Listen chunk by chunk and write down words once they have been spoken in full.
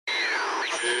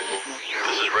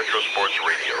This is Retro Sports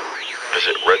Radio.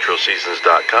 Visit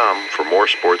RetroSeasons.com for more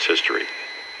sports history.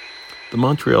 The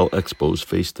Montreal Expos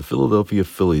faced the Philadelphia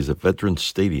Phillies at Veterans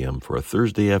Stadium for a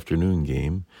Thursday afternoon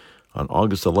game on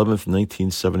August 11th,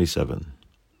 1977.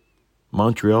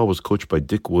 Montreal was coached by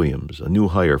Dick Williams, a new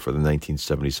hire for the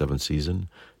 1977 season,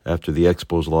 after the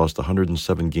Expos lost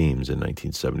 107 games in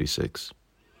 1976.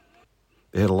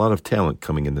 They had a lot of talent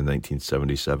coming into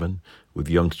 1977, with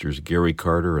youngsters Gary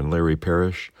Carter and Larry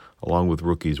Parrish, along with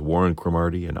rookies Warren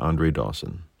Cromartie and Andre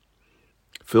Dawson.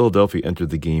 Philadelphia entered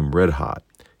the game red hot,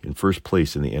 in first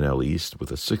place in the NL East with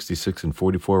a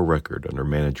 66-44 record under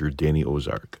manager Danny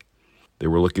Ozark. They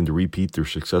were looking to repeat their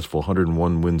successful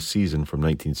 101-win season from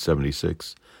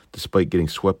 1976, despite getting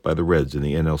swept by the Reds in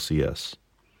the NLCS.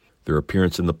 Their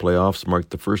appearance in the playoffs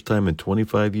marked the first time in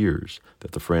 25 years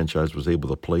that the franchise was able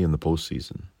to play in the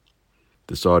postseason.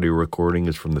 This audio recording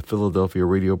is from the Philadelphia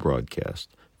radio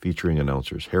broadcast, featuring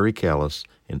announcers Harry Callis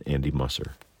and Andy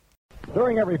Musser.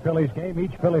 During every Phillies game,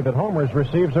 each Philly that homers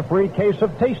receives a free case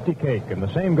of Tasty Cake, and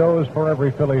the same goes for every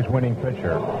Phillies winning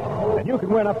pitcher. And you can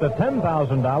win up to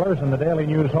 $10,000 in the Daily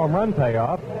News home run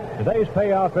payoff. Today's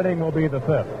payoff inning will be the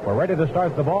fifth. We're ready to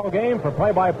start the ball game. For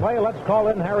play-by-play, let's call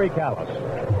in Harry Callis.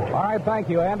 All right, thank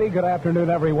you, Andy. Good afternoon,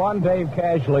 everyone. Dave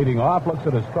Cash leading off. Looks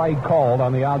at a strike called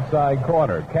on the outside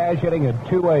corner. Cash hitting at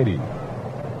 280.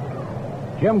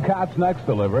 Jim Cott's next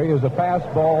delivery is a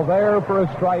fastball there for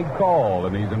a strike called,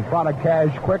 and he's in front of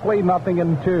Cash quickly,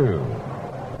 0-2.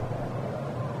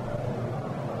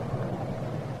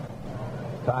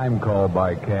 Time called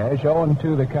by Cash.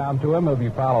 0-2 the count to him. He'll be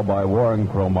followed by Warren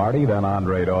Cromartie, then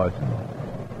Andre Dawson.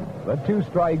 The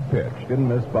two-strike pitch. Didn't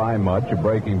miss by much. A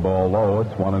breaking ball low.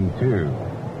 It's 1-2.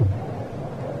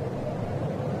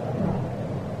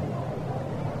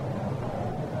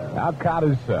 Now Cott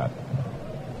is set.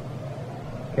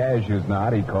 Cash is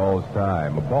not. He calls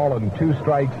time. A ball and 2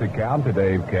 strikes to count to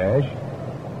Dave Cash.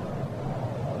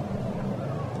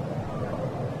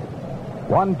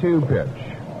 1-2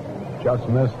 pitch. Just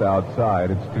missed outside.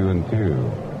 It's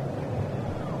 2-2.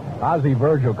 Ozzie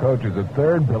Virgil coaches at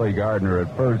third. Billy Gardner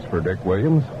at first for Dick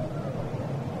Williams.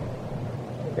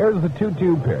 Here's the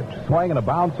 2-2 pitch. Swinging a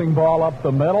bouncing ball up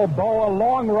the middle. Boa,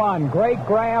 long run. Great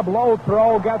grab. Low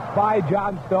throw. Gets by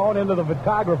John Stone into the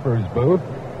photographer's booth.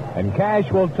 And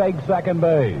Cash will take second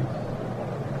base.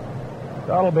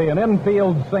 That'll be an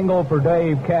infield single for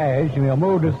Dave Cash, and he'll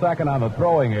move to second on the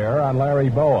throwing error on Larry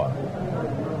Boa.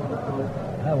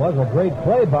 That was a great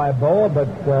play by Boa, but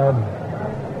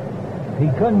he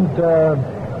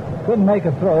couldn't make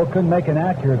a throw, couldn't make an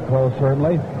accurate throw,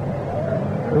 certainly.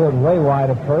 Threw it way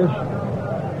wide at first.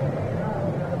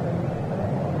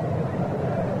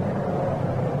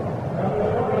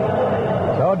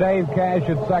 So Dave Cash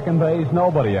at second base,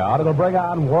 nobody out. It'll bring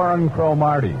on Warren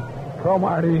Cromartie.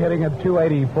 Cromartie hitting at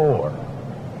 284.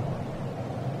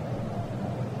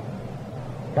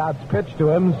 Cott's pitch to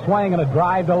him, swing and a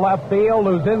drive to left field.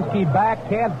 Luzinski back,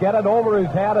 can't get it over his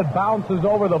head. It bounces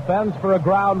over the fence for a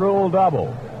ground rule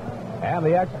double. And the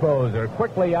Expos are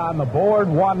quickly on the board,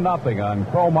 1-0 on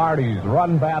Cromartie's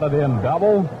run batted in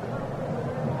double.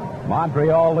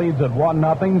 Montreal leads at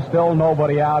 1-0, still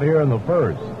nobody out here in the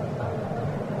first.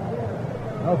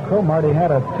 Well, Cromartie had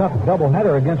a tough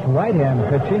doubleheader against right-hand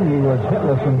pitching. He was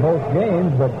hitless in both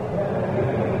games, but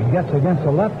he gets against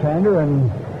a left-hander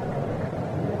and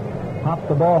popped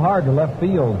the ball hard to left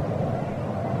field.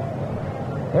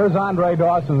 Here's Andre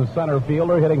Dawson, the center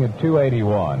fielder, hitting at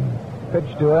 281.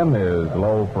 Pitch to him is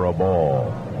low for a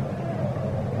ball.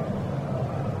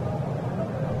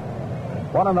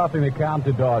 1-0 to count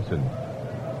to Dawson.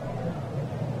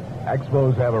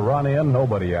 Expos have a run in,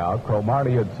 nobody out.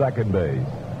 Cromartie at second base.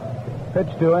 Pitch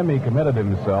to him, he committed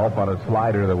himself on a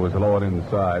slider that was low and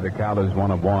inside. The count is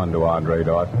 1-1 to Andre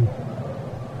Dawson.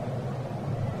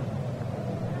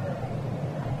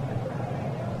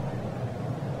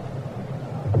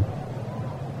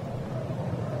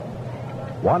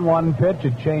 One pitch,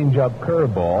 a change-up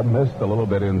curveball, missed a little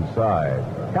bit inside.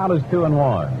 Count is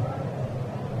 2-1.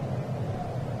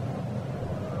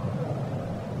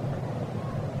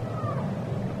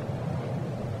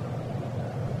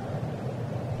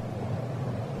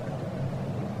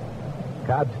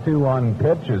 Cott's 2-1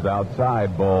 pitch is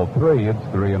outside, ball 3. It's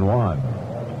 3-1.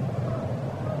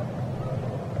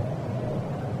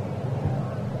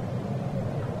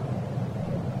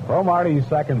 Cromartie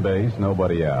second base,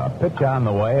 nobody out. Pitch on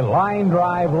the way, line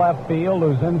drive left field.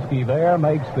 Luzinski there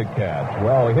makes the catch.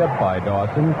 Well hit by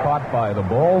Dawson, caught by the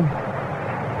bull.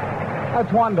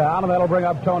 That's one down, and that'll bring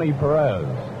up Tony Perez.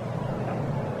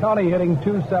 Tony hitting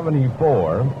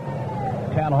 274,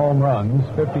 10 home runs,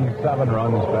 57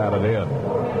 runs batted in.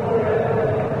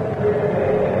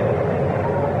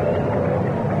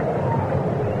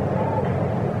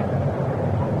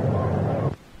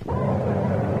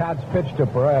 pitch to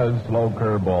Perez. Slow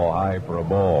curveball high for a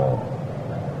ball.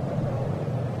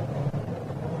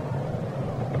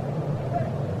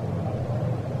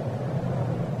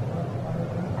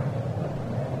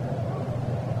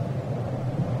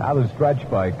 Now the stretch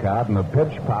by Cott, and the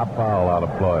pitch, pop foul out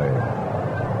of play.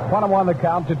 1-1 the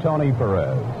count to Tony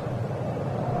Perez.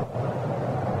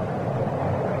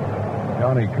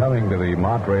 Tony coming to the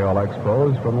Montreal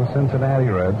Expos from the Cincinnati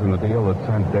Reds in the deal that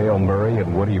sent Dale Murray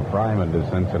and Woody Fryman to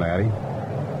Cincinnati.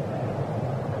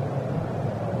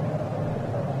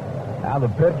 Now the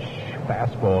pitch,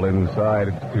 fastball inside,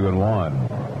 it's 2-1.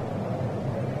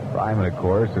 Fryman, of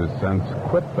course, has since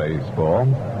quit baseball.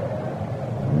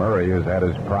 Murray has had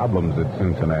his problems at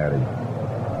Cincinnati.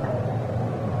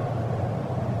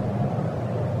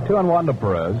 2-1 to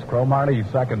Perez. Cromartie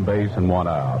second base and 1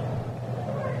 out.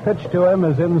 Pitch to him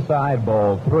is inside,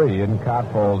 ball 3, and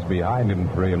Cott falls behind him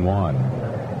 3-1.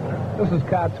 This is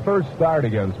Cott's first start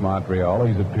against Montreal.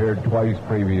 He's appeared twice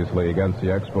previously against the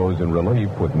Expos in relief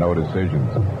with no decisions.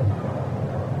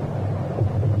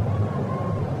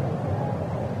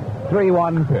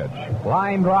 3-1 pitch.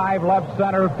 Line drive left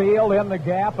center field, in the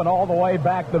gap and all the way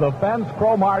back to the fence.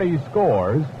 Cromartie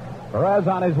scores. Perez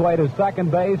on his way to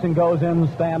second base and goes in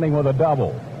standing with a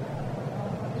double.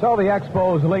 So the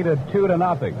Expos lead it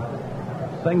 2-0.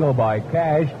 Single by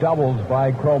Cash, doubles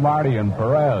by Cromartie and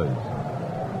Perez.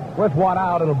 With 1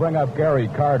 out, it'll bring up Gary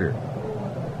Carter.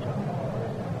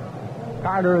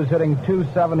 Carter is hitting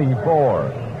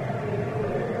 .274.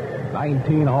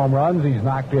 19 home runs. He's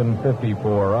knocked in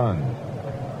 54 runs.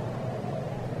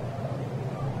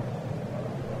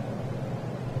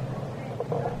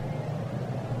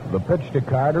 The pitch to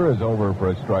Carter is over for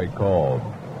a strike called.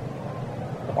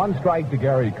 1 strike to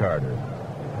Gary Carter.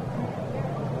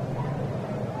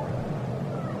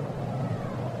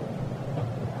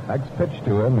 Next pitch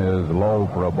to him is low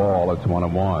for a ball. It's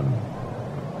 1-1.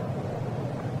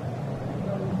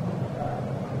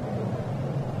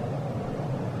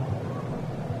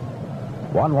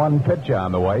 One pitch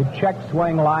on the way. Check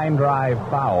swing, line drive,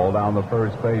 foul down the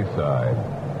first base side.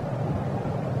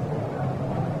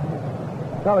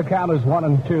 Now the count is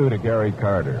 1-2 to Gary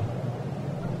Carter.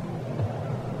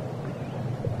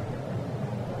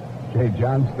 Jay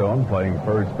Johnstone playing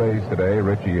first base today.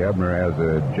 Richie Ebner has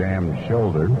a jammed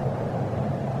shoulder.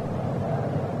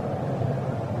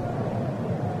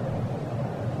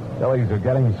 Phillies are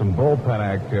getting some bullpen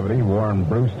activity. Warren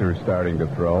Brewster starting to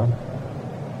throw.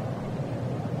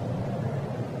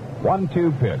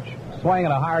 1-2 pitch.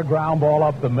 Swinging a hard ground ball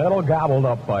up the middle, gobbled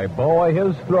up by Bowie.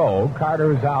 His throw,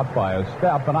 Carter's out by a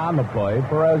step, and on the play,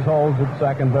 Perez holds at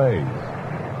second base.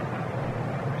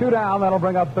 2 down, that'll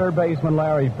bring up third baseman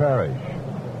Larry Parrish.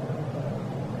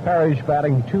 Parrish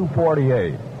batting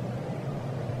 .248.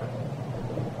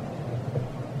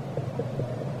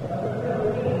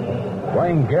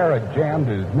 Wayne Garrett jammed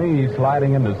his knee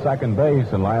sliding into second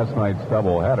base in last night's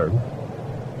doubleheader.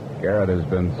 Garrett has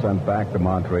been sent back to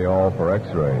Montreal for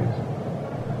x-rays.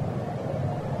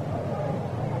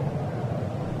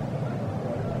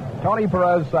 Tony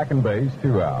Perez, second base,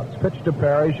 2 outs. Pitch to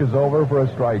Parrish is over for a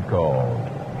strike call.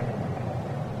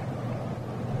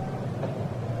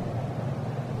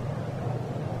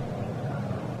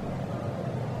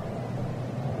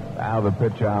 Now the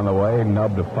pitch on the way,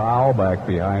 nubbed a foul back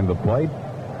behind the plate.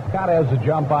 Scott has a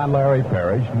jump on Larry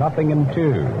Parrish,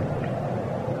 0-2.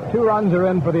 2 runs are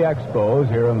in for the Expos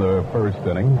here in the first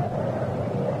inning.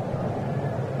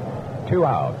 2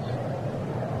 outs.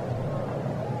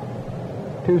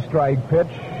 2-strike pitch,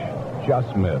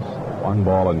 just missed. 1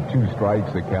 ball and 2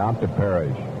 strikes the count to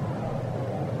Parrish.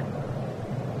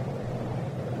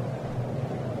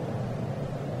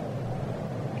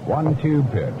 One-two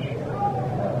pitch.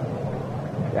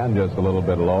 And just a little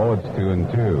bit low. It's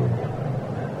 2-2.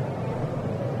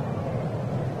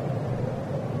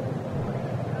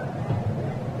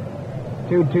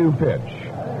 Two-two pitch.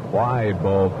 Wide,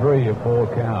 ball 3, a full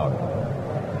count.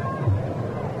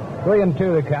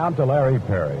 3-2 the count to Larry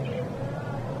Parrish.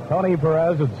 Tony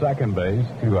Perez at second base,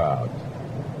 2 outs.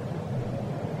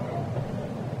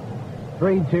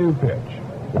 3-2 pitch.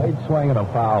 Late swing and a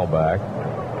foul back.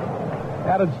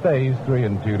 And it stays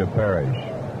 3-2 to Parrish.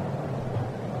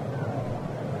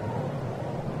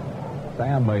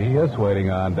 Sam Mejias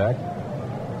waiting on deck.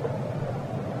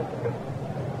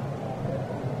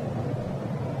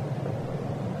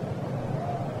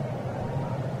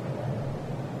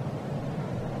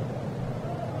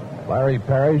 Larry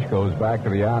Parrish goes back to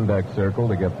the on-deck circle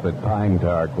to get the time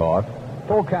tar cloth.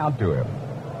 Full count to him.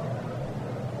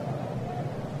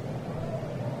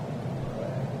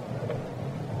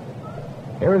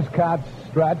 Here's Cott's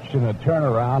stretch and a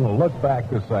turnaround, a look back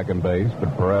to second base,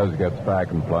 but Perez gets back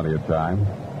in plenty of time.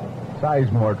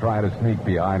 Sizemore trying to sneak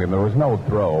behind him. There was no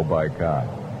throw by Cott.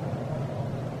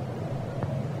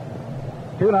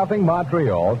 2-0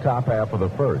 Montreal, top half of the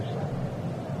first.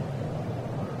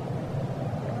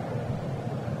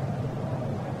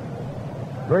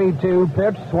 Three-two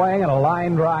pitch, swing, and a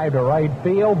line drive to right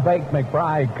field. Bake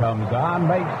McBride comes on,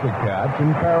 makes the catch,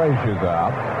 and perishes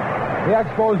out. The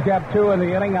Expos get 2 in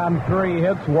the inning on 3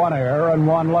 hits, 1 error, and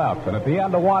 1 left. And at the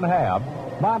end of 1 half,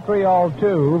 Montreal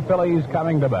 2, Phillies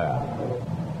coming to bat.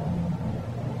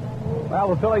 Well,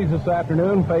 the Phillies this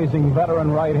afternoon facing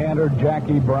veteran right-hander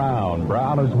Jackie Brown.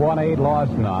 Brown has won 8,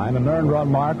 lost 9, an earned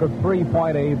run mark of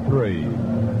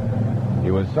 3.83. He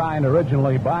was signed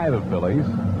originally by the Phillies,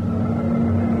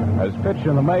 has pitched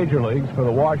in the major leagues for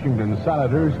the Washington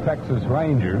Senators, Texas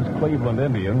Rangers, Cleveland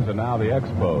Indians, and now the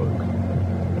Expos.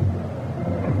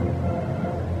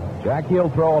 Jackie will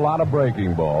throw a lot of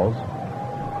breaking balls.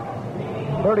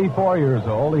 34 years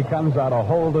old, he comes out of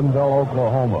Holdenville,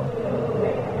 Oklahoma.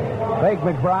 Bake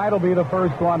McBride will be the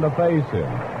first one to face him.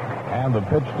 And the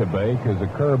pitch to Bake is a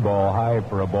curveball high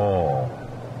for a ball.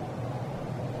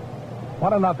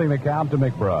 1-0 the count to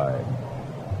McBride.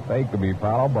 Bake to be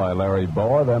followed by Larry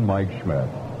Boa, then Mike Schmidt.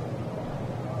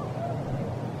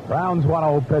 Brown's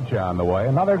 1-0 pitch on the way.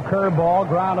 Another curveball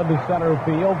grounded to center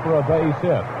field for a base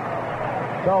hit.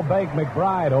 So Bake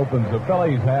McBride opens the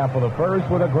Phillies half of the first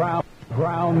with a ground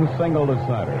single to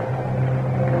center.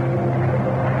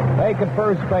 Bake at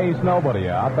first base, nobody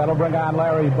out. That'll bring on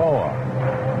Larry Boa.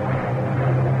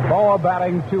 Boa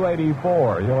batting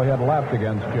 .284. He'll hit left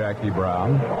against Jackie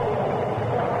Brown.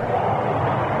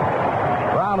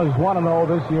 Brown is 1-0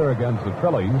 this year against the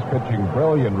Phillies, pitching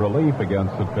brilliant relief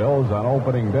against the Phils on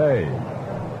opening day.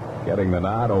 Getting the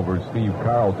nod over Steve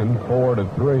Carlton,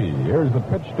 4-3. Here's the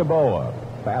pitch to Boa.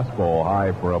 Fastball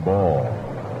high for a ball.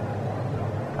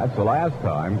 That's the last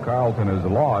time Carlton has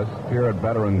lost here at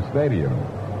Veterans Stadium.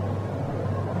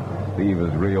 Steve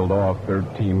has reeled off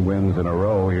 13 wins in a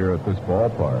row here at this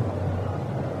ballpark.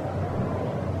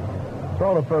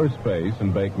 Throw to first base,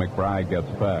 and Bake McBride gets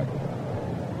back.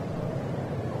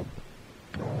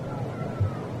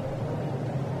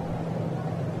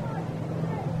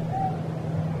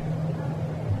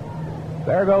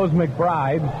 There goes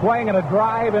McBride, swinging a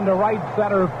drive into right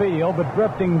center field, but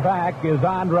drifting back is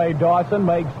Andre Dawson,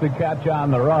 makes the catch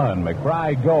on the run.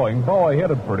 McBride going. Boy hit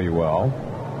it pretty well,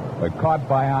 but caught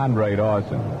by Andre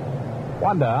Dawson.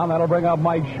 1 down. That'll bring up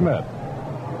Mike Schmidt.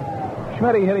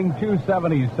 Schmidt hitting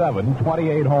 .277,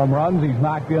 28 home runs. He's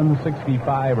knocked in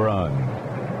 65 runs.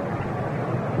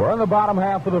 We're in the bottom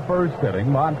half of the first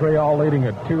inning. Montreal leading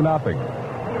at 2-0.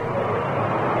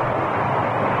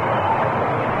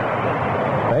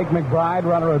 Bake McBride,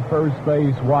 runner at first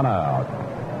base, 1 out.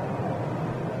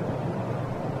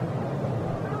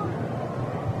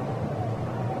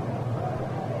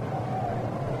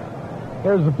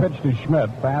 Here's the pitch to Schmidt.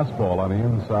 Fastball on the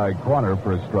inside corner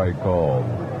for a strike called.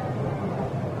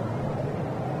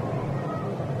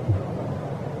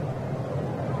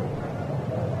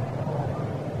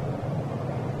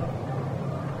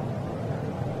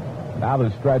 Now the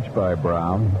stretch by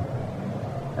Brown.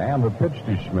 And the pitch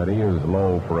to Schmidt is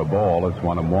low for a ball. It's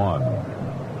 1-1.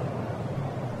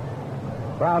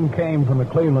 Brown came from the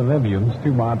Cleveland Indians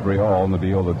to Montreal in the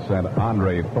deal that sent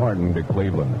Andre Thornton to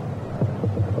Cleveland.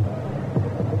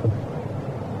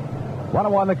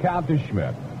 1-1 the count to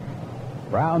Schmidt.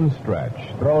 Brown stretch.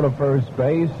 Throw to first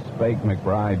base. Bake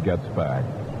McBride gets back.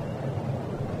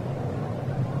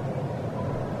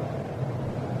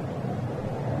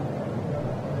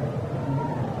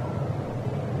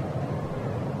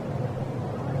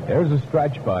 There's a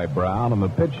stretch by Brown, and the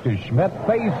pitch to Schmidt.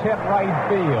 Base hit right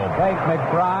field. Bake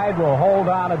McBride will hold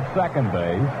on at second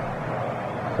base.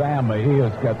 Sam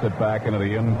Mejias gets it back into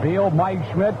the infield. Mike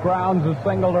Schmidt grounds a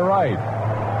single to right.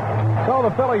 So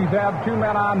the Phillies have 2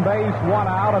 men on base, 1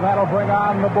 out, and that'll bring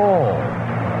on the bull.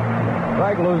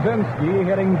 Greg Luzinski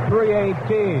hitting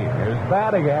 .318. His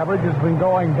batting average has been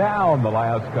going down the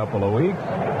last couple of weeks,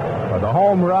 but the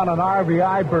home run and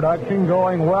RBI production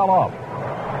going well up.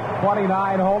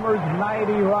 29 homers,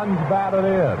 90 runs batted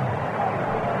in.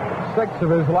 6 of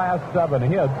his last 7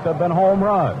 hits have been home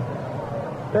runs.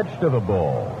 Pitch to the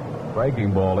bull.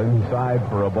 Breaking ball inside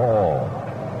for a ball.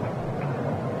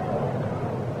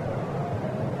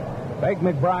 Bake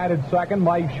McBride at second,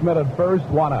 Mike Schmidt at first,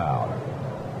 1 out.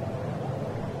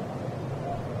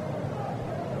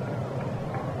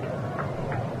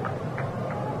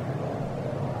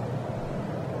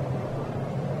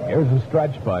 Here's a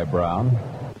stretch by Brown.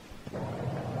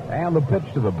 And the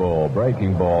pitch to the Bull.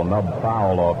 Breaking ball, nub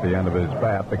foul off the end of his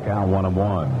bat. The count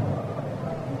 1-1.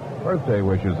 Birthday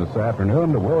wishes this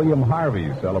afternoon to William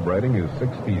Harvey, celebrating his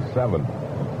 67th.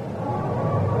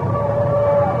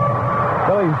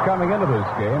 Phillies coming into this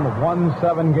game have won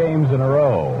 7 games in a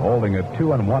row, holding a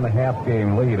 2.5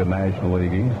 game lead in National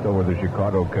League East over the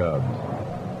Chicago Cubs.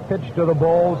 Pitch to the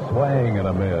Bull, swing and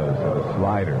a miss, and a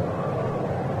slider.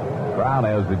 Brown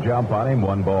has the jump on him,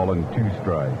 1 ball and 2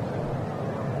 strikes.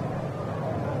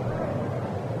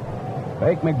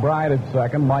 Fake McBride at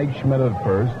second, Mike Schmidt at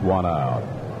first, 1 out.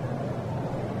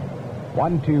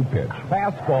 1-2 pitch.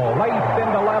 Fastball laced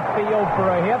into left field for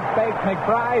a hit. Fake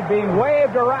McBride being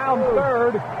waved around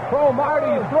third.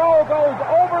 Cromartie's throw goes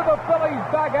over the Phillies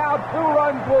dugout. 2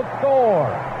 runs will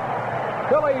score.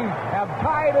 Phillies have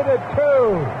tied it at 2.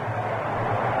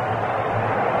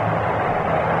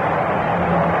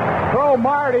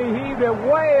 Cromartie heaved it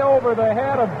way over the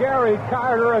head of Gary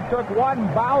Carter. It took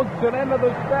 1 bounce and into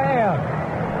the stand.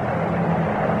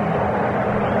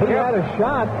 He had a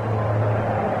shot.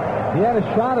 He had a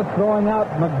shot at throwing out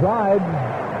McBride,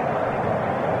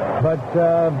 but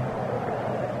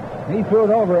he threw it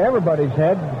over everybody's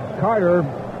head. Carter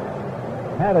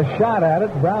had a shot at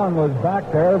it. Brown was back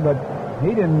there, but he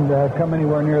didn't come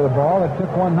anywhere near the ball. It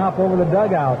took 1 hop over the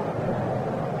dugout.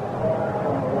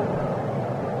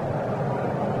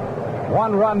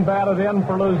 1 run batted in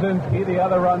for Luzinski. The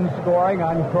other run scoring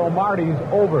on Cromartie's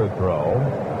overthrow.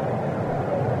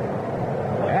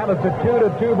 And it's a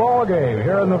 2-2 ball game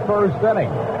here in the first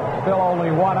inning. Still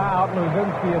only 1 out.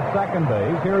 Luzinski at second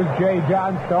base. Here's Jay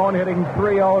Johnstone hitting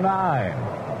 .309.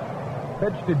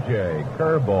 Pitch to Jay.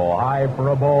 Curveball high for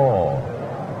a ball.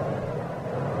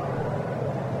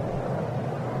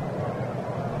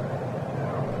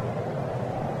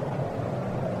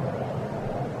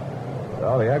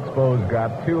 Well, the Expos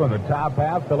got 2 in the top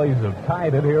half. Phillies have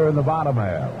tied it here in the bottom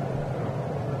half.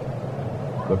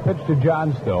 The pitch to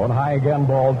Johnstone, high again,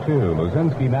 ball 2.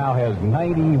 Luzinski now has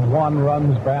 91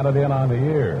 runs batted in on the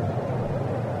year.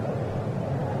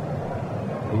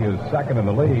 He is second in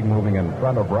the league, moving in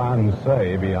front of Ron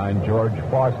Say behind George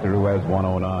Foster, who has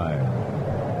 109.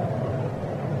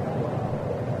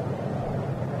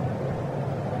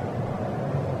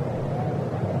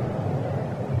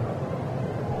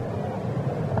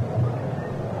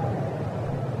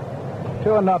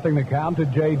 Two and nothing the count to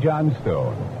Jay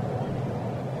Johnstone.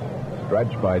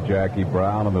 Stretched by Jackie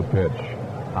Brown on the pitch.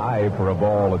 High for a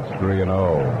ball. It's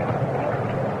 3-0.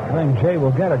 I think Jay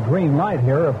will get a green light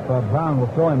here if Brown will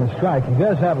throw him a strike. He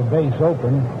does have a base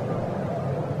open.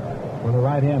 With a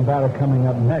right-hand batter coming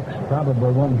up next,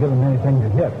 probably won't give him anything to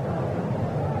hit.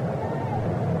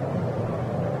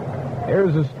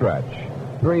 Here's a stretch.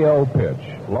 3-0 pitch.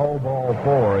 Low ball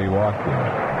 4. He walked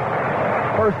in.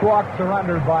 First walk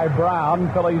surrendered by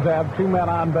Brown. Phillies have 2 men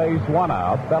on base, 1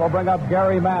 out. That'll bring up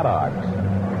Gary Maddox.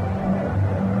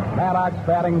 Maddox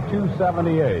batting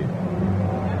 .278.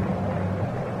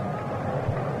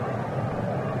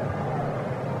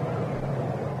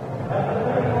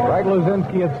 Greg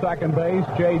Luzinski at second base.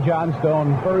 Jay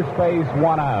Johnstone first base,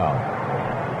 1 out.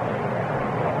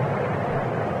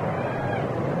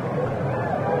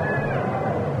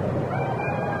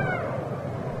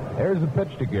 Here's the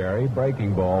pitch to Gary.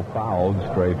 Breaking ball fouled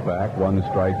straight back. 1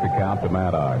 strike to count to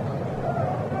Maddox.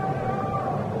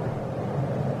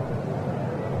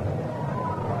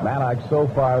 Maddox so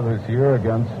far this year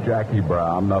against Jackie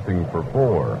Brown, 0 for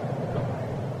 4.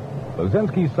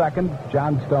 Luzinski second,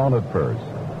 Johnstone at first.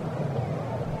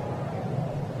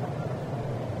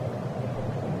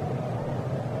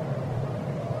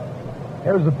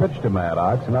 Here's the pitch to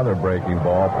Maddox. Another breaking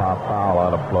ball, pop foul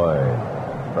out of play.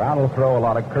 Brown will throw a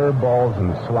lot of curveballs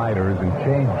and sliders and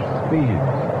change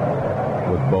speeds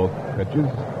with both pitches.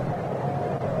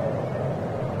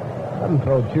 Doesn't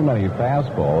throw too many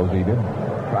fastballs. He did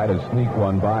try to sneak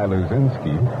one by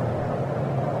Luzinski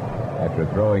after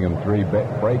throwing him 3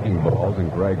 breaking balls,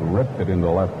 and Greg ripped it into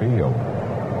left field.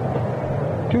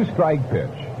 2-strike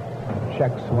pitch.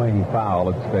 Check swing foul.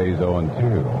 It stays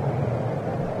 0-2.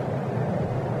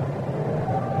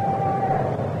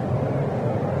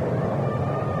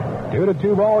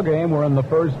 2-2 ball game. We're in the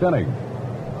first inning.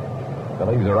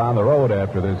 Phillies are on the road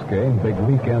after this game. Big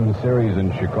weekend series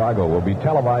in Chicago. We'll be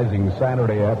televising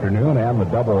Saturday afternoon and the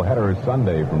doubleheader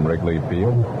Sunday from Wrigley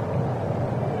Field.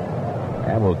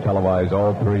 And we'll televise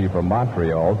all 3 from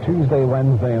Montreal Tuesday,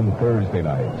 Wednesday, and Thursday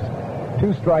nights.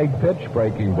 2-strike pitch,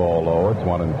 breaking ball low. It's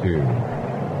 1-2.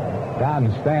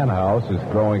 Don Stanhouse is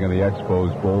throwing in the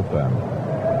Expos bullpen.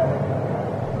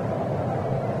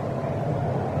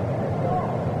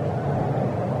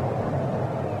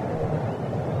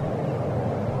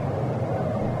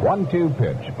 1-2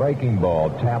 pitch. Breaking ball.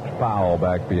 Tapped foul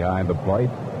back behind the plate.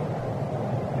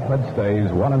 It stays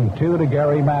 1-2 to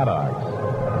Gary Maddox.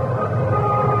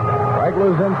 Greg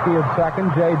Luzinski at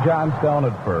second. Jay Johnstone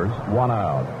at first. 1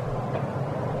 out.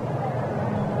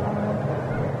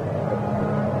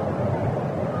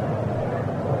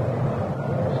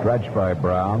 Stretch by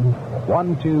Brown.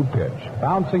 1-2 pitch.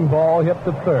 Bouncing ball hit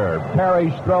to third.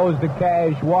 Parrish throws to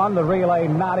Cash 1. The relay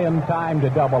not in time to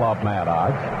double up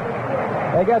Maddox.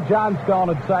 They get Johnstone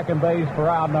at second base for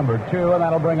out number 2, and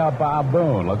that'll bring up Bob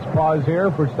Boone. Let's pause here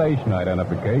for station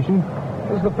identification.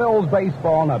 This is the Phil's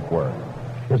Baseball Network.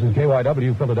 This is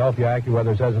KYW Philadelphia.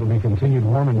 AccuWeather says it'll be continued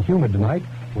warm and humid tonight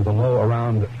with a low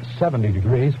around 70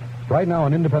 degrees. Right now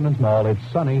in Independence Mall, it's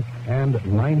sunny and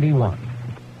 91.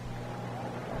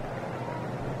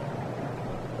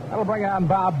 That'll bring on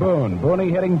Bob Boone.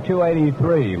 Booney hitting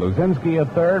 283. Luzinski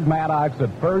at third. Maddox at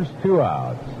first. 2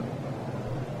 outs.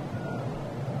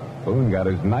 Boone got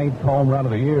his 9th home run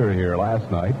of the year here last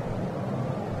night.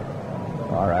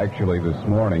 Or actually this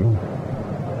morning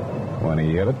when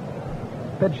he hit it.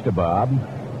 Pitch to Bob.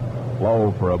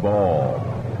 Low for a ball.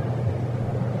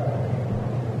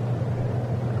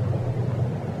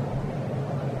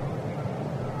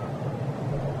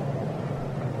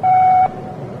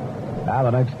 Now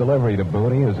the next delivery to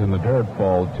Booney is in the dirt,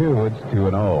 ball 2. It's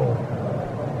 2-0.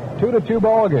 2-2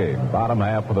 ball game. Bottom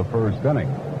half of the first inning.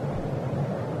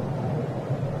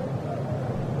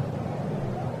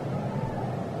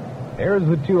 Here's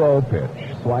the 2-0 pitch.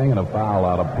 Swing and a foul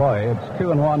out of play. It's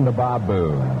 2-1 to Bob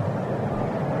Boone.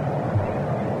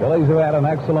 Phillies have had an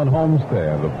excellent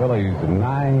homestand. The Phillies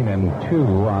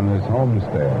 9-2 on this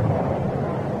homestand.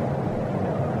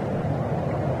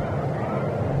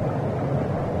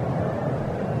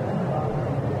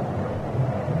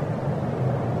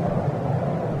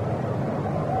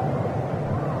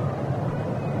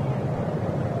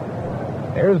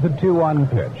 Here's the 2-1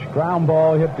 pitch. Ground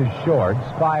ball hit to short.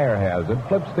 Spire has it.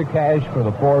 Flips to Cash for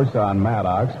the force on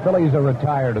Maddox. Phillies are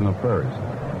retired in the first.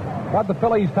 But the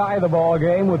Phillies tie the ball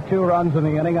game with 2 runs in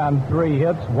the inning on 3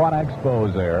 hits, 1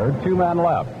 Expos error, 2 men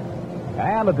left.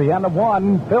 And at the end of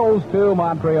 1, Phil's 2,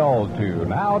 Montreal 2.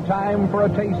 Now time for a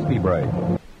tasty break.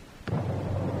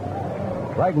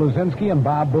 Greg Luzinski and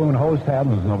Bob Boone host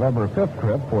Haddon's November 5th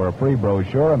trip. For a free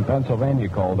brochure in Pennsylvania,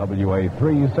 call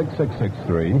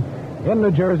WA3-6663. In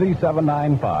New Jersey,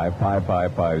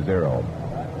 795-5550.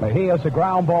 Mejias a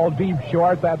ground ball deep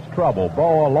short. That's trouble.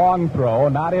 Bo a long throw.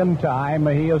 Not in time.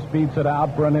 Mejias beats it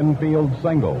out for an infield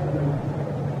single.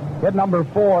 Hit number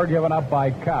 4 given up by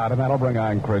Cott, and that'll bring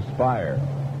on Chris Spire.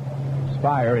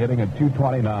 Spire hitting at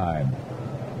 229.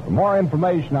 For more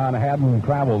information on Haddon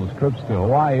Travel's trips to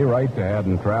Hawaii, write to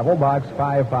Haddon Travel, Box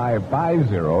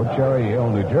 5550, Cherry Hill,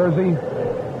 New Jersey,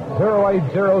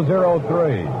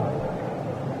 08003.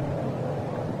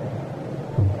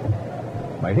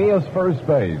 Mejia's first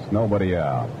base, nobody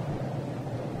out.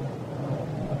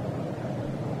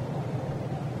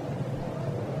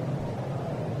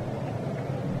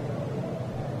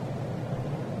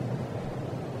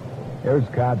 Here's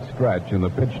Cott's stretch, and the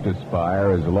pitch to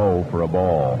Spire is low for a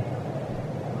ball.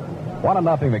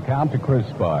 1-0 the count to Chris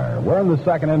Spire. We're in the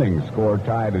second inning, score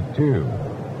tied at 2.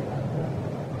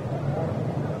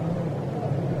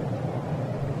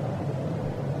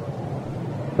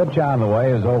 Pitch on the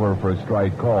way is over for a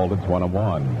strike called. It's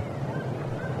 1-1.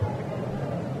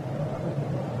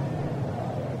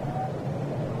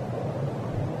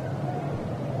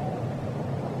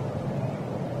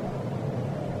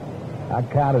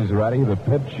 Cott is ready. The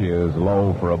pitch is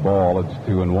low for a ball. It's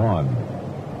 2-1.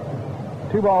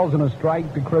 2 balls and a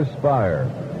strike to Chris Spire.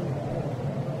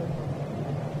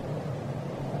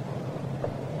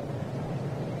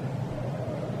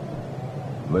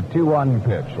 The 2-1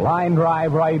 pitch. Line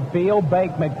drive right field.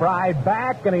 Bake McBride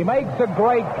back, and he makes a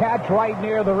great catch right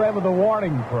near the rim of the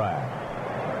warning track.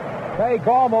 Bake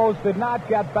almost did not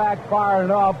get back far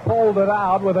enough. Pulled it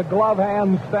out with a glove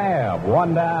hand stab.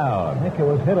 1 down. I think it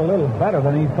was hit a little better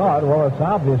than he thought. Well, it's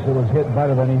obvious it was hit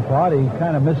better than he thought. He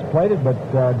kind of misplayed it, but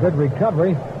good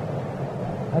recovery.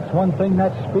 That's one thing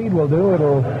that speed will do.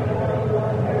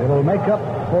 It'll make up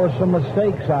for some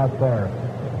mistakes out there.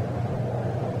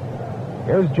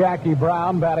 Here's Jackie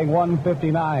Brown batting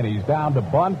 159. He's down to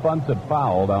bunt. Bunts it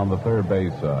foul down the third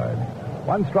base side.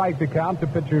 1 strike to count to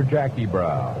pitcher Jackie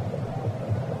Brown.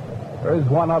 There is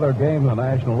one other game in the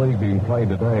National League being played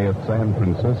today at San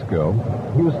Francisco.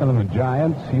 Houston and the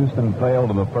Giants. Houston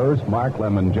failed in the first. Mark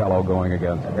Lemongello going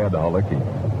against Ed Halicki.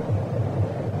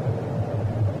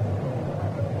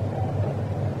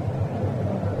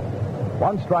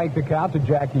 One strike to count to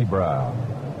Jackie Brown.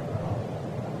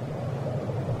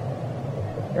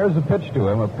 Here's a pitch to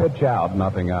him, a pitch out,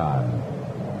 nothing on.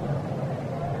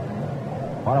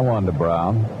 1-1 to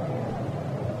Brown.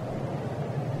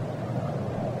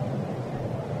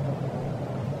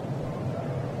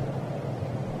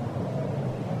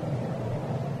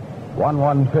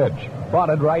 One pitch.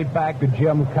 Bunted right back to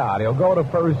Jim Cott. He'll go to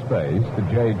first base to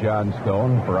J.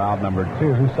 Johnstone for out number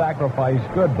 2. Sacrifice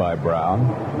good by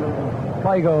Brown.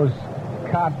 Play goes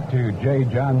Cott to J.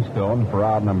 Johnstone for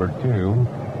out number 2.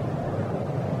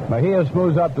 Mejia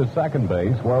moves up to second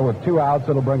base, where with 2 outs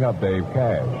it'll bring up Dave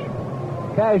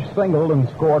Cash. Cash singled and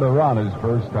scored a run his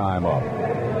first time up.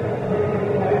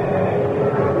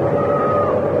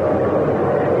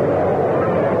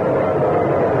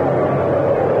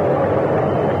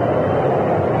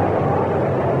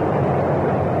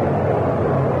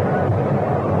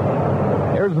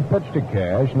 Here's a pitch to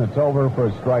Cash, and it's over for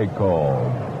a strike call.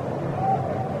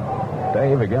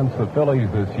 Dave against the Phillies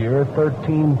this year,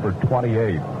 13 for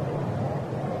 28.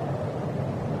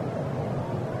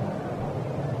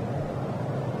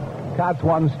 Cott's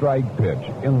 1-strike pitch.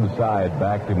 Inside,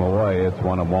 backed him away. It's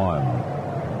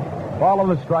 1-1. Ball on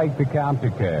the strike to count to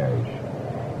Cash.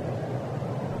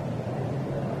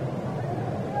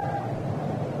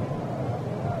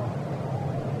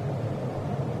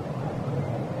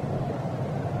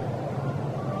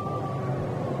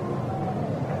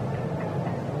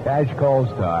 Cash calls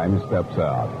time, steps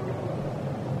out.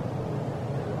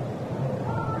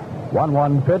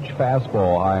 1-1 pitch,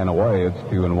 fastball high and away. It's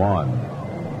 2-1.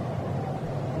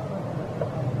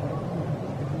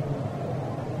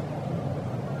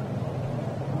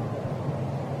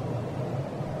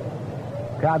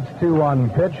 Cott's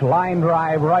 2-1 pitch, line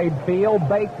drive right field.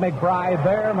 Bake McBride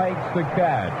there makes the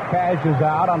catch. Cash is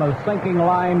out on a sinking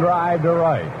line drive to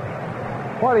right.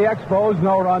 For the Expos,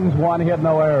 no runs, 1 hit,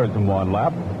 no errors, and 1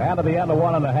 left. And at the end of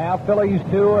 1.5, Phillies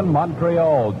 2 and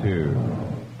Montreal 2.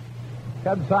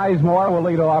 Ted Sizemore will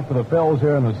lead off for the Phils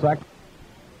here in the second.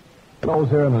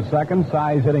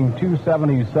 Size hitting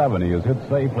 .277. He has hit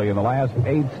safely in the last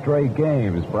 8 straight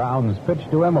games. Brown's pitched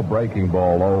to him a breaking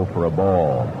ball, low for a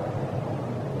ball.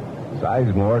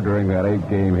 Sizemore, during that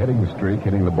 8-game hitting streak,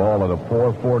 hitting the ball at a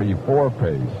 .444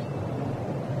 pace.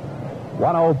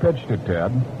 1-0 pitch to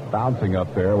Ted. Bouncing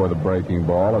up there with a breaking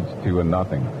ball. It's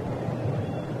 2-0.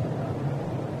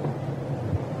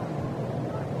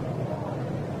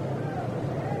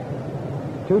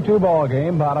 Two ball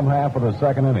game, bottom half of the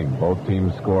second inning. Both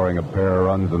teams scoring a pair of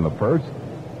runs in the first.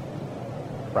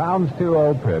 Brown's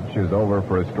 2-0 pitch is over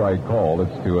for a strike call.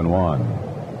 It's 2-1.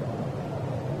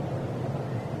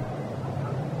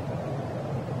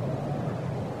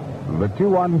 The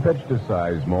 2-1 pitch to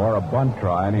Sizemore, a bunt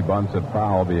try, and he bunts it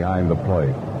foul behind the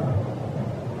plate.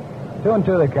 2-2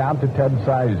 the count to Ted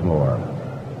Sizemore.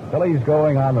 Phillies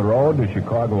going on the road to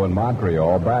Chicago and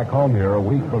Montreal, back home here a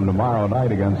week from tomorrow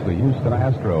night against the Houston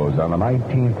Astros on the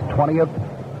 19th, 20th,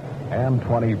 and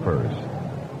 21st.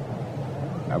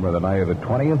 Remember, the night of the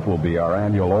 20th will be our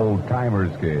annual Old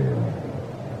Timers game.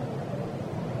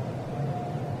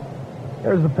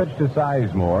 Here's the pitch to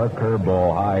Sizemore.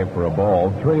 Curveball high for a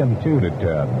ball. 3-2 to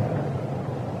Ted.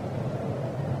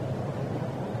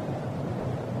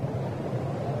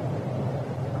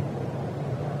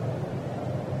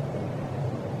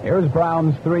 Here's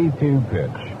Brown's 3-2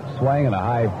 pitch. Swing and a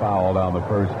high foul down the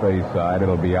first base side.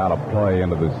 It'll be out of play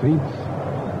into the seats.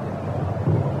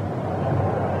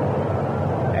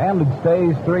 And it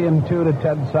stays 3-2 to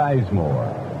Ted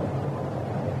Sizemore.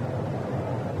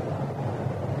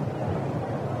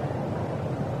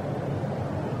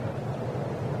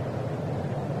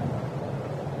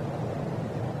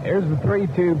 Here's the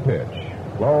 3-2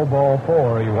 pitch. Low ball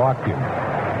 4. He walked him.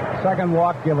 Second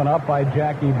walk given up by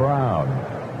Jackie Brown.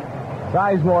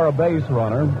 Sizemore a base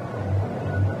runner.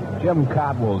 Jim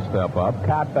Cott will step up.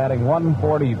 Cott batting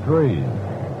 .143.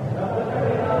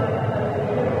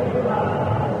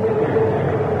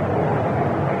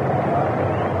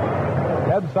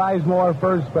 Ted Sizemore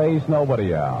first base,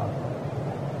 nobody out.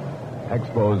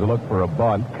 Expos look for a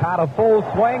bunt. Caught a full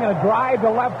swing and a drive to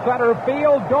left center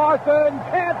field. Dawson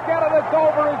can't get it. It's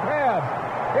over his head.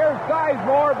 Here's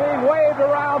Sizemore being waved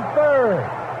around third.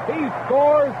 He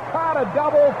scores. Caught a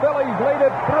double. Phillies lead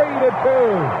it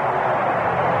 3-2.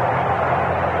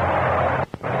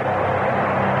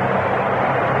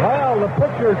 Well, the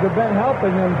pitchers have been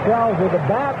helping themselves with the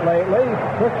bat lately.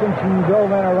 Christensen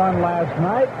drove in a run last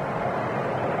night.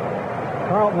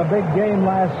 Carlton a big game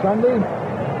last Sunday.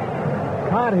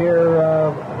 Caught here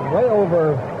way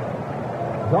over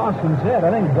Dawson's head.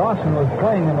 I think Dawson was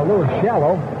playing in a little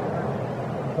shallow.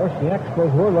 Of course, the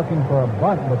Expos were looking for a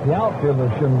bunt, but the outfielder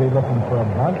shouldn't be looking for a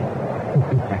bunt.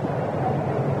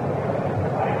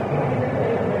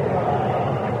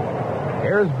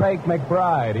 Here's Bake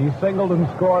McBride. He singled and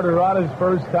scored a run his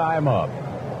first time up.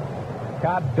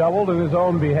 Cott doubled in his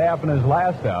own behalf in his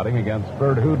last outing against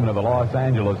Bert Hooten of the Los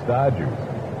Angeles Dodgers.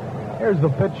 Here's the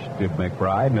pitch to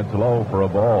McBride, and it's low for a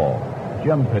ball.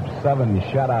 Jim pitched 7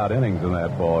 shutout innings in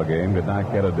that ball game. Did not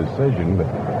get a decision, but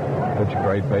pitched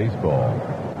great baseball.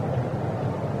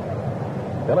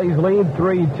 Phillies lead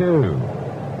 3-2.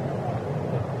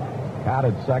 Cott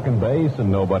at second base and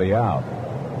nobody out.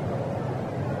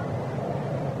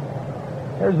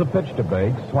 Here's the pitch to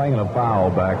Bake, swinging a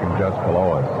foul back and just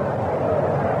below us.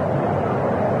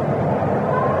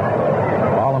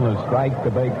 Ball and a strike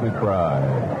to Bake McBride.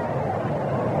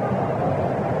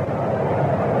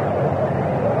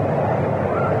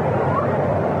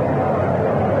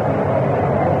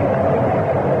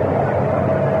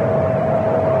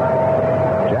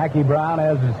 Jackie Brown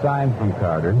has his sign from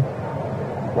Carter.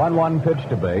 1-1 pitch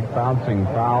to Bake, bouncing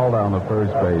foul down the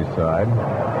first base side.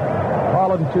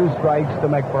 Ball and 2 strikes to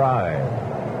McBride.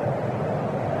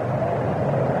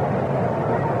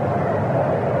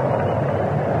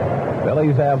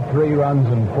 Phillies have 3 runs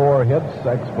and 4 hits.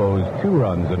 Expos 2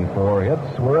 runs and 4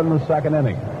 hits. We're in the second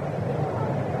inning.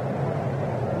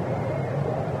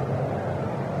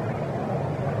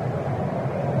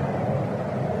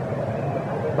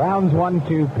 Brown's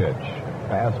 1-2 pitch.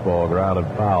 Fastball grounded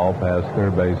foul past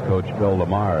third base coach Bill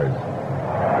Lamar's.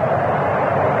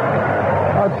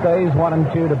 It stays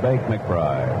 1-2 to Bake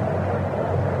McBride.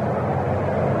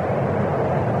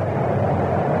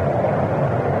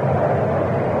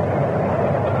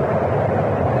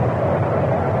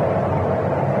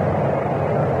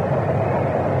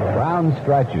 Brown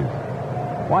stretches.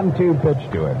 1-2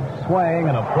 pitch to him. Swing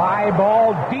and a fly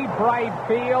ball deep right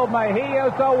field.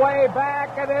 Mejia's away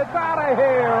back, and it's out of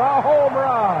here. A home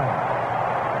run.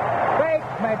 Bake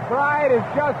McBride has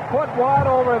just put one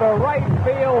over the right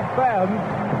field fence,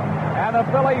 and the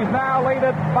Phillies now lead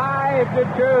it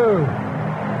 5-2.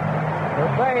 To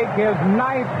Bake his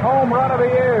 9th home run of the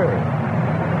year.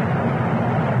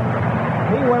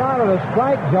 He went out of the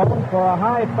strike zone for a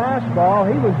high fastball.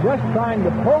 He was just trying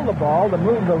to pull the ball to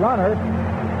move the runner.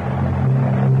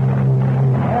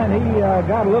 And he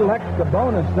got a little extra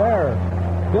bonus there.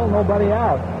 Still nobody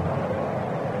out.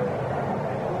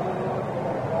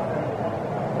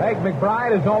 Bake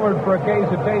McBride is homered for a case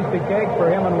of tasty cakes for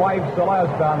him and wife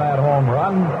Celeste on that home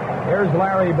run. Here's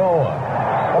Larry Boa.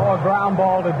 Boa ground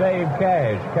ball to Dave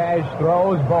Cash. Cash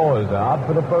throws. Boa's out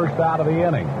for the first out of the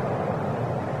inning.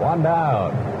 1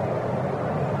 down.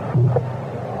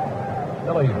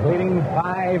 Phillies leading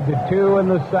 5-2 in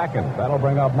the second. That'll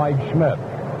bring up Mike Schmidt.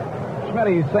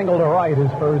 Schmidt singled to right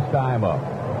his first time up.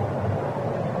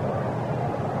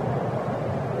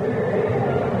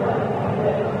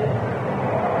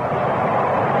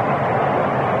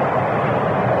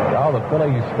 Well, the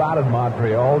Phillies spotted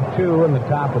Montreal 2 in the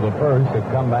top of the first. Have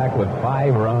come back with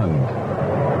 5 runs.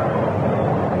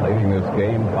 Leading this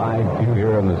game 5-2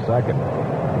 here in the second.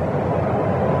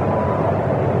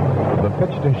 The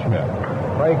pitch to Schmidt.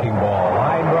 Breaking ball.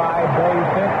 Line drive,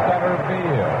 base hit, center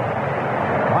field.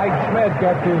 Mike Schmidt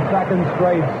gets his second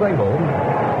straight single.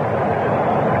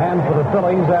 And for the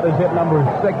Phillies, that is hit number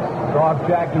 6 off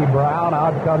Jackie Brown.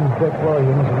 Out comes Dick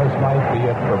Williams, and this might be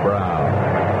it for Brown.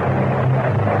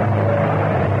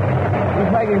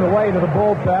 He's making the way to the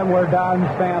bullpen where Don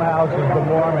Stanhouse has been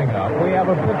warming up. We have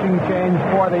a pitching change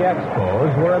for the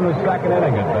Expos. We're in the second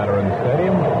inning at Veterans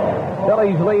Stadium.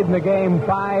 Phillies leading the game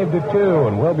 5-2,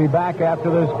 and we'll be back after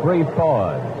this brief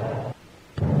pause.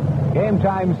 Game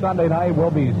time Sunday night will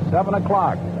be 7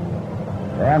 o'clock.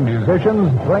 And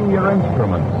musicians, bring your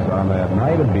instruments on that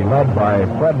night and be led by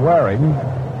Fred Waring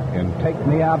in Take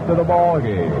Me Out to the Ball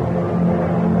Game.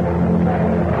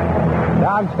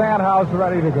 Don Stanhouse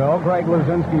ready to go. Greg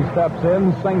Luzinski steps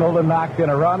in, singled and knocked in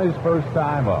a run his first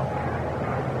time up.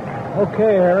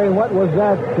 Okay, Harry, what was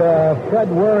that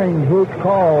Fred Waring group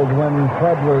called when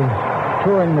Fred was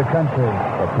touring the country?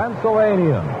 The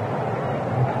Pennsylvanians.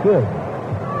 That's good.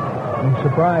 You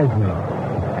surprised me.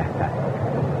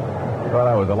 Thought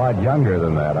I was a lot younger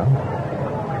than that, huh?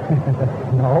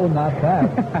 No, not that.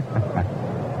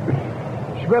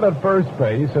 Schmidt at first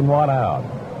base and 1 out.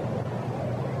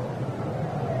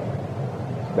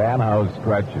 Stanhouse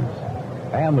stretches.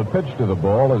 And the pitch to the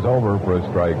ball is over for a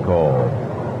strike call.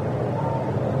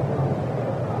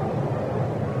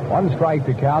 1 strike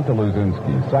to count to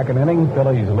Luzinski. Second inning,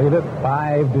 Phillies lead it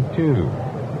 5-2.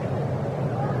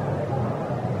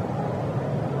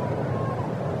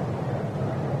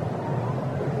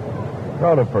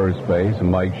 Throw to first base,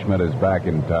 and Mike Schmidt is back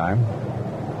in time.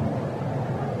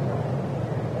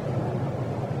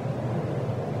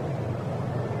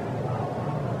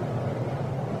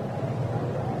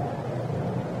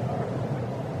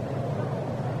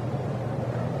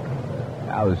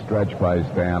 Now the stretch by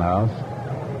Stanhouse.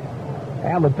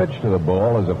 And the pitch to the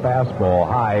ball is a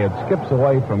fastball high. It skips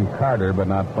away from Carter, but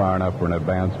not far enough for an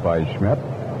advance by Schmidt.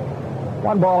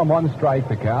 1 ball and 1 strike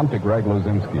to count to Greg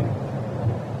Luzinski.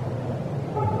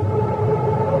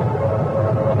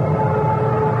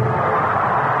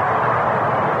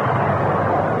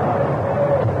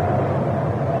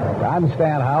 John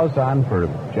Stanhouse on for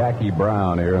Jackie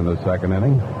Brown here in the second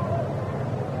inning.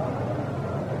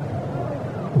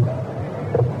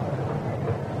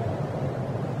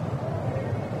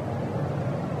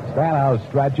 Stanhouse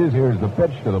stretches. Here's the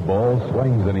pitch to the ball.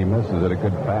 Swings and he misses it. A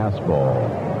good fastball.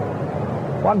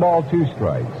 1 ball, 2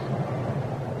 strikes.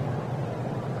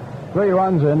 3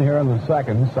 runs in here in the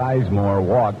second. Sizemore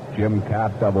walked. Jim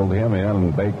Cott doubled him in,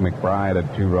 and Bake McBride a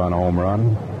 2-run home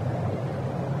run.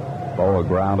 Boa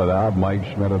grounded out. Mike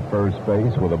Schmidt at first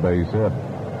base with a base hit.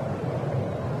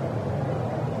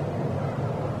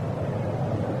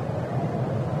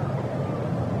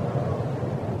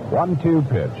 One-two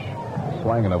pitch.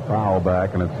 Swinging a foul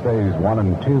back, and it stays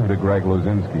 1-2 to Greg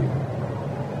Luzinski.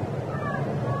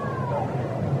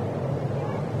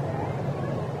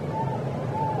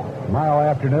 Tomorrow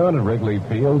afternoon at Wrigley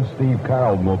Field, Steve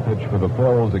Carlton will pitch for the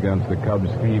Phillies against the Cubs'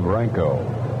 Steve Renko.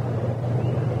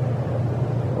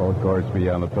 Will, of course, be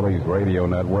on the Phillies radio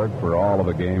network for all of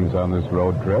the games on this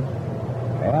road trip,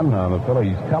 and on the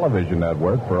Phillies television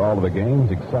network for all of the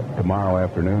games except tomorrow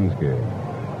afternoon's game.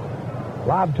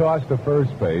 Lob toss to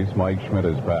first base. Mike Schmidt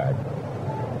is back.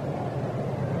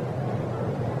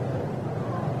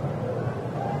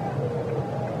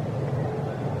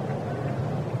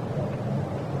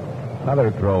 Another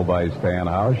throw by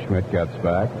Stanhouse. Schmidt gets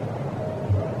back.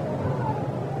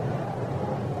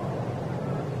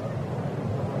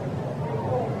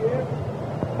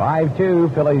 Five-2.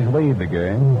 Phillies lead the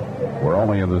game. We're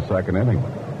only in the second inning.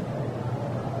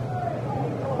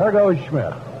 There goes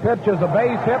Schmidt. Pitch is a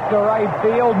base hit to right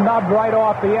field, nubbed right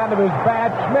off the end of his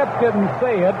bat. Schmidt didn't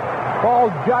see it. Ball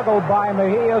juggled by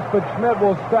Mejias, but Schmidt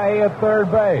will stay at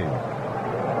third base.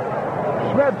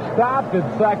 Schmidt stopped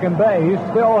at second base,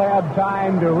 still had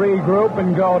time to regroup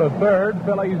and go to third.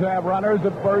 Phillies have runners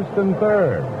at first and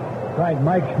third. Right,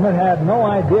 Mike Schmidt had no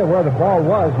idea where the ball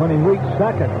was when he reached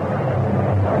second.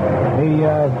 He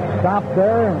stopped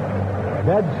there,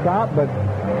 dead stop, but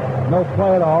no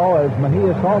play at all, as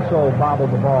Mejias also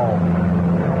bobbled the ball.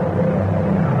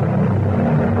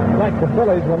 In fact, the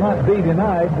Phillies will not be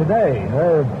denied today.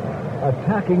 They're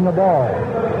attacking the ball.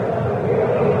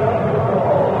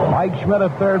 Mike Schmidt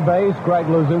at third base, Greg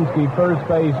Luzinski first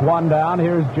base, 1 down.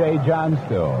 Here's Jay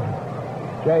Johnstone.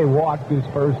 Jay walked his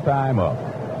first time up.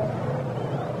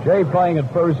 Jay playing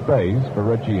at first base for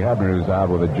Richie Hebner, who's out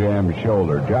with a jammed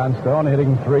shoulder. Johnstone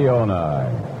hitting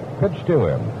 .309. Pitch to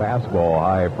him. Fastball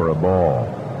high for a ball.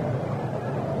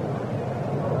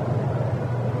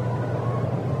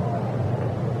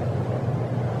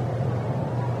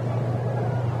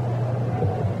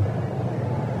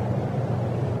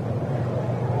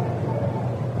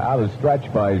 Now the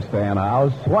stretch by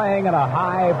Stanhouse. Swing and a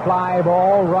high fly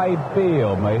ball right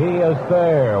field. Mejias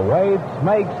there. Waits,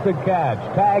 makes the catch.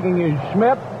 Tagging is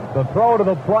Schmidt. The throw to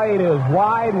the plate is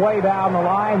wide, way down the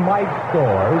line. Mike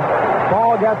scores.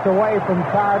 Ball gets away from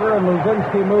Carter, and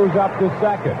Luzinski moves up to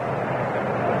second.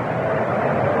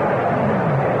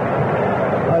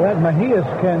 That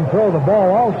Mejias can throw the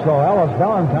ball also. Ellis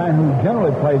Valentine, who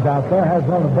generally plays out there, has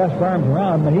one of the best arms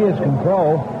around. Mejias can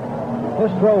throw.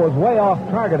 This throw was way off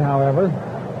target, however.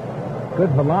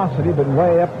 Good velocity, but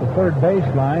way up the third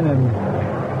baseline, and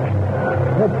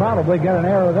he'll probably get an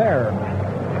error there.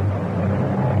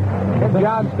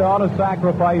 Johnstone, a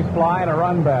sacrifice fly and a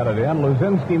run batted in.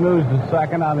 Luzinski moves to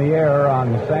second on the error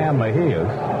on Sam Mejias.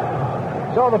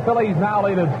 So the Phillies now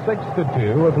lead at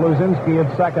 6-2 with Luzinski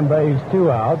at second base,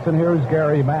 2 outs, and here's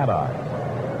Gary Maddox.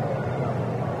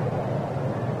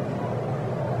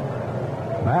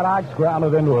 Maddox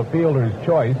grounded into a fielder's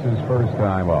choice his first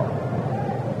time up.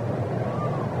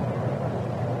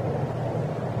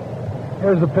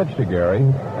 Here's the pitch to Gary,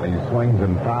 and he swings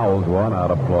and fouls one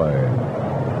out of play.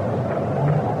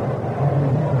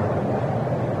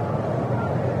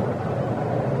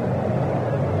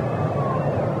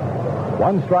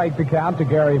 One strike to count to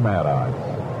Gary Maddox.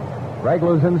 Greg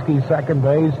Luzinski, second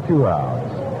base, 2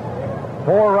 outs.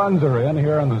 4 runs are in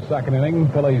here in the second inning.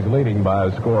 Phillies leading by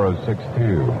a score of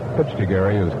 6-2. Pitch to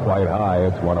Gary is quite high.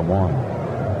 It's 1-1.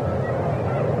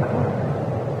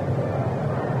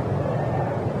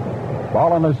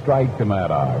 Ball and a strike to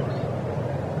Maddox.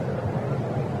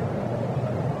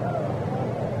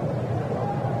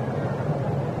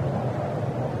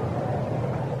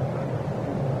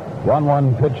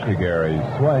 1-1 pitch to Gary.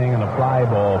 Swing and a fly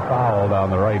ball foul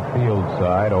down the right field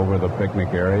side over the picnic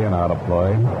area and out of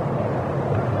play.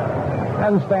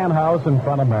 And Stanhouse in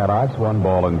front of Maddox, 1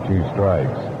 ball and 2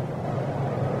 strikes.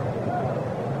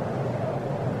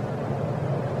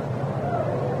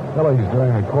 Phillies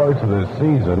during the course of this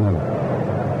season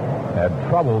have had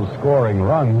trouble scoring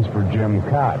runs for Jim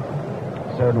Cott.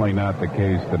 Certainly not the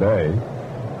case today.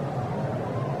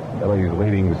 Phillies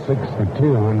leading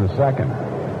 6-2 in the second.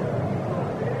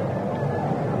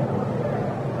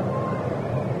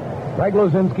 Greg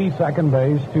Luzinski, second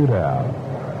base, 2 down.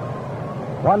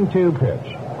 1-2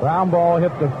 pitch. Ground ball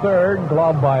hit to third,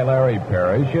 gloved by Larry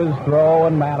Parrish. His throw,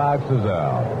 and Maddox is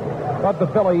out. But the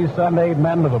Phillies send 8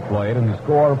 men to the plate and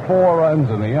score 4 runs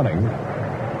in the inning.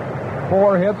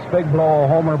 4 hits, big blow, a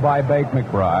homer by Bate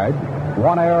McBride.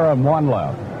 1 error and 1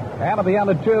 left. And at the end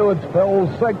of 2, it's Phil's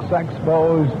 6,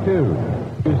 Expos 2.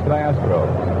 Houston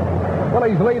Astros.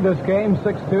 Phillies lead this game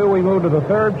 6-2. We move to the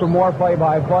third for more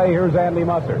play-by-play. Here's Andy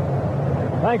Musser.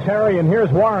 Thanks, Harry, and here's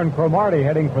Warren Cromartie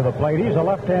heading for the plate. He's a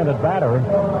left-handed batter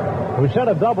who sent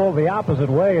a double the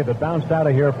opposite way that bounced out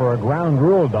of here for a ground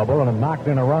rule double and it knocked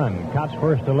in a run. Cott's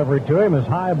first delivery to him is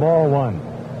high ball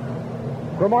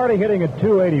 1. Cromartie hitting at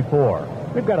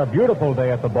 .284. We've got a beautiful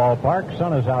day at the ballpark.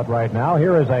 Sun is out right now.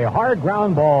 Here is a hard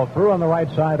ground ball through on the right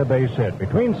side, a base hit.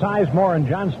 Between Sizemore and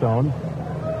Johnstone,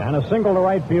 and a single to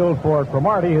right field for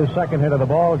Cromartie, his second hit of the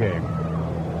ball game.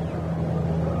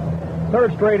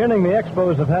 Third straight inning, the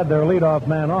Expos have had their leadoff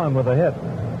man on with a hit.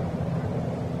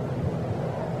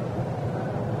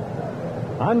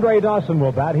 Andre Dawson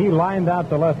will bat. He lined out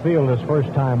to left field his first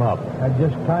time up. I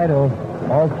just tied an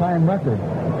all-time record.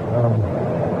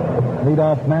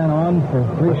 Leadoff man on for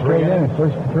 3 straight innings.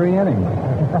 First 3 innings.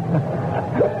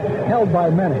 Held by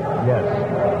many. Yes.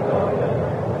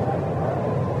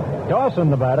 Dawson,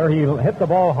 the batter, he hit the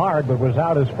ball hard but was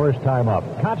out his first time up.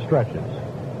 Cott stretches.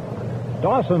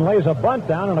 Dawson lays a bunt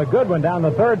down and a good one down the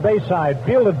third base side.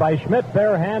 Fielded by Schmidt.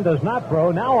 Bare hand does not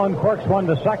throw. Now uncorks one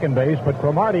to second base, but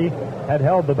Cromartie had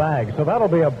held the bag. So that'll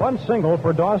be a bunt single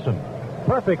for Dawson.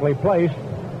 Perfectly placed,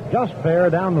 just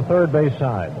fair down the third base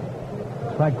side.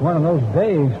 It's like one of those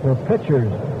days for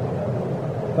pitchers.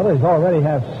 Phillies already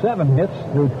have 7 hits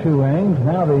through 2 innings.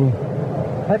 Now the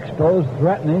Expos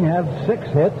threatening have 6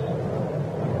 hits.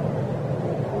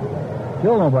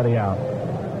 Still nobody out.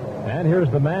 And here's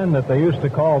the man that they used to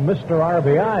call Mr.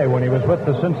 RBI when he was with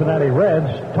the Cincinnati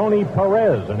Reds, Tony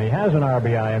Perez, and he has an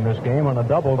RBI in this game on a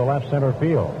double to left center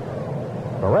field.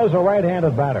 Perez, a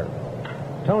right-handed batter.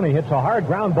 Tony hits a hard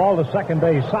ground ball to second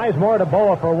base. Sizemore to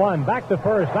Boa for 1. Back to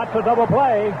first. That's a double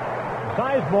play.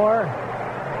 Sizemore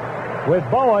with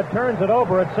Boa turns it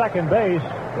over at second base.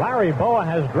 Larry Boa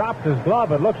has dropped his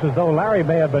glove. It looks as though Larry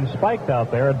may have been spiked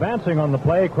out there. Advancing on the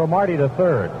play, Cromartie to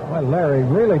third. Well, Larry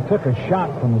really took a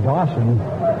shot from Dawson.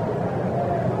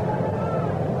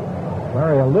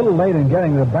 Larry a little late in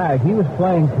getting the bag. He was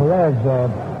playing Perez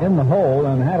in the hole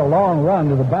and had a long run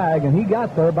to the bag, and he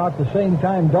got there about the same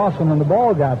time Dawson and the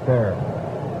ball got there.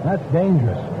 That's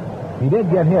dangerous. He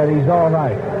did get hit. He's all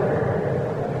right.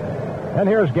 And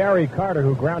here's Gary Carter,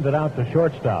 who grounded out to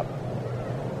shortstop.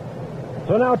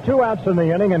 So now 2 outs in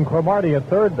the inning and Cromartie at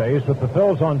third base with the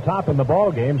Phils on top in the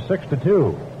ball game,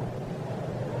 6-2.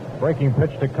 Breaking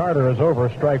pitch to Carter is over,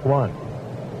 strike 1.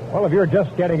 Well, if you're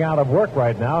just getting out of work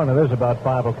right now, and it is about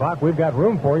 5 o'clock, we've got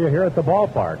room for you here at the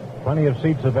ballpark. Plenty of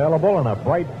seats available on a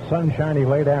bright, sunshiny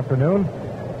late afternoon.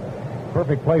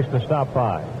 Perfect place to stop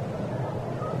by.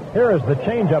 Here is the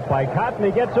changeup by Cotton.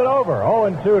 He gets it over.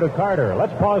 0-2 to Carter.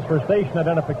 Let's pause for station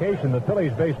identification, the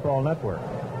Phillies Baseball Network.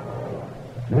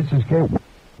 This is Kate.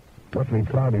 Partly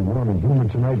cloudy, warm and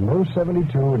humid tonight. Low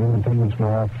 72 at Independence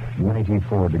Mall,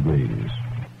 94 degrees.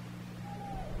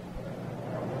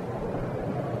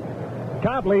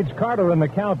 Cobb leads Carter in the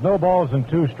count. No balls and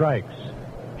 2 strikes.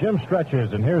 Jim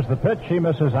stretches, and here's the pitch. He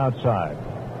misses outside.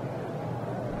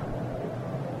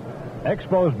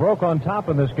 Expos broke on top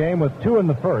in this game with 2 in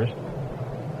the first.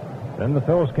 Then the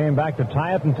Phils came back to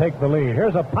tie it and take the lead.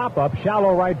 Here's a pop-up,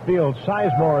 shallow right field.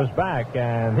 Sizemore is back,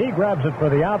 and he grabs it for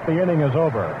the out. The inning is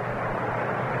over.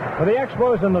 For the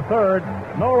Expos in the third,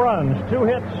 no runs, 2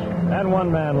 hits, and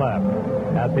 1 man left.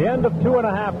 At the end of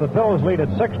 2.5, the Phils lead at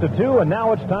 6-2, and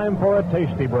now it's time for a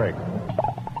tasty break.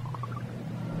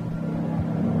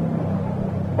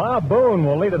 Bob Boone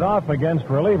will lead it off against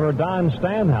reliever Don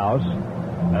Stanhouse.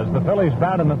 As the Phillies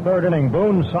bat in the third inning,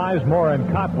 Boone, Sizemore,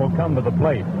 and Cott will come to the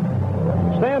plate.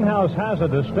 Stanhouse has a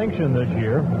distinction this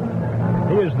year.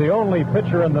 He is the only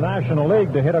pitcher in the National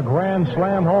League to hit a grand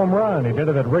slam home run. He did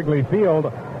it at Wrigley Field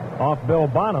off Bill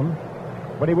Bonham,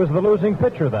 but he was the losing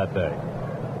pitcher that day.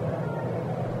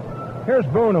 Here's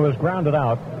Boone, who is grounded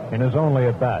out in his only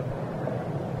at bat.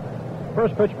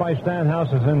 First pitch by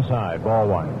Stanhouse is inside, ball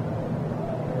one.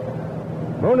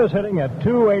 Boone is hitting at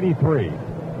 283.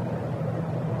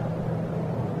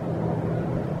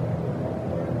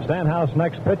 Stanhouse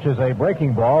next pitch is a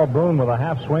breaking ball. Boone with a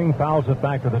half swing fouls it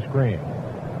back to the screen.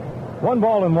 1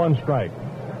 ball and 1 strike.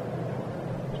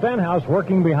 Stanhouse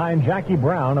working behind Jackie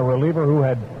Brown, a reliever who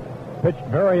had pitched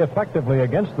very effectively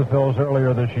against the Phils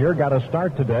earlier this year. Got a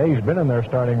start today. He's been in their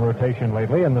starting rotation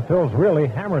lately, and the Phils really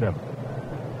hammered him.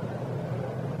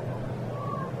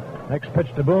 Next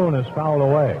pitch to Boone is fouled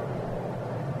away.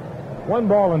 1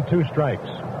 ball and 2 strikes.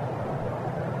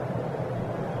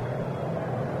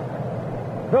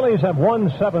 Phillies have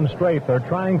won 7 straight. They're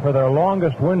trying for their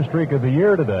longest win streak of the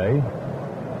year today.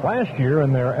 Last year,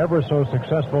 in their ever so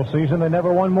successful season, they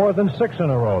never won more than 6 in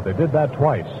a row. They did that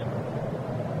twice.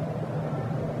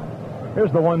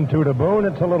 Here's the 1-2 to Boone.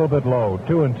 It's a little bit low,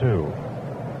 2-2.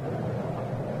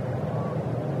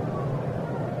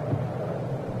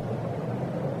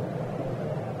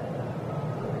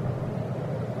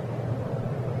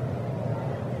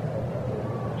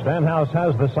 Stanhouse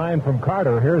has the sign from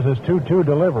Carter. Here's his 2-2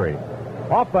 delivery.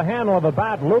 Off the handle of the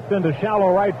bat, looped into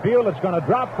shallow right field. It's going to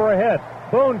drop for a hit.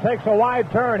 Boone takes a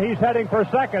wide turn. He's heading for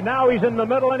second. Now he's in the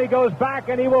middle, and he goes back,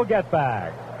 and he will get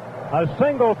back. A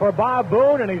single for Bob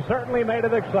Boone, and he certainly made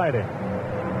it exciting.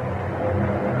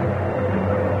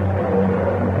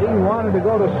 He wanted to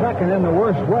go to second in the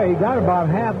worst way. He got about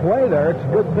halfway there. It's a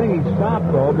good thing he stopped,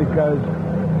 though, because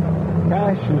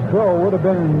Cash's throw would have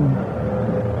been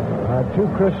too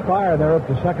crisp fire there at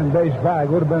the second base bag.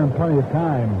 Would have been in plenty of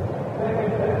time.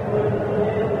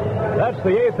 That's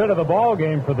the 8th hit of the ball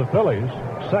game for the Phillies.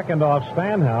 Second off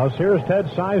Stanhouse. Here's Ted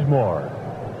Sizemore.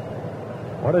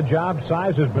 What a job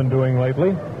Size has been doing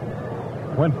lately.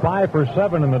 Went 5 for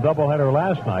 7 in the doubleheader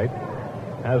last night.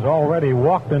 Has already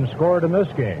walked and scored in this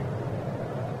game.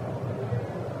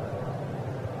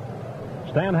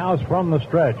 Stanhouse from the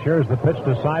stretch. Here's the pitch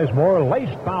to Sizemore.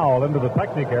 Laced foul into the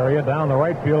picnic area down the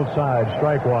right field side.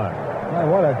 Strike 1. Man,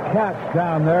 what a catch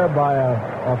down there by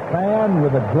a fan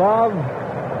with a glove.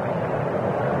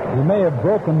 He may have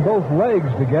broken both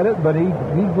legs to get it, but he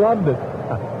gloved it.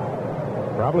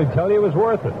 Probably tell you it was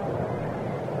worth it.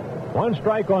 1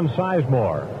 strike on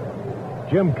Sizemore.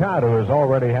 Jim Cott, who has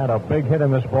already had a big hit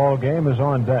in this ball game, is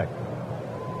on deck.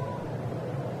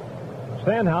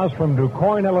 Stanhouse from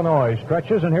DuQuoin, Illinois,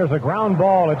 stretches, and here's a ground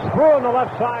ball. It's through on the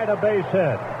left side, a base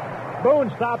hit.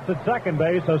 Boone stops at second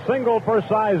base, a single for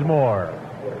Sizemore.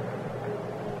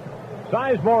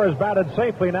 Sizemore has batted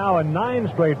safely now in 9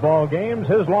 straight ball games,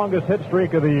 his longest hit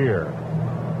streak of the year.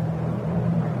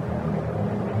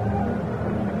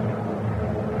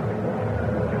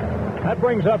 That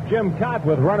brings up Jim Cott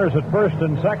with runners at first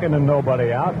and second and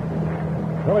nobody out.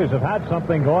 Phillies have had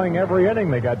something going every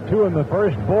inning. They got 2 in the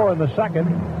first, 4 in the second,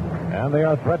 and they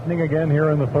are threatening again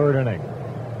here in the 3rd inning.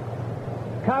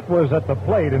 Cott was at the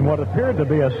plate in what appeared to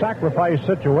be a sacrifice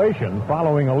situation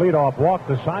following a leadoff walk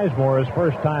to Sizemore his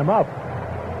first time up.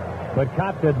 But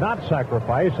Cott did not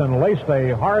sacrifice and laced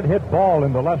a hard-hit ball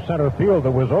into left center field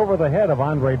that was over the head of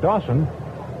Andre Dawson.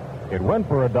 It went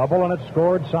for a double, and it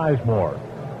scored Sizemore.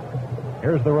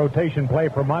 Here's the rotation play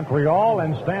for Montreal,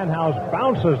 and Stanhouse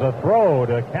bounces a throw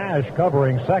to Cash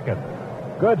covering second.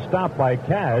 Good stop by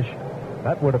Cash.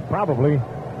 That would have probably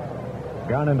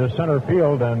gone into center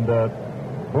field, and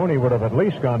Booney would have at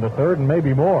least gone to third and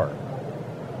maybe more.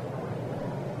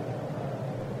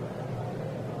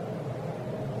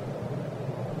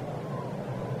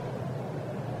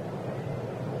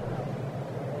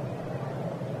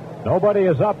 Nobody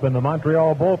is up in the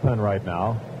Montreal bullpen right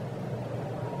now.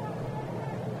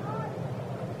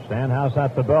 Stanhouse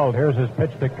at the belt. Here's his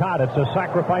pitch to Cott. It's a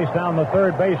sacrifice down the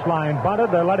third baseline. Bunted.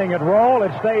 They're letting it roll.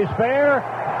 It stays fair.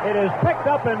 It is picked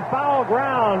up in foul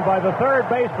ground by the third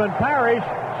baseman, Parrish,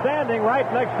 standing right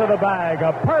next to the bag.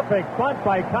 A perfect bunt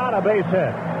by Cott, a base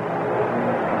hit.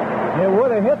 It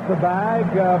would have hit the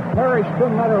bag. Parrish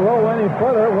couldn't let it roll any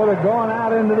further. It would have gone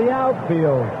out into the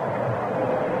outfield.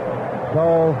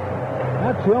 So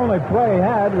that's the only play he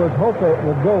had, was hope it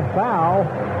would go foul.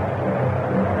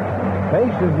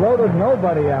 Bases loaded,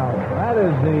 nobody out. That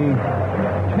is the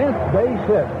 10th base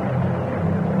hit.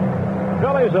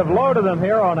 Phillies have loaded them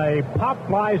here on a pop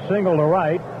fly single to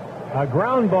right, a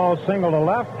ground ball single to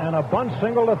left, and a bunt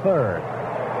single to third.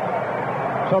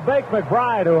 So Bake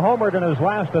McBride, who homered in his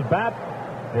last at bat,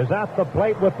 is at the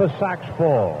plate with the sacks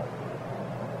full.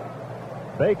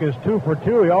 Bake is 2 for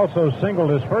 2. He also singled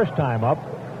his first time up,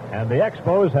 and the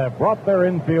Expos have brought their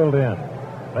infield in.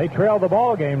 They trail the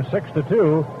ball game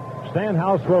 6-2.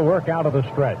 Stanhouse will work out of the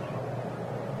stretch.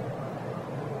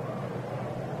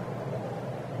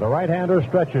 The right-hander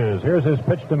stretches. Here's his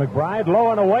pitch to McBride.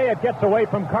 Low and away. It gets away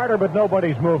from Carter, but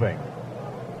nobody's moving.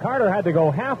 Carter had to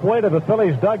go halfway to the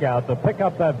Phillies dugout to pick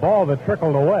up that ball that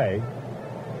trickled away.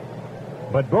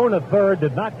 But Boone at third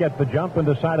did not get the jump and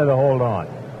decided to hold on.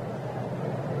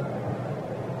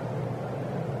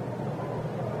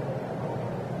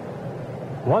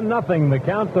 One nothing, the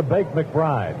count to Bake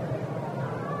McBride.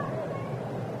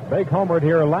 Bake homered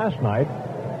here last night,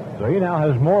 so he now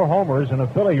has more homers in a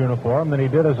Philly uniform than he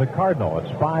did as a Cardinal.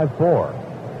 It's 5-4.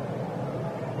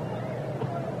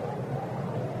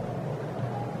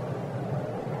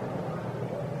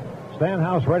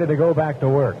 Stanhouse ready to go back to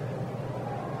work.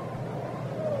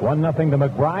 1-0 to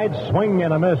McBride. Swing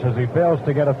and a miss as he fails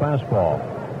to get a fastball.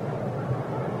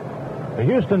 The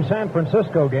Houston-San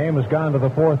Francisco game has gone to the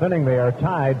fourth inning. They are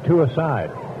tied 2 aside.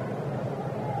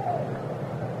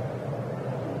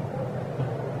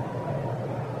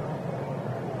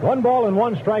 One ball and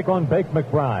one strike on Bake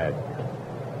McBride.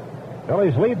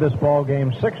 Phillies lead this ball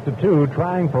game 6-2,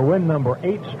 trying for win number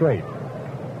 8 straight.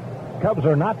 Cubs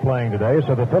are not playing today,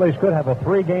 so the Phillies could have a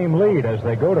 3-game lead as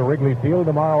they go to Wrigley Field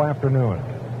tomorrow afternoon.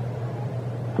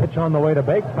 Pitch on the way to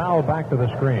Bake, foul back to the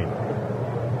screen.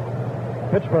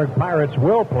 Pittsburgh Pirates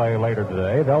will play later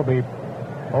today. They'll be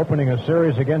opening a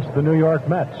series against the New York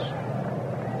Mets.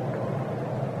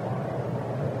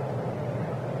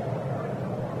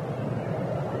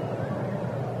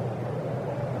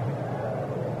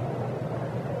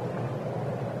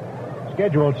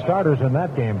 Scheduled starters in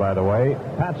that game, by the way,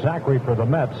 Pat Zachary for the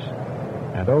Mets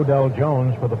and Odell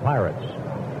Jones for the Pirates.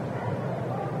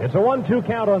 It's a 1-2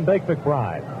 count on Bake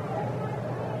McBride.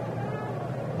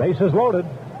 Bases loaded.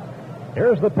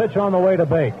 Here's the pitch on the way to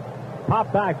Bake.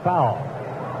 Pop back, foul.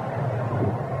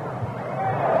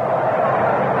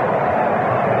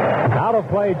 Out of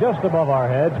play just above our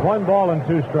heads. 1 ball and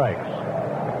 2 strikes.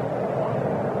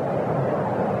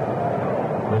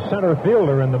 The center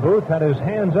fielder in the booth had his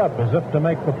hands up as if to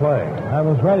make the play. I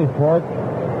was ready for it.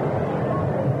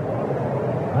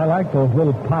 I like those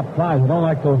little pop flies. I don't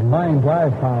like those line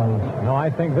drive fouls. No, I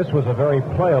think this was a very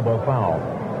playable foul.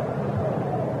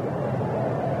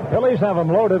 Phillies have him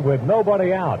loaded with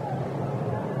nobody out.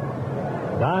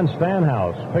 Don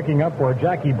Stanhouse picking up where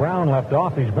Jackie Brown left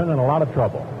off. He's been in a lot of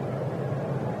trouble.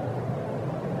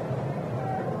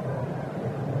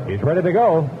 He's ready to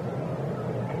go.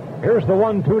 Here's the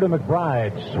 1-2 to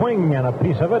McBride. Swing and a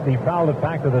piece of it. He fouled it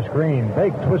back to the screen.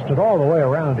 Bake twisted all the way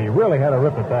around. He really had a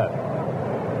rip at that.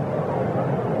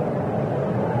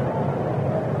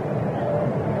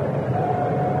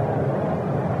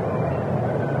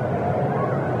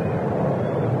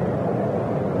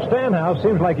 Stanhouse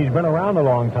seems like he's been around a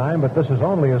long time, but this is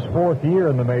only his 4th year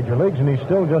in the major leagues, and he's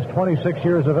still just 26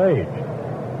 years of age.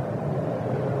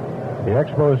 The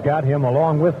Expos got him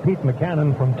along with Pete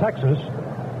McCannon from Texas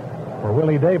for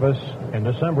Willie Davis in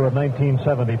December of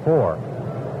 1974.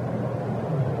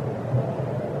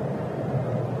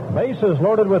 Bases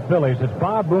loaded with Phillies. It's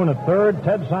Bob Boone at third,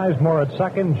 Ted Sizemore at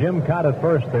second, Jim Cott at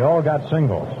first. They all got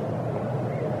singles.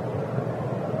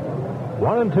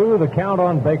 1-2, the count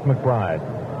on Bake McBride.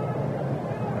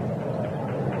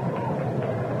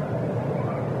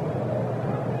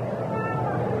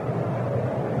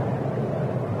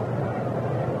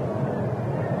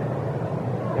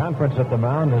 Conference at the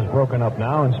mound has broken up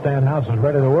now, and Stanhouse is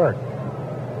ready to work.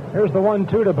 Here's the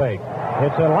 1-2 to Bake.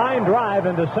 It's a line drive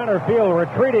into center field.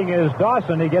 Retreating is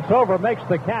Dawson. He gets over, makes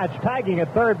the catch. Tagging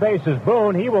at third base is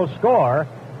Boone. He will score.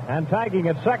 And tagging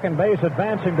at second base,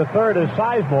 advancing to third is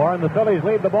Sizemore, and the Phillies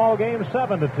lead the ball game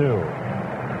 7-2.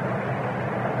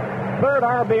 Third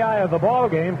RBI of the ball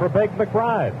game for Bake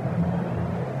McBride.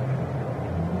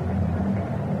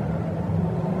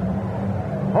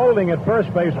 Holding at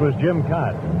first base was Jim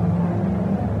Cott.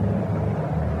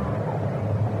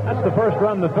 That's the first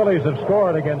run the Phillies have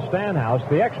scored against Stanhouse.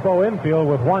 The Expo infield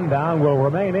with 1 down will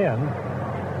remain in.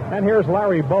 And here's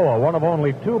Larry Boa, one of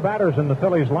only 2 batters in the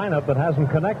Phillies lineup that hasn't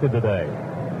connected today.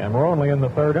 And we're only in the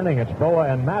 3rd inning. It's Boa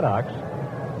and Maddox,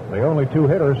 the only 2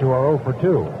 hitters who are 0 for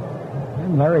 2.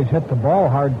 And Larry's hit the ball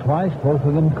hard twice, both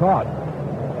of them caught.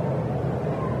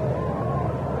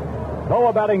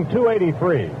 Boa batting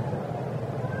 .283.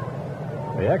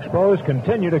 The Expos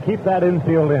continue to keep that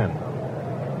infield in.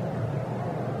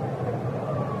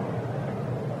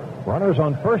 Runners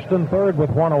on first and third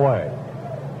with 1 away.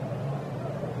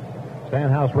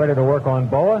 Stanhouse ready to work on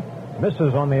Boa.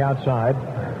 Misses on the outside.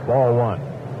 Ball 1.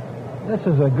 This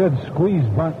is a good squeeze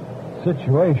bunt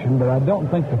situation, but I don't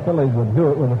think the Phillies would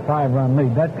do it with a 5-run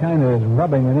lead. That kind of is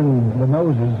rubbing it in the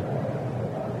noses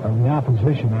of the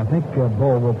opposition. I think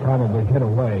Boa will probably hit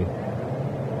away.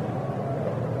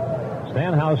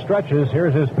 Stanhouse stretches.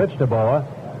 Here's his pitch to Boa.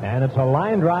 And it's a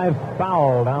line drive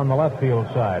foul down the left field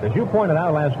side. As you pointed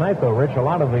out last night, though, Rich, a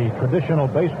lot of the traditional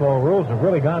baseball rules have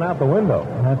really gone out the window.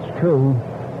 That's true.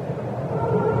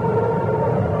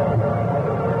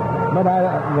 But they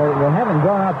haven't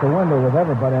gone out the window with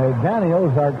everybody. Danny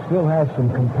Ozark still has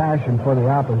some compassion for the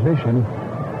opposition.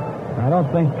 I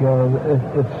don't think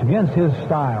it's against his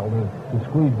style to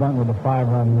squeeze bunt with a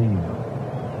 5-run lead.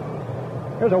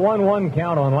 Here's a 1-1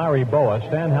 count on Larry Boa.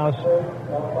 Stanhouse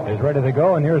is ready to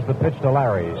go, and here's the pitch to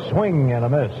Larry. Swing and a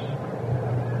miss.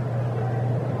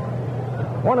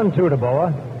 1-2 to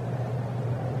Boa.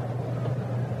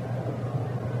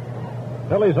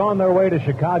 Phillies on their way to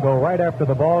Chicago right after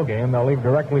the ball game. They'll leave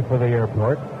directly for the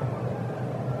airport.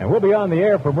 And we'll be on the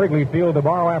air from Wrigley Field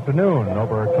tomorrow afternoon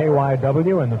over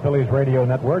KYW and the Phillies radio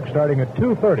network starting at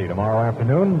 2:30 tomorrow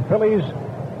afternoon. Phillies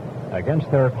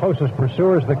against their closest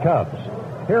pursuers, the Cubs.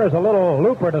 Here is a little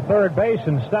looper to third base,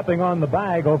 and stepping on the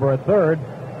bag over at third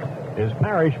is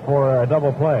Parrish for a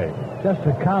double play. Just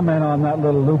a comment on that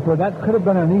little looper. That could have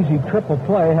been an easy triple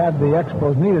play had the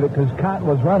Expos needed it, because Cott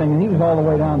was running, and he was all the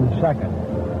way down to second.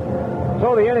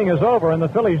 So the inning is over, and the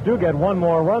Phillies do get one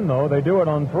more run, though. They do it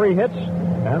on 3 hits,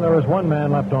 and there is 1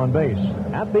 man left on base.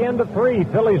 At the end of 3,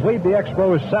 Phillies lead the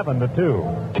Expos 7-2.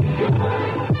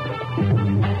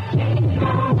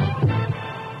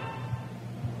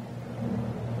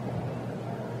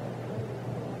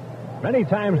 Many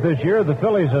times this year, the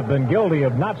Phillies have been guilty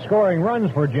of not scoring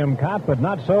runs for Jim Cott, but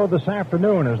not so this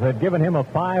afternoon, as they've given him a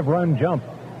 5-run jump.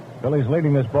 Phillies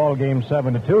leading this ball game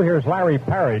 7-2. Here's Larry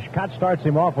Parrish. Cott starts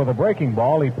him off with a breaking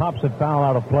ball. He pops it foul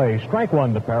out of play. Strike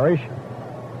 1 to Parrish.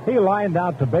 He lined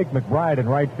out to Bake McBride in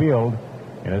right field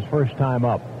in his first time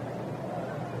up.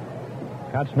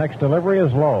 Cott's next delivery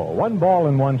is low. 1 ball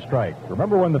and 1 strike.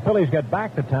 Remember, when the Phillies get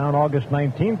back to town August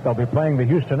 19th, they'll be playing the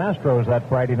Houston Astros that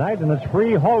Friday night, and it's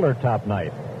free Halter top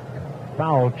night.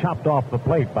 Foul chopped off the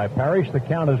plate by Parrish. The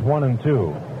count is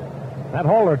 1-2. That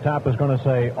Halter top is going to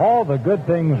say all the good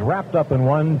things wrapped up in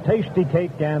one: Tasty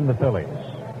Cake and the Phillies.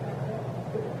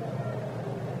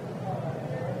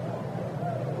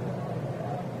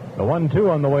 The 1-2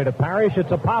 on the way to Parrish.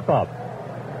 It's a pop-up.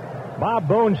 Bob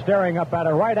Boone staring up at it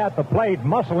right at the plate,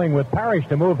 muscling with Parrish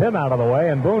to move him out of the way,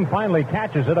 and Boone finally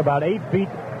catches it about 8 feet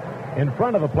in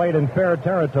front of the plate in fair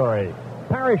territory.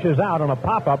 Parrish is out on a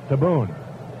pop-up to Boone.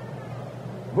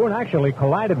 Boone actually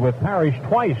collided with Parrish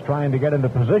twice trying to get into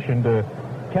position to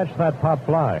catch that pop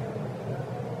fly.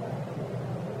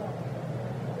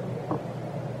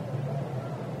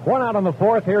 One out on the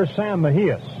 4th. Here's Sam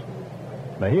Mejias.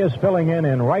 Mejias filling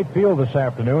in right field this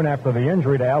afternoon after the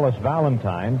injury to Ellis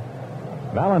Valentine.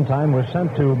 Valentine was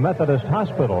sent to Methodist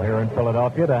Hospital here in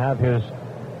Philadelphia to have his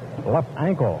left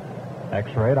ankle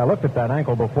x-rayed. I looked at that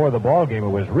ankle before the ball game. It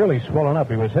was really swollen up.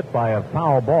 He was hit by a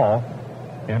foul ball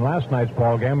in last night's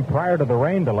ball game prior to the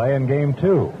rain delay in Game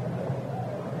 2.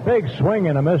 Big swing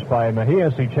and a miss by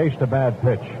Mejias. He chased a bad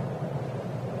pitch.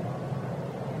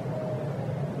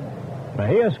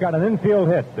 Mejias got an infield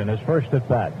hit in his first at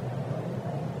bat.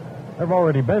 There have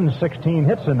already been 16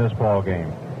 hits in this ball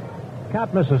game.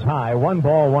 Count misses high. 1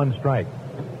 ball, 1 strike.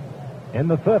 In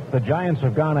the 5th, the Giants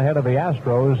have gone ahead of the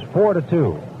Astros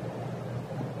 4-2.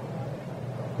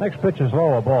 Next pitch is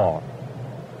low, a ball.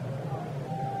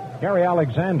 Gary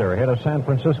Alexander hit a San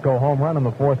Francisco home run in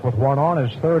the 4th with 1 on,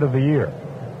 his 3rd of the year.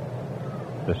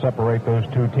 To separate those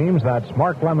two teams, that's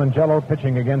Mark Lemongello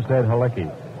pitching against Ed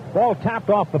Halicki. Ball tapped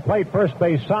off the plate, first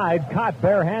base side. Cott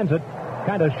bare hands it,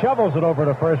 kind of shovels it over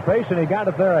to first base, and he got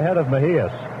it there ahead of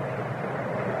Mejias.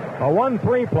 A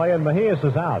 1-3 play, and Mejias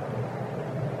is out.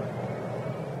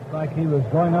 Like he was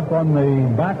going up on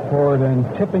the backboard and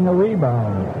tipping a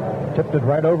rebound. Tipped it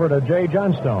right over to Jay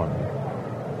Johnstone.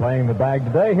 Playing the bag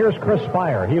today, here's Chris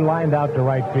Spire. He lined out to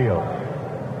right field.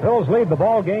 Phils lead the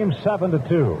ball game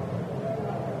 7-2.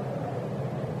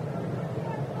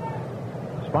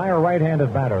 Spire,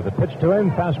 right-handed batter. The pitch to him,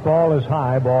 fastball is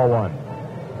high, ball 1.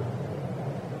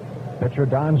 Pitcher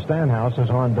Don Stanhouse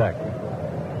is on deck.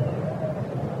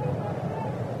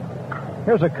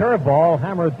 Here's a curveball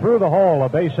hammered through the hole, a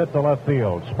base hit to left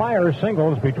field. Spire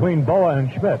singles between Boa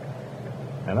and Schmidt.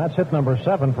 And that's hit number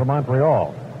 7 for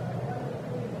Montreal.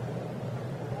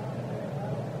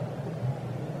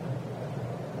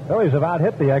 Phillies have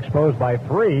out-hit the Expos by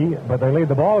 3, but they lead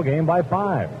the ball game by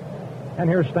 5. And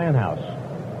here's Stanhouse.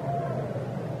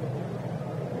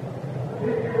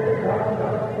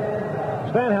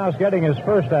 Stanhouse getting his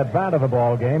first at-bat of the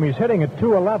ball game. He's hitting at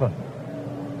 .211.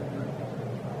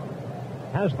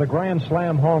 Has the Grand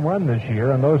Slam home run this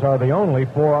year, and those are the only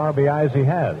 4 RBIs he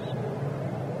has.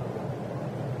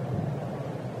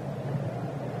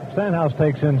 Stanhouse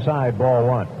takes inside, ball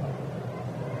 1.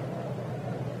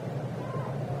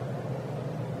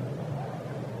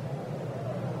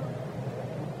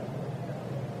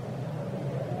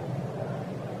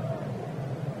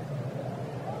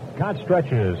 Cott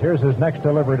stretches. Here's his next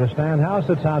delivery to Stanhouse.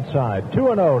 It's outside.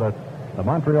 2-0 to the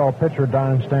Montreal pitcher,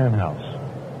 Don Stanhouse.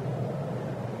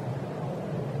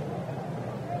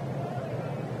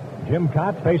 Jim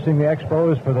Cott facing the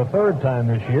Expos for the third time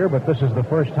this year, but this is the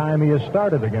first time he has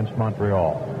started against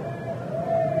Montreal.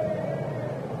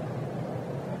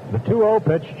 The 2-0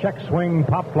 pitch, check swing,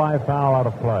 pop fly, foul, out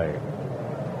of play.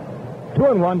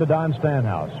 2-1 to Don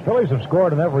Stanhouse. Phillies have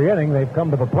scored in every inning. They've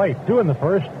come to the plate. 2 in the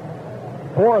first,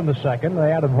 4 in the second.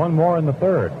 They added 1 more in the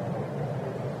third.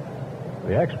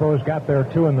 The Expos got their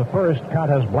 2 in the first. Cott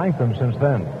has blanked them since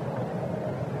then.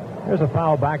 Here's a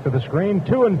foul back to the screen.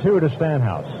 2-2 to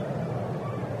Stanhouse.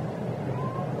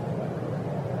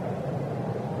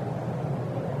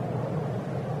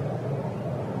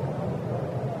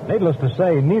 Needless to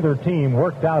say, neither team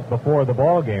worked out before the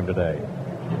ball game today.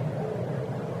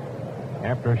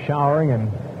 After showering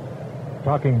and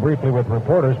talking briefly with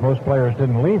reporters, most players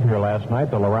didn't leave here last night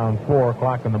till around 4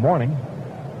 o'clock in the morning.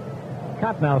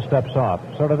 Cott now steps off.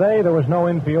 So today there was no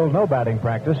infield, no batting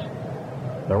practice.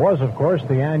 There was, of course,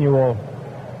 the annual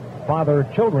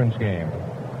father-children's game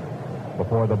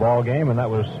before the ball game, and that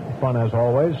was fun as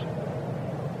always.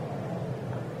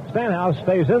 Stanhouse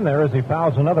stays in there as he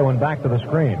fouls another one back to the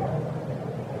screen.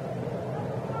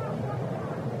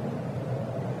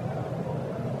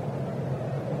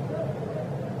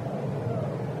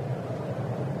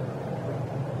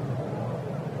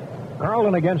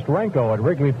 Carlton against Renko at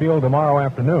Wrigley Field tomorrow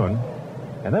afternoon.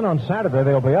 And then on Saturday,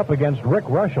 they'll be up against Rick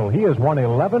Russell. He has won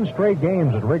 11 straight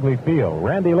games at Wrigley Field.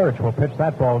 Randy Lurch will pitch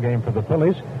that ball game for the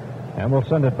Phillies, and we'll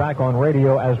send it back on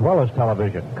radio as well as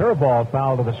television. Curveball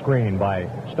foul to the screen by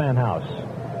Stanhouse.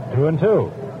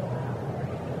 2-2.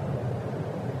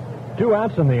 2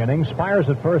 outs in the inning. Spires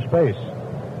at first base.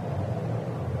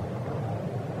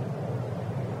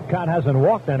 Cott hasn't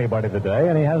walked anybody today,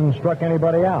 and he hasn't struck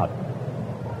anybody out.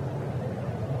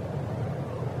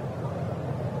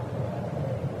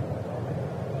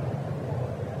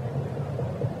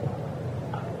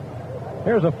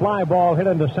 Here's a fly ball hit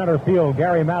into center field.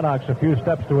 Gary Maddox a few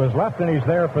steps to his left, and he's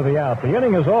there for the out. The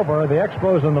inning is over. The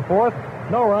Expos in the fourth.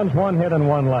 No runs, 1 hit, and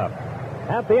 1 left.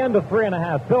 At the end of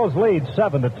 3.5, Phil's lead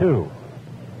 7-2.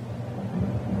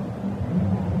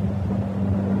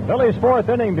 Phillies' fourth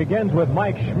inning begins with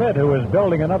Mike Schmidt, who is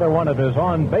building another one of his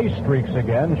on-base streaks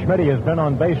again. Schmidt has been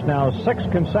on base now 6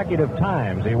 consecutive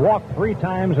times. He walked 3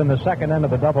 times in the second end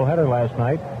of the doubleheader last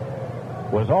night.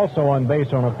 Was also on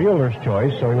base on a fielder's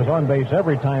choice, so he was on base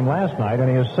every time last night, and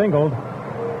he has singled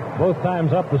both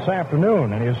times up this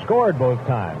afternoon, and he has scored both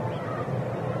times.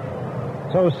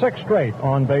 So 6 straight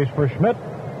on base for Schmidt.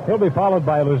 He'll be followed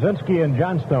by Luzinski and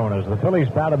Johnstone as the Phillies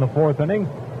bat in the fourth inning,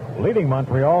 leading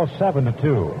Montreal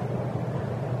 7-2.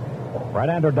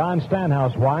 Right-hander Don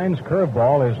Stanhouse winds.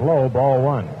 Curveball is low, ball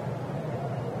 1.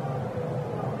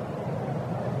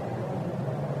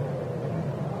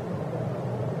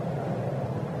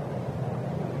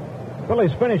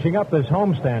 Phillies finishing up this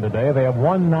homestand today. They have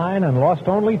won 9 and lost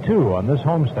only 2 on this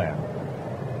homestand.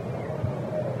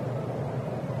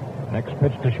 Next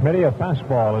pitch to Schmidt, a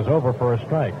fastball is over for a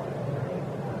strike.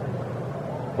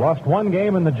 Lost 1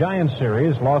 game in the Giants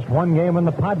series, lost 1 game in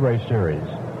the Padres series.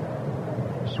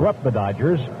 Swept the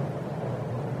Dodgers.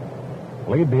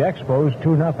 Lead the Expos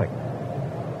 2-0.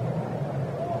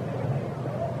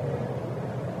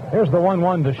 Here's the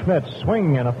 1-1 to Schmidt.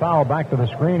 Swing and a foul back to the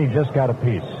screen. He just got a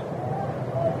piece.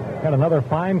 Got another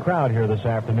fine crowd here this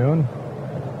afternoon.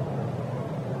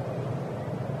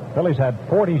 Phillies had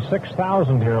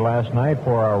 46,000 here last night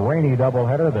for a rainy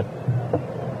doubleheader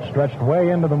that stretched way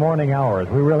into the morning hours.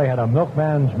 We really had a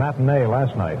milkman's matinee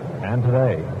last night and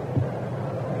today.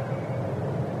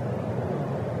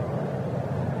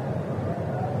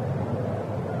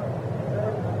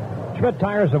 Schmidt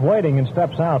tires of waiting and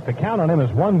steps out. The count on him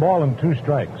is 1 ball and 2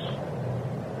 strikes.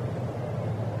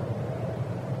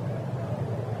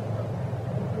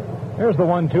 Here's the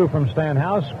 1-2 from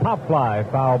Stanhouse. Pop fly,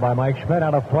 foul by Mike Schmidt,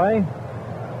 out of play.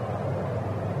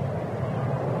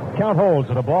 Count holds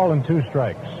at 1 ball and 2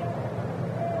 strikes.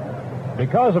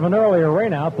 Because of an earlier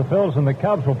rainout, the Phils and the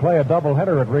Cubs will play a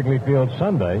doubleheader at Wrigley Field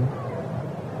Sunday.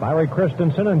 Larry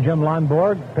Christensen and Jim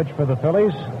Lonborg pitch for the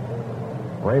Phillies.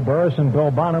 Ray Burris and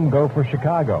Bill Bonham go for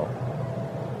Chicago.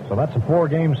 So that's a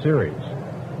 4-game series.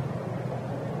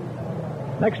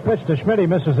 Next pitch to Schmidt, he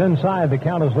misses inside. The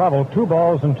count is level, 2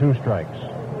 balls and 2 strikes.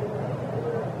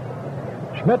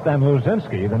 Schmidt and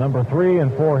Luzinski, the number 3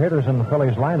 and 4 hitters in the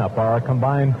Phillies lineup, are a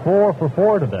combined 4 for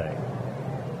 4 today.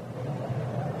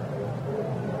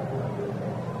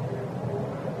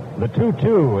 The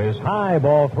 2-2 is high,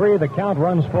 ball 3. The count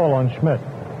runs full on Schmidt.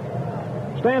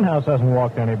 Stanhouse hasn't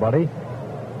walked anybody.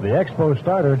 The Expos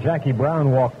starter, Jackie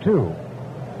Brown, walked 2.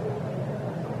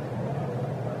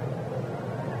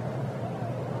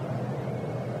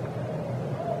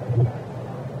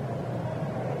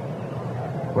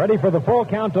 Ready for the full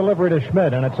count delivery to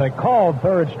Schmidt, and it's a called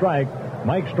third strike.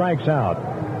 Mike strikes out.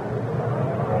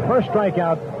 First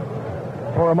strikeout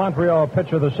for a Montreal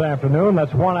pitcher this afternoon.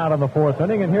 That's 1 out in the 4th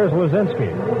inning, and here's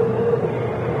Luzinski.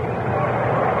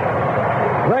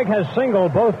 Greg has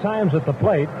singled both times at the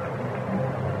plate,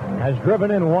 has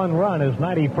driven in 1 run, his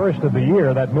 91st of the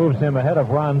year. That moves him ahead of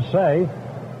Ron Cey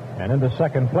and into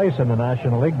second place in the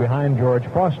National League behind George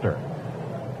Foster.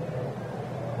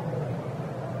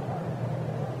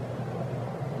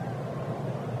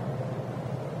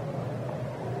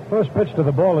 First pitch to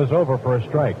the ball is over for a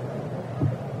strike.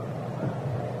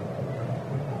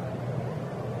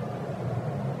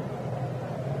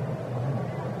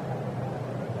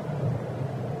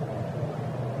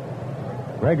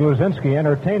 Greg Luzinski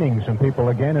entertaining some people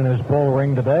again in his bull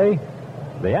ring today.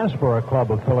 The Aspera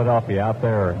Club of Philadelphia out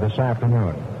there this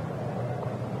afternoon.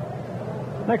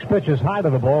 Next pitch is high to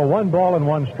the ball. 1 ball and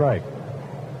 1 strike.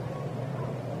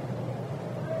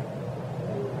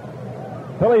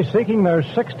 Phillies seeking their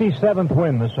 67th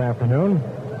win this afternoon.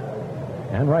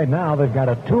 And right now they've got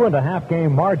a 2.5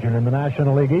 game margin in the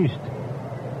National League East.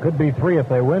 Could be 3 if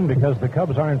they win because the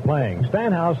Cubs aren't playing.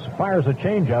 Stanhouse fires a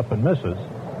changeup and misses.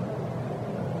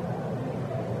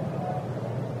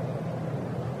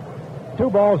 2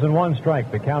 balls and 1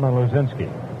 strike, the count on Luzinski.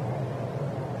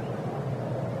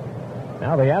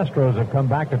 Now the Astros have come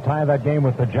back to tie that game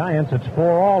with the Giants. It's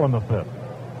 4-all in the 5th.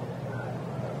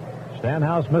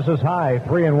 Stanhouse misses high,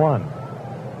 3-1.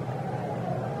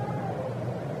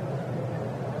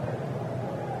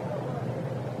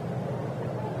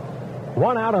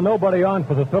 One out and nobody on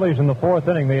for the Phillies in the 4th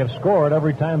inning. They have scored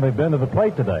every time they've been to the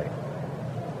plate today.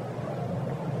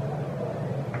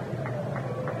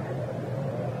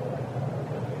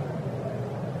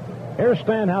 Here's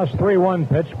Stanhouse, 3-1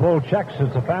 pitch. Bull checks.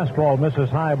 It's a fastball, misses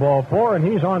high, ball 4, and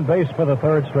he's on base for the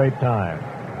 3rd straight time.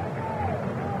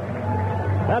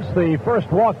 That's the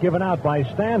first walk given out by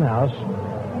Stanhouse.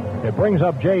 It brings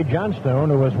up Jay Johnstone,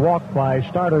 who was walked by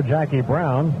starter Jackie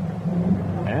Brown.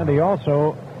 And he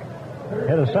also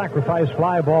hit a sacrifice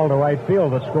fly ball to right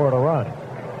field that scored a run.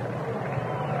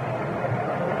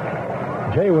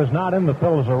 Jay was not in the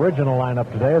Phillies' original lineup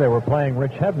today. They were playing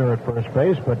Rich Hebner at first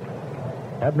base, but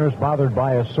Hebner's bothered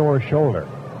by a sore shoulder.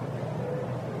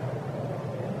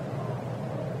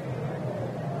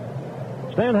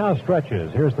 Stanhouse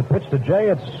stretches. Here's the pitch to Jay.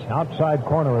 It's outside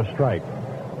corner, a strike.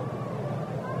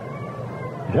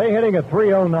 Jay hitting at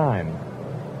 309.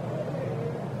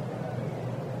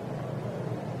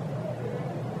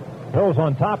 Phillies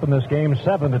on top in this game,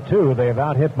 7-2. They have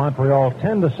out-hit Montreal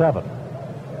 10-7.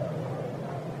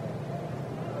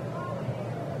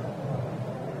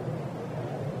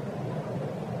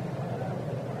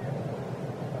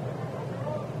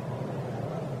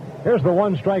 Here's the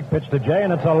 1-strike pitch to Jay,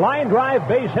 and it's a line drive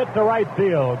base hit to right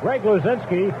field. Greg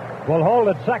Luzinski will hold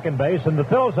at second base, and the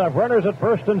Phillies have runners at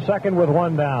first and second with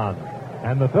 1 down.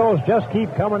 And the Phillies just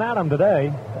keep coming at them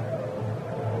today.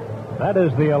 That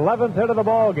is the 11th hit of the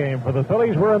ball game for the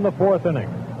Phillies. We're in the 4th inning.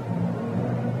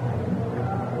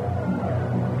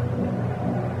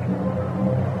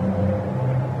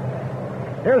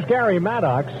 Here's Gary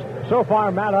Maddox. So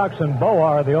far, Maddox and Boa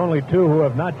are the only 2 who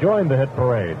have not joined the hit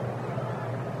parade.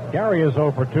 Gary is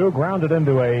 0 for 2, grounded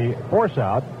into a force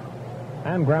out,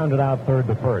 and grounded out third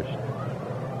to first.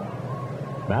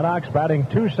 Maddox batting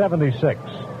 .276.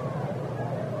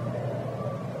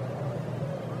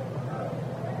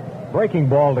 Breaking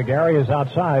ball to Gary is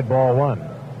outside, ball 1.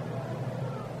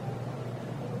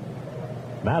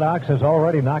 Maddox has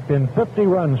already knocked in 50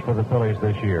 runs for the Phillies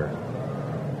this year.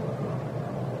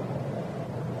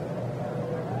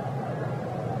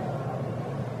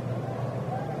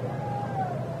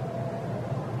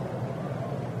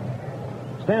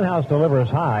 Stanhouse delivers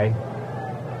high.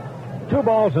 2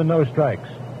 balls and no strikes.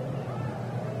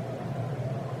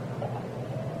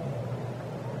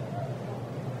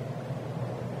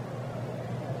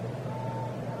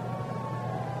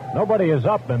 Nobody is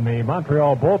up in the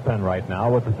Montreal bullpen right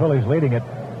now, with the Phillies leading it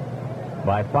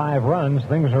by 5 runs.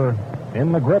 Things are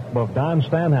in the grip of Don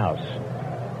Stanhouse.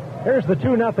 Here's the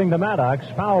 2-0 to Maddox.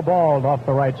 Foul balled off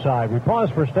the right side. We pause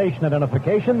for station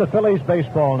identification. The Phillies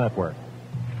Baseball Network.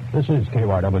 This is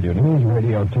KYW News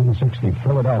Radio 260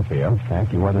 Philadelphia.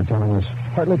 AccuWeather telling us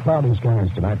partly cloudy skies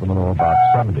tonight with a low about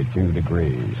 72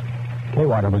 degrees.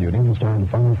 KYW News time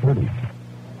 5:30.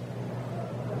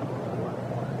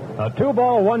 A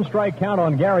 2-ball, 1-strike count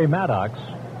on Gary Maddox.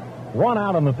 1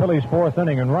 out in the Phillies' 4th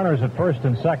inning and runners at first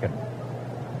and second.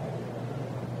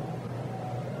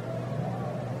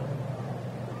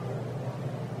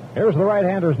 Here's the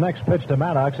right-hander's next pitch to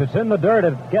Maddox. It's in the dirt.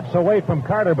 It gets away from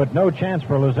Carter, but no chance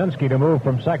for Luzinski to move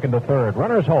from second to third.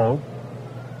 Runners hold,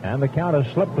 and the count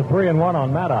has slipped to 3-1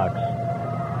 on Maddox.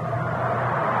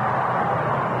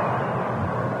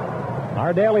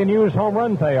 Our daily news home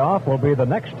run payoff will be the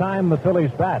next time the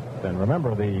Phillies bat. And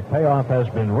remember, the payoff has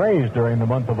been raised during the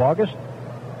month of August.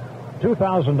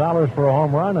 $2,000 for a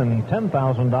home run and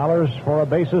 $10,000 for a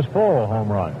bases full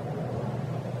home run.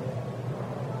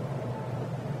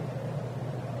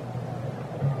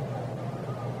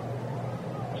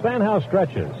 Stanhouse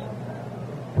stretches.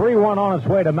 3-1 on its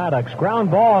way to Maddox. Ground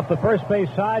ball off the first base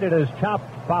side. It is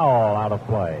chopped foul out of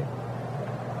play.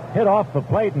 Hit off the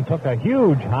plate and took a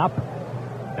huge hop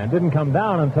and didn't come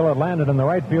down until it landed in the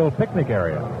right field picnic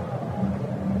area.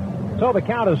 So the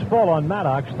count is full on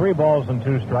Maddox, 3 balls and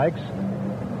 2 strikes.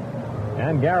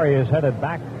 And Gary is headed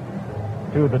back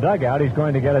to the dugout. He's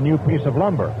going to get a new piece of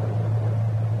lumber.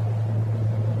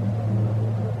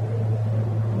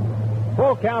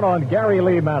 Full count on Gary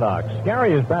Lee Maddox.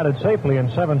 Gary has batted safely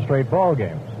in 7 straight ball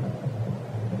games.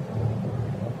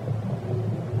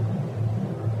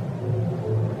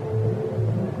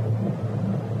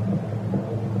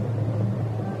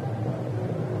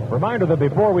 Reminder that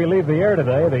before we leave the air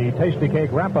today, the Tasty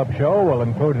Cake wrap-up show will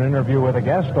include an interview with a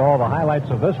guest, all the highlights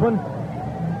of this one,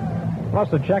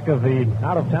 plus a check of the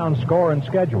out-of-town score and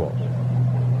schedules.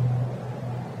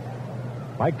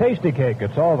 Like Tasty Cake,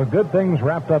 it's all the good things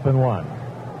wrapped up in one.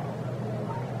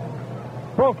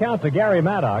 Full count to Gary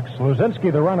Maddox.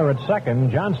 Luzinski, the runner, at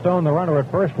second. Johnstone, the runner,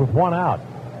 at first with 1 out.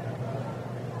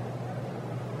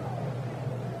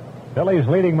 Phillies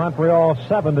leading Montreal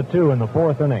 7-2 in the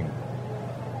 4th inning.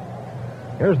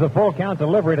 Here's the full count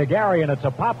delivery to Gary, and it's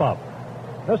a pop-up.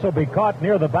 This will be caught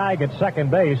near the bag at second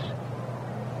base.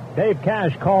 Dave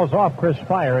Cash calls off Chris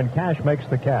Fire, and Cash makes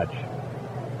the catch.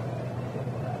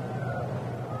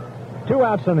 2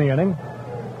 outs in the inning.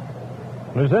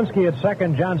 Luzinski at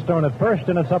second, Johnstone at first,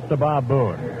 and it's up to Bob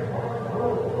Boone.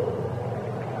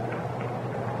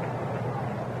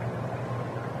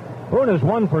 Boone is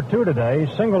 1 for 2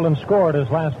 today, singled and scored his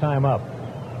last time up.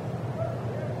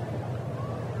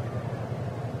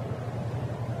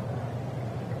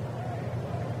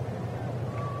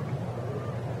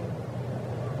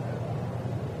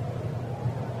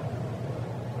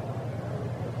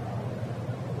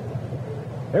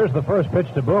 Here's the first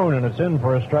pitch to Boone, and it's in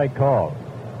for a strike call.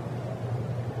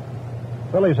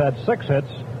 Phillies had 6 hits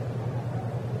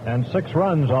and 6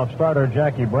 runs off starter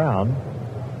Jackie Brown.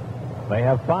 They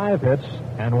have 5 hits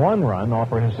and 1 run off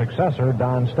his successor,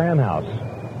 Don Stanhouse.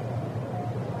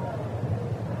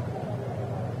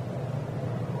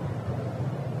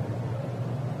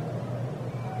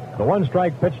 The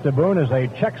 1-strike pitch to Boone is a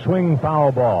check swing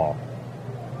foul ball.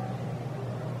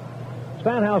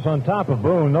 Stanhouse on top of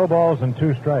Boone, no balls and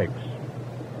 2 strikes.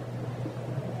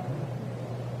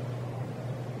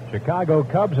 Chicago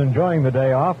Cubs enjoying the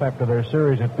day off after their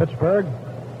series at Pittsburgh.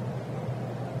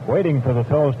 Waiting for the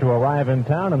Phils to arrive in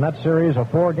town, and that series, a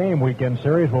 4-game weekend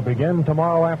series, will begin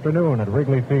tomorrow afternoon at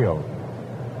Wrigley Field.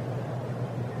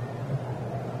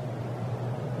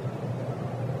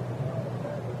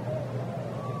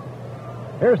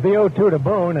 Here's the 0-2 to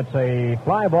Boone. It's a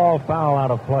fly ball foul out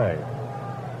of play.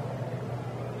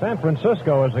 San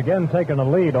Francisco has again taken a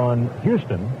lead on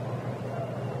Houston.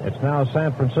 It's now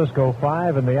San Francisco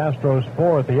 5 and the Astros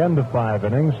 4 at the end of 5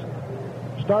 innings.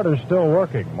 Starters still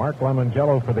working. Mark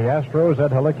Lemongello for the Astros, Ed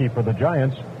Halicki for the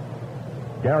Giants.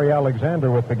 Gary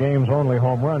Alexander with the game's only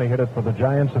home run. He hit it for the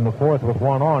Giants in the 4th with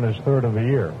 1 on, his 3rd of the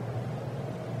year.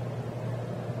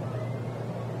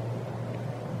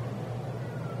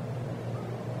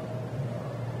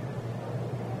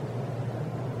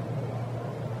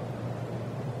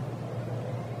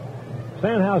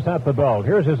 Stanhouse at the belt.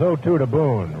 Here's his 0-2 to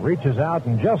Boone. Reaches out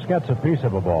and just gets a piece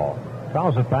of a ball.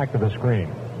 Fouls it back to the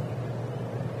screen.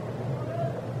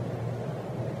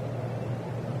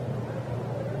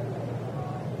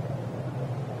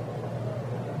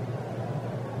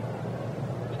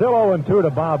 Still 0-2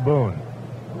 to Bob Boone.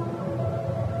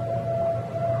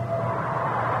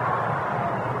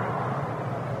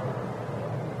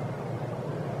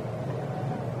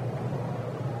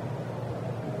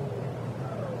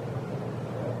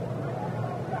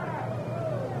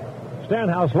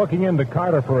 Stanhouse looking into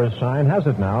Carter for his sign. Has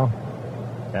it now.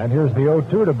 And here's the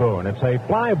 0-2 to Boone. It's a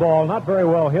fly ball, not very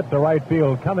well hit to right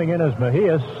field. Coming in is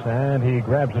Mejias, and he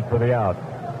grabs it for the out.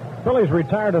 Phillies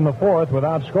retired in the 4th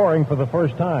without scoring for the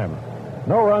first time.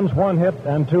 No runs, 1 hit,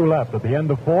 and 2 left at the end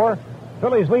of 4.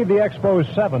 Phillies lead the Expos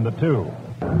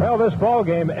 7-2. Well, this ball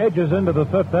game edges into the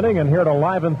 5th inning, and here to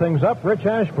liven things up, Rich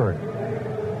Ashburn.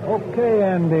 Okay,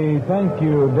 Andy. Thank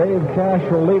you. Dave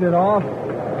Cash will lead it off.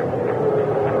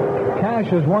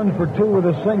 Cash is 1 for 2 with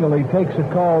a single. He takes a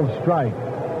called strike.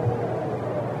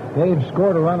 Dave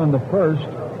scored a run in the first.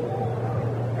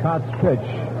 Cott's pitch.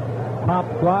 Pop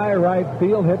fly, right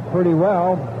field, hit pretty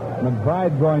well.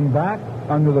 McBride going back.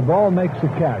 Under the ball, makes the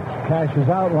catch. Cash is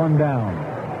out, 1 down.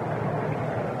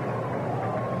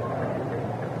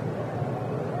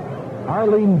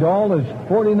 Arlene Dahl is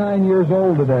 49 years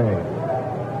old today.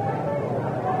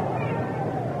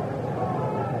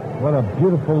 What a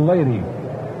beautiful lady.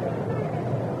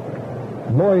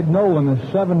 Lloyd Nolan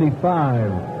is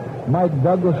 75. Mike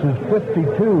Douglas is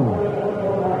 52.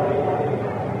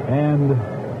 And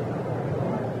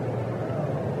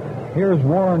here's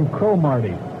Warren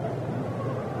Cromartie.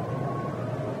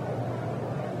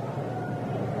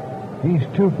 He's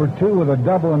 2 for 2 with a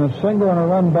double and a single and a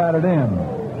run batted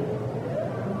in.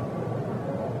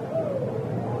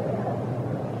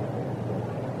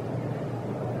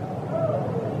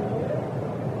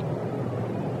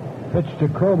 Pitch to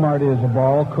Cromartie is a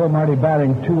ball. Cromartie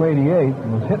batting .288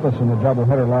 and was hitless in the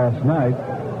doubleheader last night.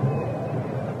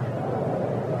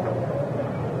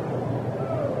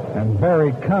 And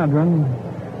Barry Condren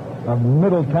of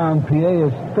Middletown, PA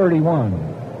is 31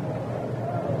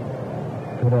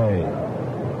 today.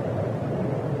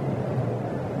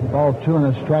 Ball 2 and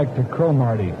a strike to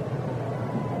Cromartie.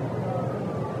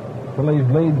 Phillies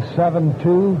lead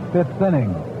 7-2, 5th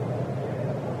inning.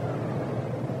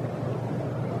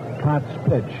 Cott's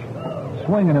pitch.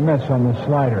 Swing and a miss on the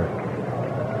slider.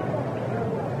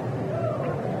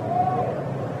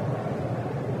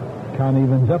 Count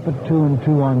evens up at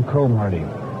 2-2 on Cromartie.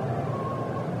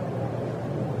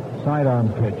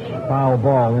 Sidearm pitch. Foul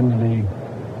ball into the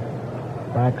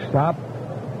backstop.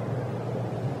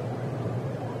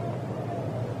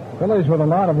 Phillies with a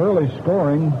lot of early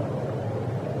scoring.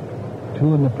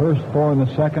 2 in the first, 4 in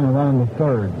the second, and 1 in the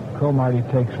third. Cromartie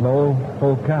takes low.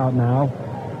 Full count now.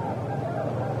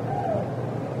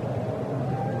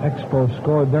 Expos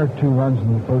scored their 2 runs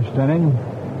in the first inning.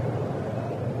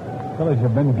 Phillies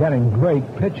have been getting great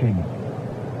pitching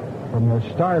from their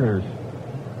starters.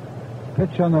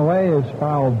 Pitch on the way is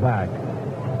fouled back.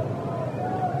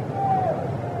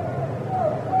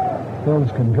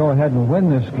 Phillies can go ahead and win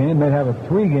this game. They'd have a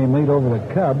 3-game lead over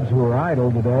the Cubs, who are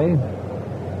idle today.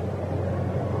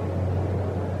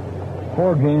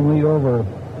 4-game lead over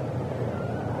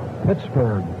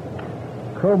Pittsburgh.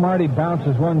 Cromartie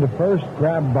bounces 1 to first,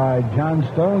 grabbed by John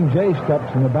Stone. Jay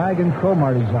steps in the bag, and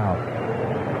Cromartie's out.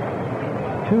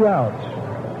 2 outs.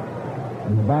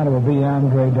 And the batter will be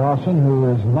Andre Dawson, who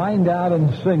is lined out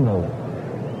and singled.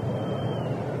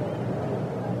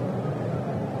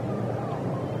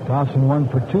 Dawson 1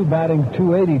 for 2, batting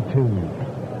 .282.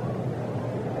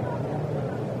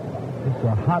 It's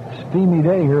a hot, steamy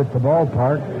day here at the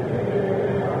ballpark.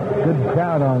 Good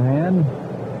crowd on hand.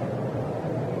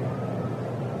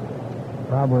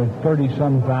 Probably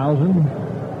 30-some thousand.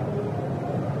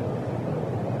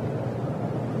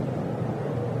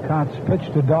 Cott's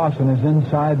pitch to Dawson is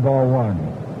inside, ball 1.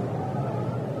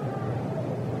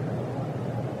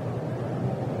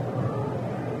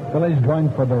 Phillies going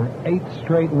for their 8th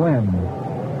straight win.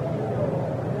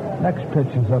 Next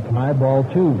pitch is up high, ball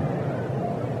 2.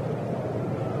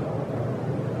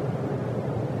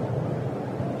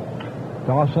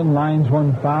 Dawson lines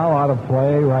 1 foul, out of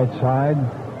play, right side.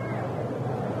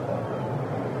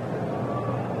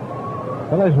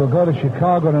 Phillies will go to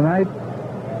Chicago tonight.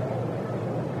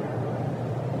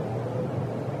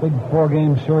 Big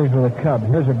 4-game series with the Cubs.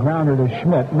 Here's a grounder to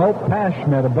Schmidt. Nope, past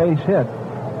Schmidt, a base hit.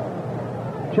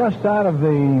 Just out of the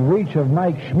reach of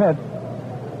Mike Schmidt,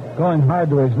 going hard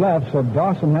to his left, so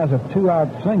Dawson has a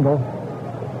 2-out single.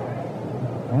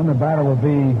 And the batter will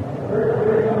be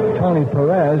Tony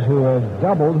Perez, who has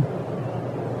doubled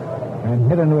and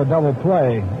hit into a double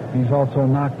play. He's also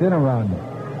knocked in a run.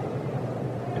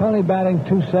 Tony batting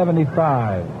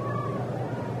 .275.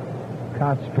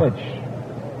 Cott's pitch.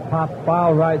 Pop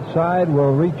foul right side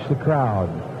will reach the crowd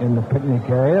in the picnic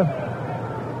area.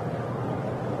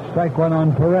 Strike 1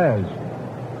 on Perez.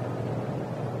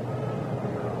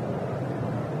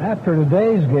 After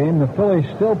today's game, the Phillies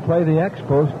still play the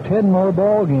Expos 10 more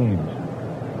ball games.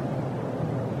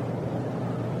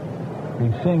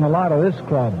 We're seeing a lot of this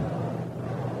club.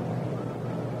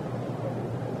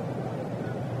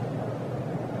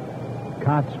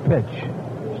 Cott's pitch.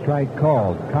 Strike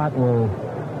called. Cott will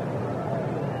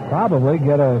probably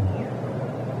get a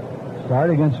start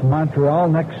against Montreal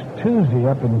next Tuesday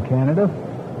up in Canada.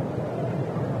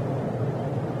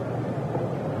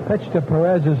 Pitch to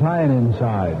Perez is high and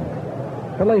inside.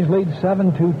 Phillies lead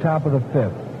 7-2, top of the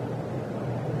 5th.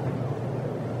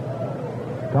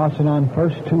 Tossing on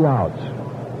first, 2 outs.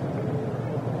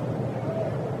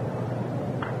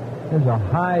 There's a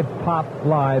high pop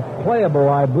fly, playable,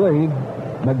 I believe.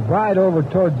 McBride over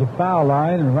towards the foul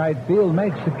line in right field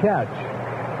makes the catch.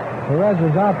 Perez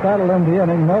is out. That'll end the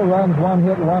inning. No runs, 1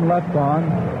 hit, 1 left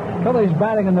on. Phillies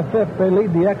batting in the 5th. They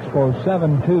lead the Expos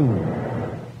 7-2.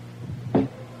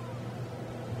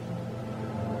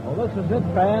 Well, this is it,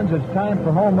 fans. It's time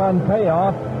for home run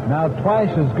payoff. Now twice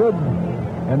as good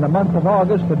in the month of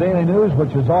August. The Daily News,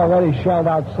 which has already shelled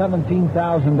out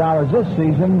 $17,000 this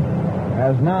season,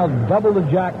 has now doubled the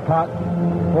jackpot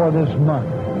for this month.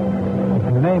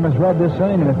 If your name is read this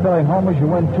inning and if Philly homers, you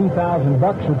win $2,000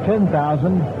 or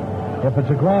 $10,000. If it's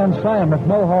a grand slam, if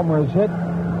no homer is hit,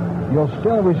 you'll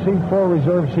still receive 4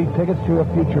 reserve seat tickets to a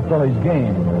future Phillies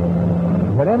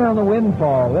game. But enter on the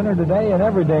windfall. Enter today and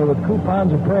every day with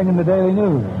coupons appearing in the Daily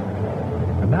News.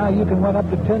 And now you can win up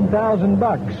to $10,000.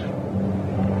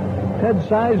 Ted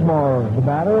Sizemore, the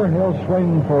batter, he'll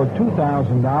swing for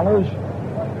 $2,000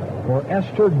 for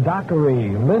Esther Dockery,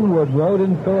 Linwood Road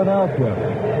in Philadelphia.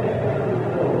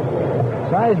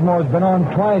 Sizemore's been on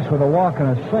twice with a walk and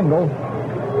a single.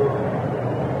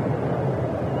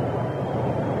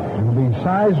 It'll be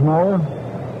Sizemore,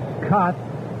 Cott,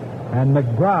 and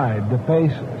McBride to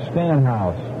face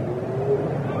Stanhouse.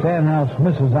 Stanhouse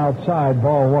misses outside,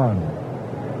 ball 1.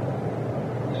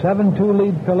 7-2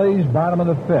 lead Phillies, bottom of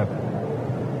the 5th.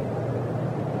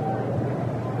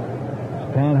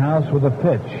 Stanhouse with a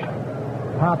pitch.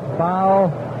 Pop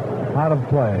foul, out of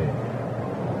play.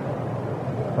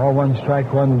 Ball 1,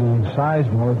 strike 1 to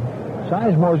Sizemore.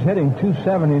 Sizemore's hitting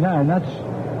 .279. That's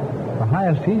the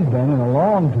highest he's been in a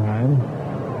long time.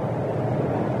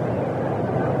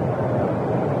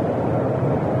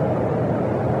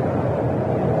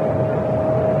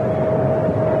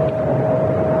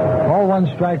 Ball 1,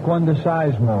 strike 1 to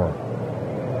Sizemore.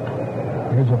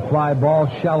 Here's a fly ball,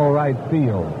 shallow right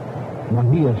field.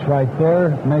 Mejias right there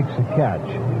makes the catch.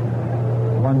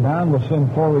 1 down. We'll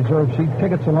send 4 reserve seat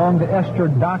tickets along to Esther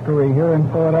Dockery here in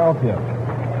Philadelphia.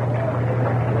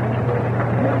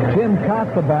 Jim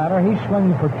Cott, the batter, he's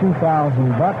swinging for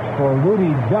 $2,000 for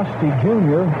Rudy Justy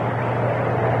Jr.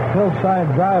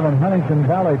 Hillside Drive in Huntington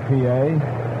Valley, PA.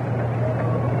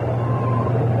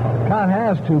 Cott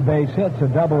has 2 base hits, a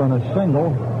double and a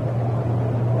single.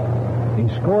 He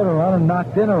scored a run and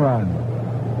knocked in a run.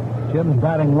 Jim's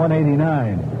batting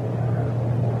 .189.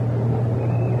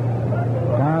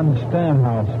 Don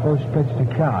Stanhouse, first pitch to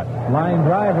Cott. Line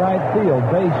drive, right field,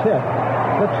 base hit.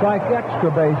 Looks like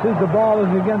extra bases. The ball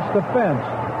is against the fence.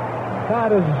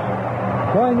 Cott is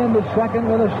going into second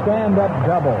with a stand-up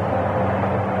double.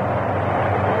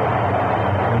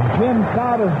 And Jim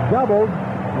Cott has doubled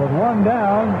with 1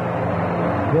 down.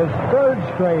 His 3rd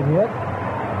straight hit.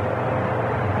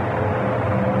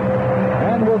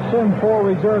 And we'll send 4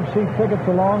 reserve seat tickets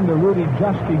along to Rudy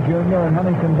Justy Jr. in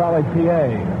Huntington Valley, PA.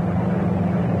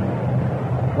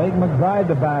 Blake McBride,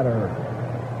 the batter.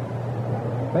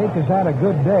 Blake has had a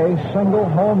good day. Single,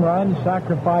 home run,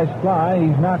 sacrifice fly.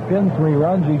 He's knocked in 3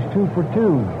 runs. He's 2 for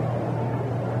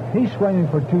 2. He's swinging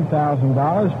for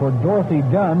 $2,000 for Dorothy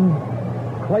Dunn,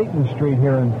 Clayton Street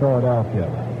here in Philadelphia.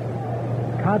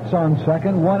 Cott's on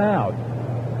second, 1 out.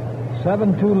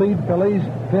 7-2 lead Phillies,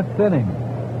 5th inning.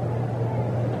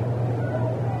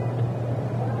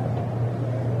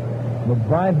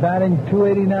 McBride batting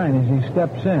 .289 as he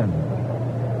steps in.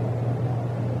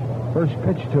 First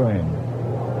pitch to him.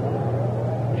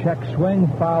 Check swing,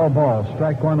 foul ball.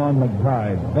 Strike 1 on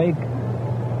McBride. Bake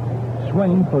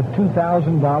swing for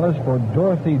 $2,000 for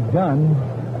Dorothy Dunn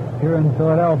here in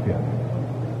Philadelphia.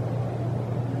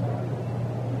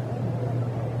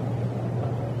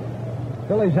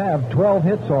 Phillies have 12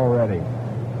 hits already.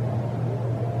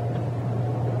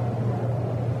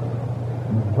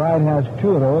 McBride has 2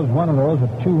 of those. One of those a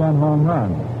 2-run home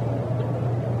run.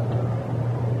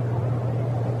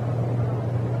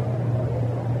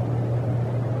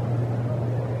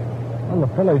 Well,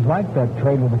 the Phillies like that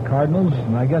trade with the Cardinals,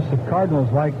 and I guess the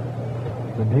Cardinals like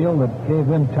the deal that gave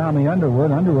them Tommy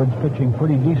Underwood. Underwood's pitching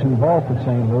pretty decent ball for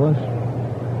St. Louis.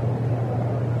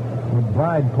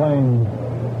 McBride playing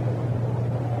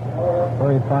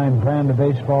very fine brand of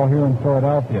baseball here in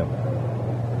Philadelphia.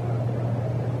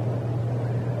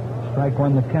 Strike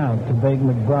 1 the count to Bake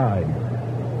McBride.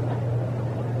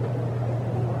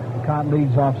 Cott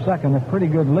leads off second, a pretty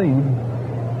good lead.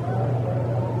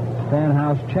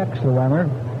 Stanhouse checks the runner.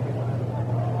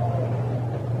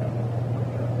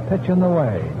 Pitch in the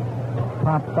way.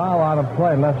 Pop foul out of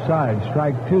play, left side.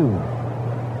 Strike 2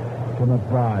 to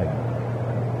McBride.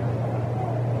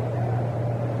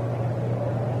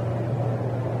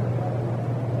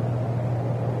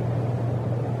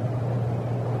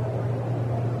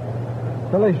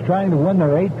 Phillies trying to win their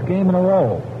 8th game in a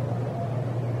row.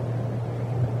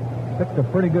 Picked a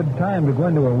pretty good time to go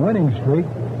into a winning streak.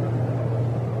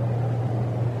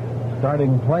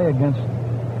 Starting play against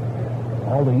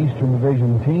all the Eastern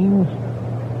Division teams.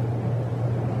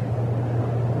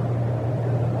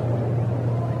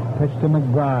 Pitch to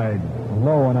McBride.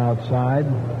 Low and outside.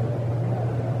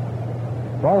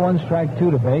 Ball 1, strike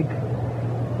 2 to Bake.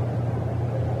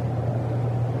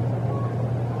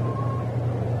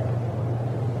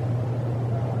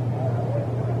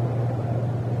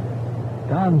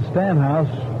 Don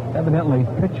Stanhouse evidently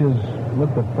pitches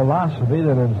with the philosophy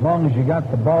that as long as you got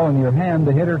the ball in your hand,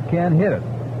 the hitter can't hit it.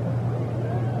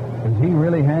 Because he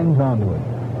really hangs on to it.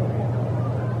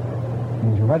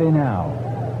 He's ready now.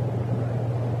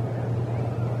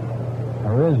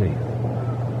 Or is he?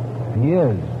 He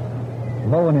is.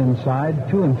 Low and inside,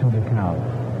 2-2 to count.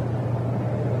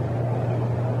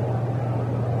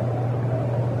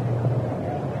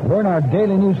 We're in our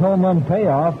Daily News home run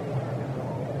payoff.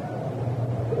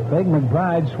 Big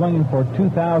McBride swinging for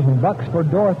 $2,000 for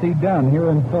Dorothy Dunn here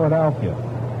in Philadelphia.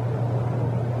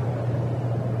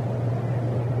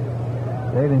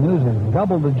 Daily News has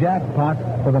doubled the jackpot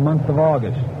for the month of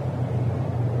August.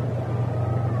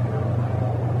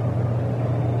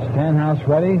 Stanhouse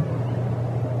ready.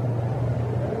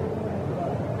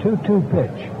 2-2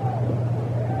 pitch.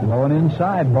 Low and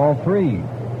inside, ball 3.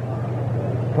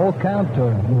 Full count to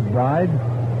McBride.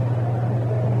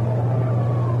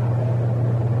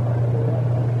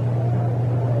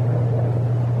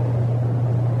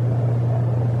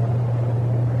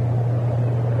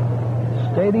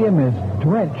 Stadium is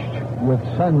drenched with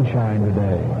sunshine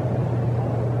today.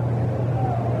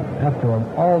 After an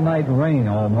all-night rain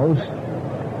almost.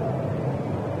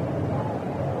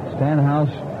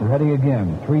 Stanhouse ready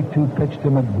again. 3-2 pitch to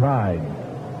McBride.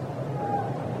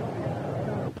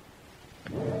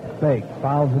 Fake,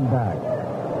 fouls it back.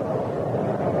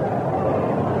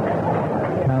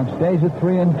 Count stays at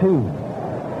 3-2.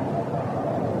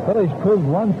 Phillies proved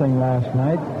one thing last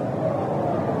night.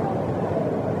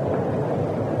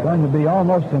 It's going to be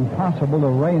almost impossible to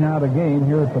rain out a game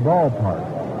here at the ballpark.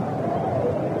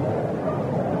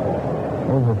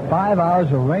 Over 5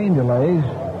 hours of rain delays.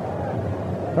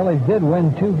 Phillies did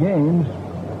win 2 games.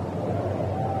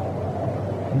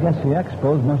 I guess the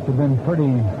Expos must have been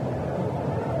pretty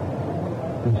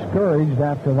discouraged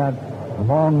after that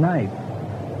long night.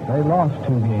 They lost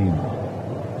 2 games.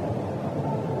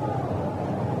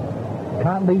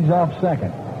 Cott leads off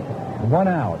second. 1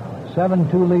 out.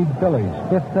 7-2 lead Phillies.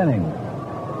 5th inning.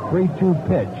 3-2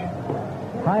 pitch.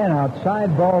 High and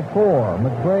outside, ball 4.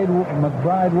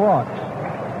 McBride walks.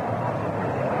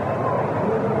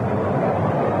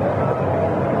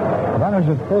 Runners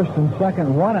at first and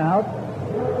second, 1 out.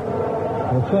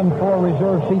 We'll send 4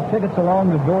 reserve seat tickets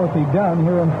along to Dorothy Dunn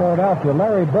here in Philadelphia.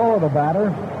 Larry Boa, the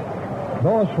batter.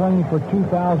 Boa swinging for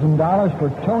 $2,000 for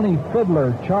Tony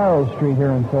Fiddler, Charles Street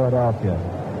here in Philadelphia.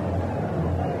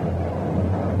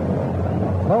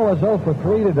 Boa's 0 for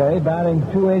 3 today, batting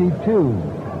 .282.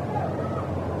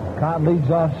 Cott leads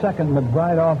off second,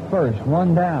 McBride off first,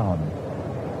 1 down.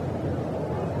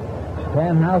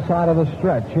 Stanhouse out of the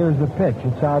stretch. Here's the pitch.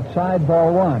 It's outside,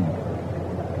 ball 1.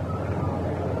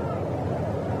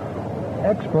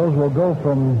 Expos will go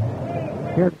from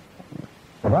here.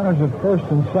 Runners at first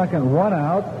and second, 1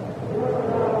 out.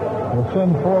 We'll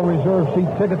send 4 reserve seat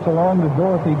tickets along to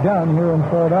Dorothy Dunn here in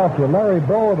Philadelphia. Larry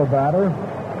Boa, the batter.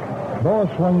 Boa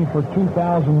swinging for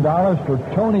 $2,000 for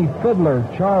Tony Fiddler,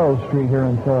 Charles Street here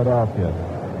in Philadelphia.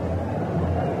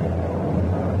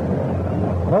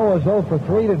 Boa's 0 for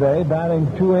 3 today, batting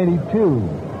 .282.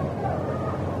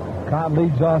 Cobb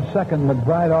leads off second,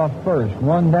 McBride off first,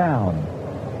 1 down.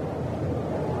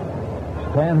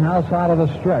 Stanhouse out of the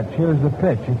stretch. Here's the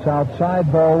pitch. It's outside,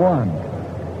 ball 1.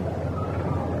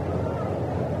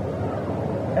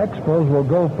 Expos will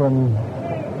go from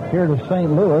here to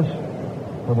St. Louis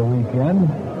for the weekend.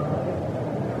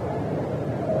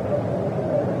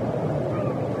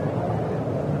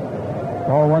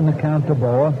 Ball 1 to count to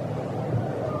Boa.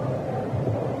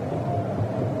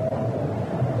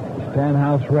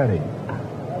 Stanhouse ready.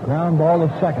 Ground ball to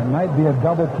second. Might be a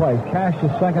double play. Cash to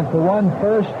second for 1.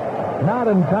 First, not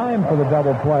in time for the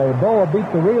double play. Boa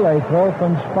beat the relay throw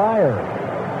from Spire.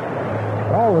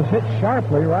 Ball was hit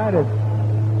sharply right at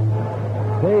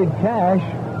Dave Cash.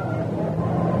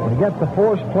 To get the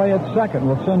forced play at second,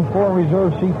 we'll send 4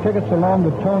 reserve seat tickets along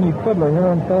to Tony Fiddler here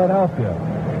in Philadelphia.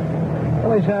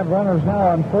 Phillies have runners now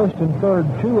on first and third,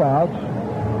 2 outs.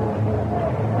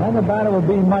 And the batter will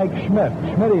be Mike Schmidt.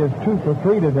 Schmidt is 2 for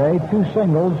 3 today, 2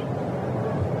 singles.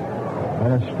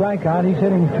 And a strikeout, he's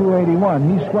hitting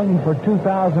 .281. He's swinging for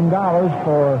 $2,000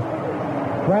 for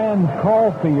Fran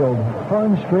Caulfield,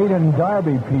 Fern Street in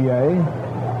Darby, PA.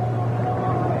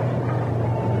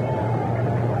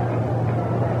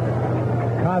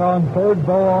 Cott on third,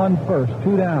 Bo on first,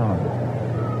 2 down.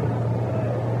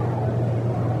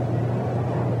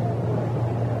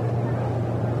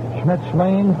 Schmidt's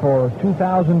Lane for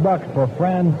 $2,000 for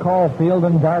Fran Caulfield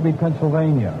in Darby,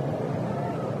 Pennsylvania.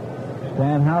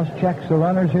 Stanhouse checks the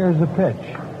runners. Here's the pitch.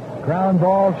 Ground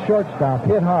ball, shortstop,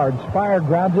 hit hard. Spire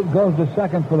grabs it, goes to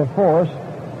second for the force,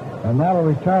 and that'll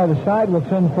retire the side. We'll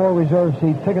send 4 reserve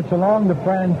seat tickets along to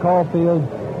Fran Caulfield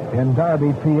in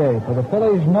Darby, PA. For the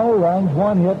Phillies, no runs,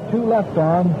 1 hit, 2 left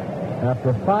on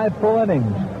after 5 full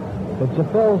innings. It's a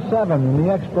Phil 7 and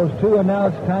the Expos 2, and now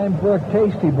it's time for a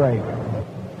tasty break.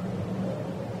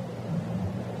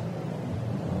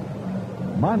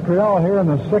 Montreal here in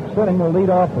the 6th inning will lead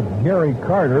off with Gary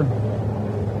Carter.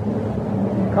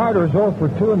 Carter's 0 for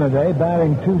 2 in the day,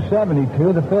 batting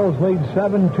 .272. The Phils lead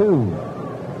 7-2.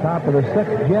 Top of the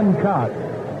 6th, Jim Cott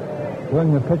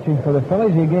doing the pitching for the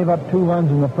Phillies. He gave up 2 runs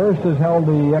in the first, has held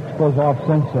the Expos off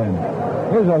since then.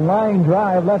 Here's a line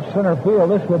drive, left center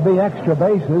field. This will be extra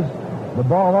bases. The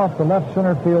ball off the left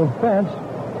center field fence.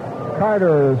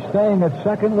 Carter staying at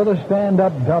second with a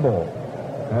stand-up double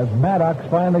as Maddox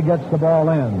finally gets the ball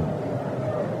in.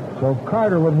 So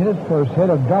Carter with his first hit,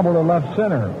 a double to left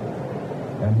center.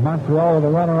 And Montreal with a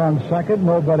runner on second,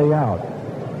 nobody out.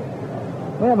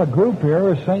 We have a group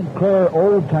here, St. Clair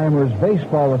Old Timers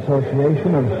Baseball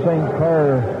Association of St.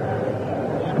 Clair,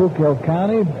 Schuylkill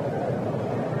County,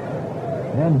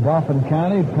 and Dauphin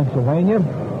County, Pennsylvania.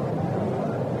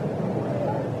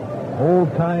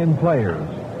 Old-time players.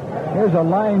 Here's a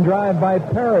line drive by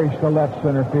Parrish to left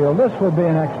center field. This will be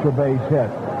an extra base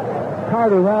hit.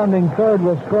 Carter rounding third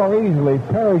will score easily.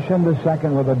 Parrish into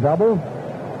second with a double.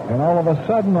 And all of a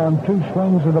sudden, on 2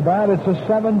 swings of the bat, it's a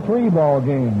 7-3 ball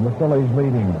game. The Phillies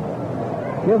leading.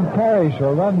 Give Parrish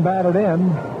a run batted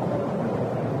in.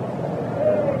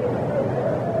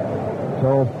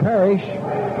 So Parrish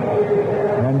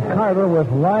and Carter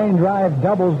with line drive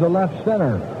doubles to left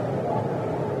center.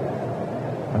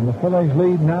 And the Phillies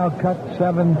lead now cut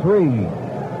 7-3.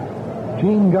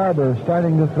 Gene Garber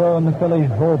starting to throw in the Phillies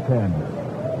bullpen.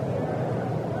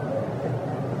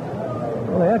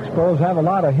 Well, the Expos have a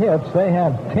lot of hits. They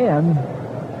have 10.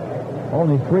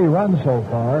 Only 3 runs so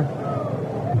far.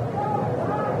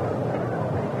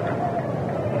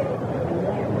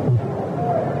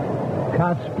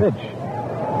 Cott's pitch.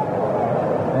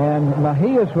 And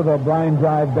Mejias with a blind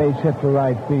drive base hit to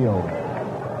right field.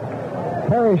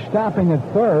 Parrish stopping at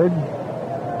third.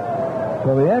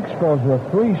 So the Expos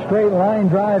with 3 straight line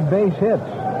drive base hits.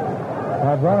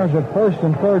 Have runners at first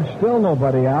and third, still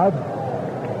nobody out.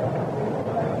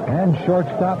 And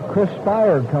shortstop Chris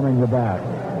Spire coming to bat.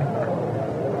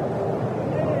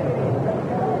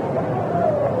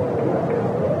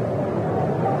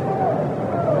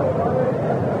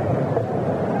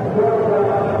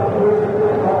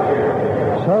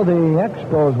 So the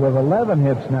Expos with 11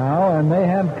 hits now, and they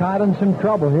have caught in some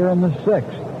trouble here in the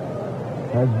 6th.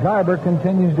 As Garber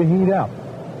continues to heat up.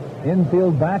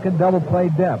 Infield back at double play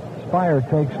depth. Spire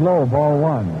takes low, ball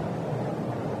 1.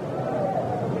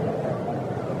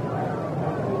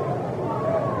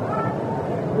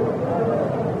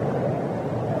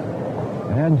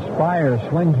 And Spire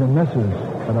swings and misses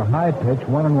at a high pitch,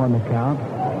 1-1 the count.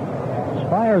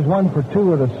 Spire's 1 for 2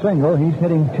 with a single. He's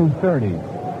hitting .230.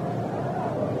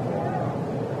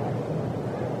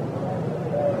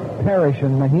 Parrish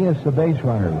and Mejias the base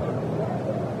runners.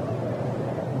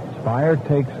 Spire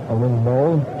takes a little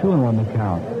low, 2-1 the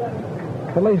count.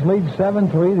 Phillies lead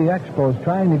 7-3. The Expos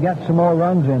trying to get some more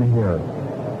runs in here.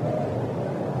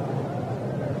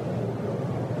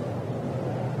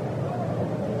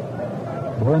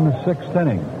 We're in the 6th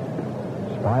inning.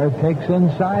 Spire takes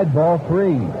inside, ball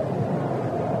 3.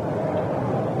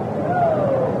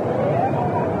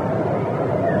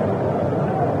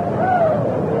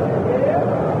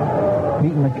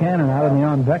 Pete McCannon out in the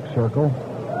on-deck circle.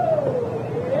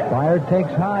 Spire takes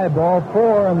high, ball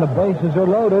 4, and the bases are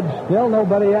loaded. Still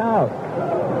nobody out.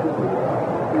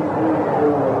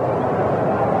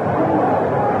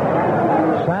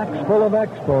 Sacks full of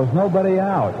Expos, nobody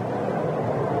out.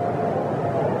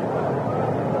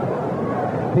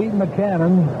 Pete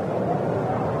McCannon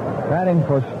batting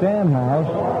for Stanhouse.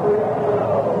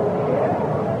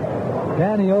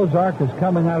 Danny Ozark is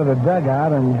coming out of the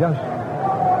dugout and just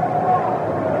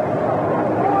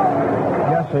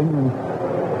guessing and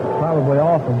probably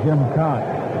off of Jim Cott.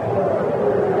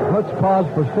 Let's pause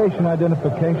for station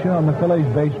identification on the Phillies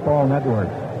Baseball Network.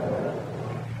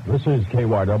 This is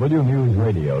KYW News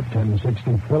Radio,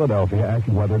 1060 Philadelphia.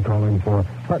 AccuWeather calling for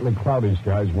partly cloudy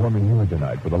skies, warm and humid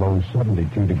tonight with a low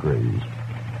 72 degrees.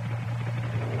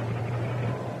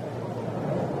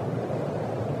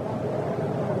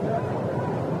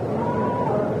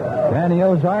 Danny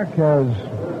Ozark has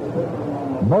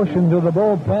motion to the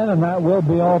bullpen, and that will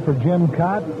be all for Jim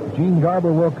Cott. Gene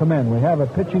Garber will come in. We have a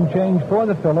pitching change for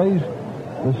the Phillies.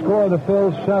 The score of the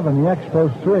Phils 7, the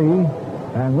Expos 3,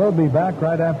 and we'll be back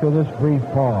right after this brief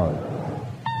pause.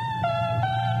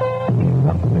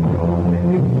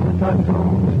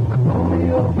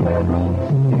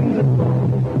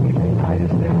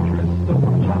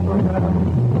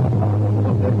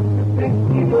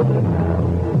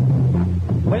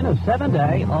 Win a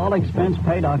 7-day,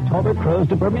 all-expense-paid October cruise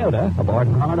to Bermuda aboard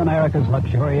Holland America's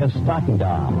luxurious Stocking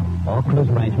Dom. All cruise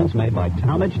arrangements made by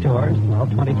Talmadge Tours,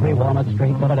 1223 Walnut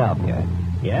Street, Philadelphia.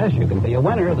 Yes, you can be a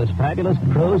winner of this fabulous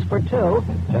cruise for two.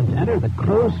 Just enter the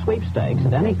cruise sweepstakes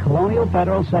at any Colonial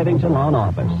Federal Savings and Loan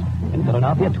office. In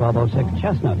Philadelphia, 1206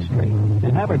 Chestnut Street.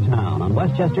 In Havertown, on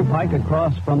Westchester Pike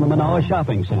across from the Manoa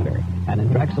Shopping Center. And in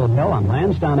Drexel Hill on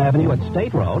Lansdowne Avenue at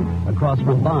State Road across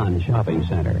from Bond Shopping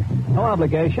Center. No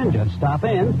obligation, just stop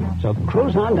in. So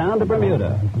cruise on down to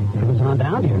Bermuda. Cruise on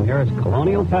down to your nearest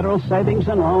Colonial Federal Savings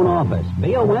and Loan office.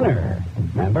 Be a winner.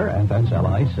 Member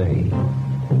FSLIC.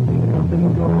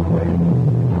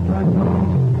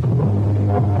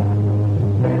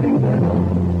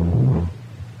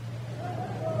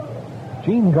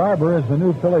 Gene Garber is the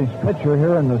new Phillies pitcher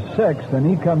here in the 6th, and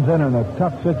he comes in a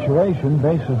tough situation,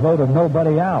 bases loaded,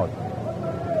 nobody out.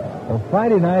 Well,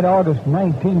 Friday night, August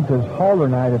 19th, is Halder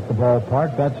night at the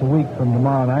ballpark. That's a week from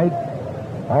tomorrow night.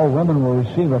 All women will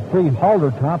receive a free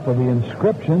Halder top with the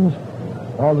inscriptions.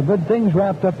 All the good things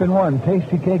wrapped up in one,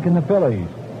 tasty cake and the Phillies.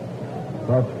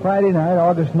 Well, it's Friday night,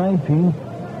 August 19th,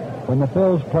 when the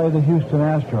Phils play the Houston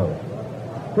Astros.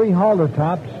 Free Halder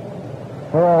tops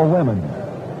for all women.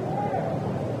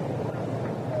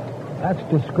 That's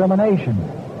discrimination.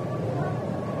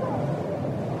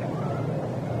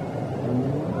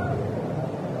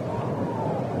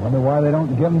 Wonder why they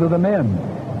don't give them to the men.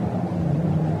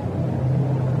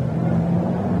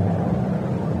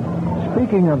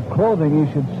 Speaking of clothing, you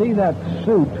should see that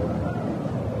suit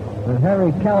that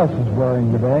Harry Callis is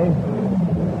wearing today.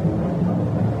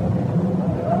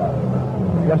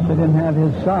 Guess they didn't have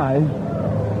his size.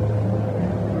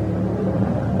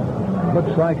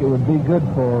 Looks like it would be good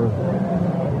for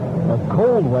a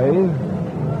cold wave.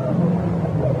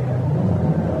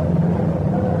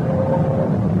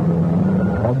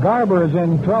 Well, Garber is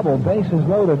in trouble. Bases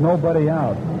loaded, nobody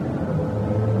out.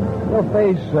 We'll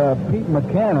face Pete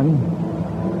McCannon.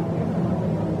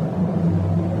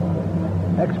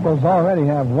 Expos already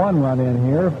have one run in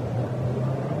here.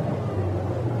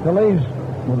 Phillies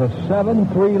with a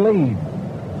 7-3 lead.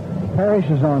 Parrish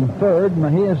is on third.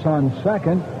 Mejias on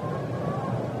second.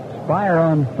 Spire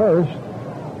on first.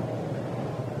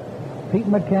 Pete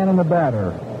McCannon the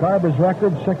batter. Garber's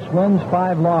record, 6 wins,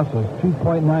 5 losses,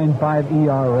 2.95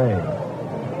 ERA.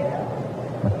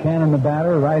 McCannon the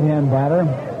batter, right-hand batter,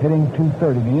 hitting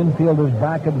 .230. The infielder's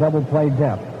back at double play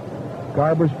depth.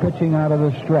 Garber's pitching out of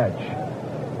the stretch.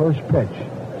 First pitch.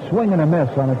 Swing and a miss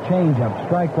on a changeup.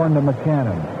 Strike one to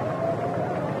McCannon.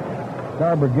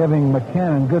 Garber giving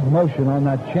McCannon good motion on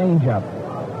that changeup.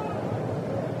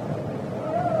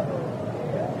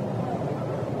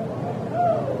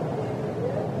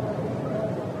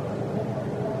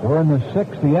 We're in the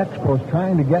 6th. The Expos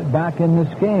trying to get back in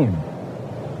this game.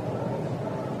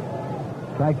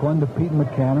 Strike one to Pete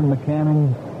McCannon.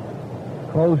 McCannon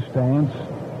closed stance.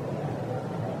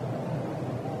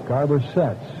 Garber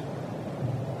sets.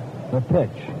 The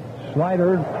pitch.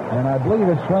 Slider, and I believe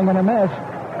it's swing and a miss.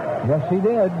 Yes, he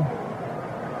did.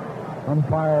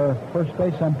 First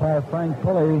base umpire Frank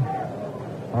Pulley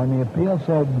on the appeal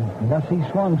said, yes, he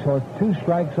swung, so it's 2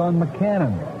 strikes on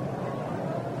McCannon.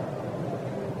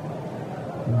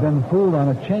 He's been fooled on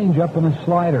a changeup and a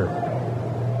slider.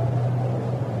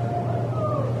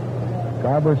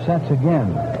 Garber sets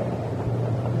again.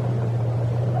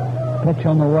 Pitch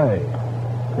on the way.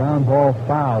 Ground ball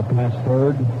foul past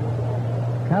third.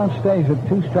 Count stays at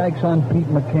 2 strikes on Pete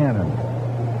McCannon.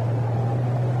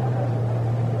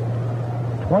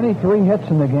 23 hits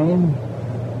in the game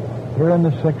here in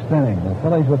the 6th inning. The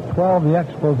Phillies with 12, the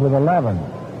Expos with 11.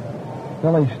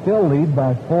 Phillies still lead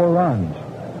by 4 runs.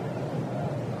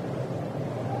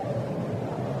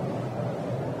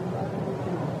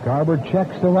 Garber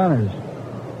checks the runners.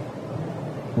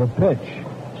 The pitch.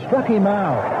 Struck him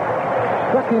out.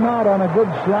 Struck him out on a good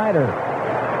slider.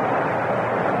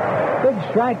 Big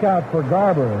strikeout for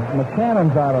Garber.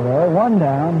 McCannon's out of there. 1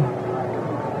 down.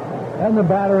 And the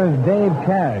batter is Dave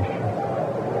Cash.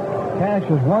 Cash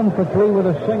is 1 for 3 with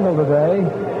a single today.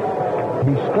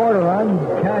 He scored a run.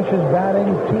 Cash is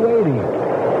batting .280.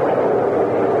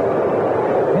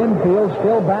 Infield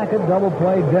still back at double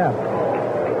play depth.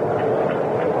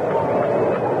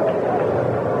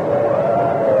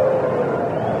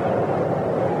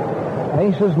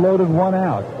 Bases loaded, 1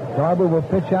 out. Garber will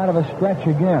pitch out of a stretch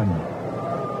again.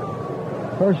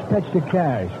 First pitch to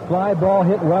Cash. Fly ball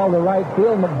hit well to right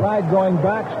field. McBride going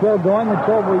back, still going. It's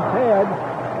over his head.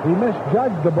 He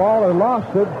misjudged the ball or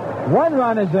lost it. 1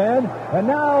 run is in, and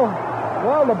now,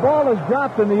 well, the ball is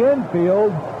dropped in the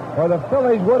infield, or the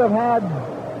Phillies would have had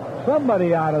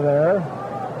somebody out of there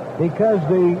because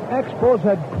the Expos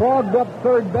had clogged up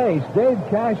third base. Dave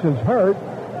Cash is hurt.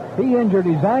 He injured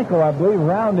his ankle, I believe,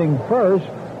 rounding first,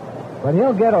 but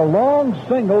he'll get a long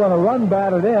single and a run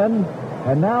batted in,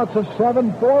 and now it's a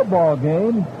 7-4 ball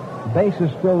game.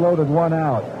 Bases still loaded, 1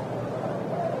 out.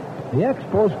 The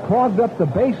Expos clogged up the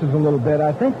bases a little bit.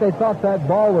 I think they thought that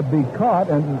ball would be caught,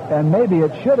 and maybe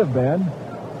it should have been.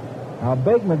 Now,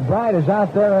 Bake McBride is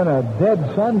out there in a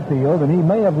dead sun field, and he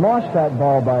may have lost that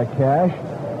ball by Cash,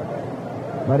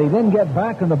 but he didn't get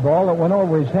back in the ball. It went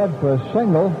over his head for a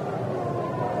single.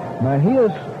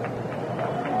 Mahias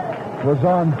was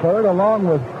on third along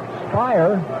with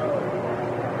Spire,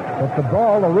 but the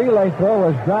ball, the relay throw,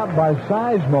 was dropped by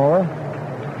Sizemore,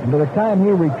 and by the time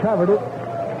he recovered it,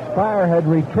 Spire had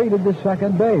retreated to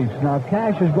second base. Now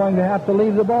Cash is going to have to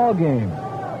leave the ball game.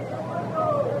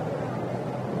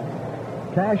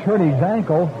 Cash hurt his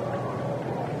ankle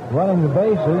running the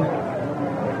bases.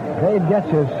 Dave gets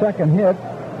his second hit.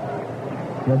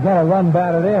 He'll get a run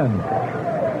batted in.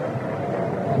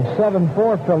 It's a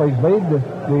 7-4 Phillies lead. The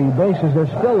bases are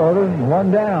still loaded,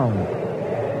 1 down.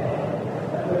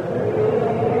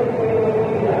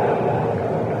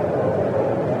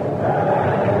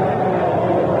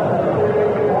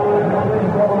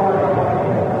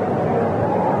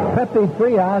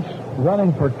 Frias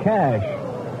running for Cash.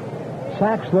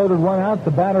 Sacks loaded, 1 out.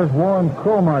 The batter's Warren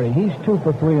Cromartie. He's 2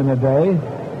 for 3 in the day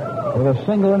with a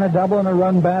single and a double and a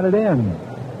run batted in.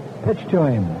 Pitch to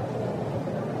him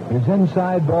is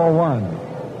inside, ball 1.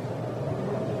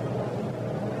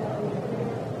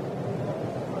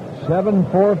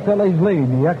 7-4 Phillies lead.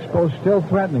 The Expos still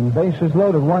threatening. Bases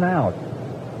loaded, 1 out.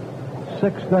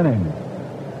 6th inning.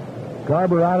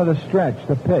 Garber out of the stretch.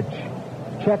 The pitch.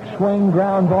 Check swing,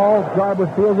 ground ball. Garber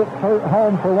fields it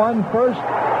home for 1. First.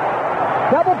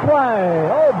 Double play.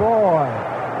 Oh, boy.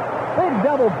 Big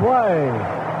double play.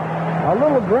 A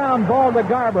little ground ball to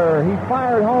Garber. He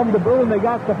fired home to Boone. They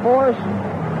got the force.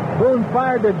 Boone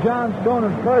fired to John Stone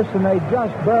at first, and they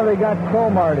just barely got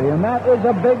Cromartie. And that is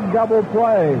a big double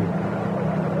play.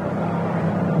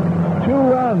 2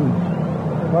 runs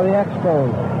for the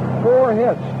Expos. 4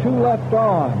 hits, 2 left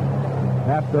on.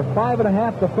 After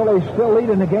 5.5, the Phillies still lead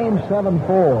in the game,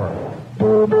 7-4.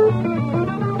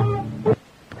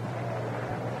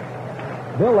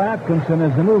 Bill Atkinson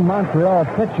is the new Montreal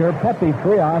pitcher. Pepe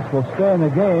Frias will stay in the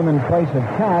game in place of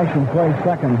Cash and play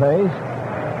second base.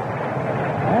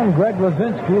 And Greg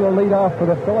Lazinski will lead off for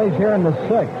the Phillies here in the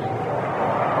 6th.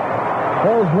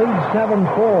 Phillies lead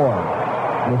 7-4.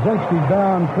 Lazinski's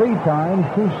down 3 times,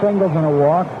 2 singles and a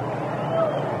walk.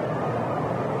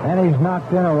 And he's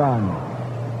knocked in a run.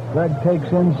 Greg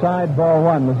takes inside, ball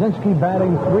 1. Lazinski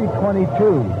batting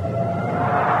 .322.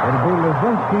 It'll be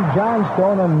Lazinski,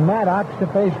 Johnstone, and Maddox to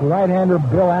face right-hander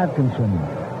Bill Atkinson.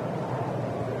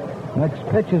 Next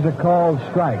pitch is a called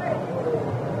strike.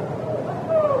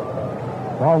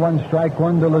 Ball 1, strike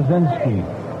 1 to Lazinski.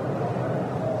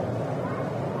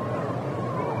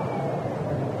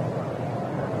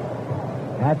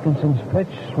 Atkinson's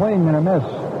pitch, swing and a miss.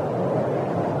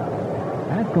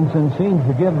 Atkinson seems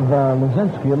to give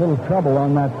Lazinski a little trouble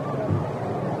on that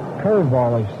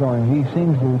curveball he's throwing. He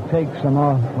seems to take some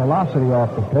velocity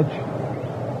off the pitch.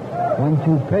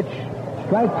 1-2 pitch.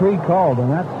 Strike 3 called,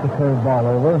 and that's the curveball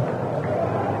over.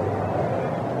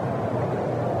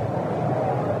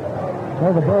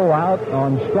 So the Bull out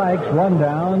on strikes, 1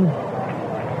 down.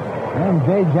 And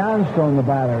Jay Johnstone, the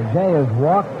batter. Jay has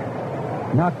walked,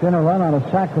 knocked in a run on a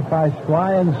sacrifice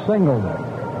fly, and singled.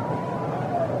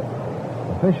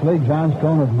 Officially,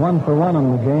 Johnstone is 1 for 1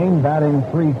 in the game, batting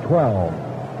 .312.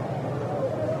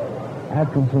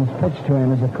 Atkinson's pitch to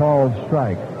him is a called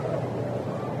strike.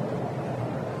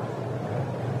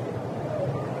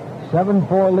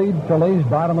 7-4 lead Phillies,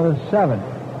 bottom of the 7th.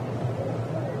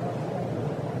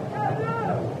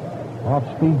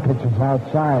 Off-speed pitches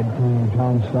outside to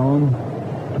Johnstone.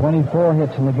 24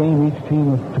 hits in the game, each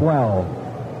team with 12.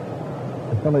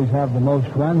 The Phillies have the most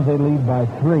runs. They lead by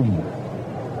 3.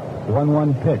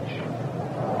 1-1 pitch.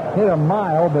 hit a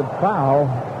mile, but foul.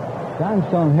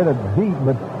 Johnstone hit it deep,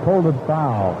 but pulled it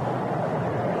foul.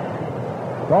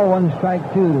 Ball 1,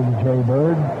 strike 2 to Jay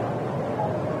Bird.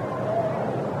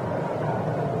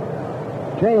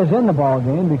 Jay is in the ball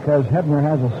game because Hebner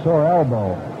has a sore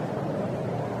elbow,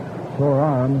 sore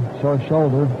arm, sore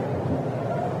shoulder,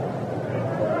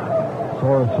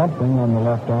 sore something on the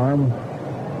left arm.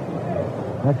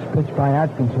 Next pitch by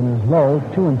Atkinson is low,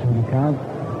 2-2 to count.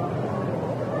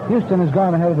 Houston has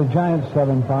gone ahead of the Giants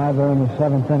 7-5. They're in the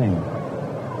 7th inning.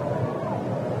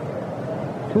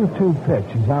 2-2 pitch.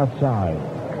 He's outside.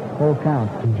 Full count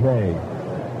to Jay.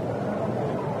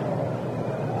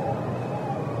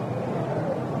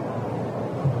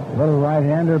 Little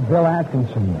right-hander, Bill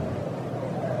Atkinson.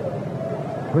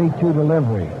 3-2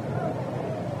 delivery.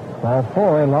 Ball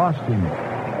 4, he lost him.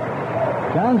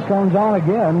 Johnstone's on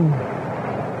again.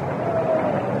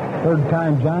 Third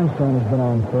time Johnstone has been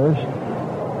on first.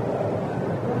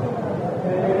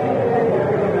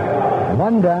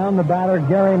 One down, the batter,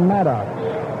 Gary Maddox.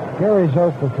 Gary's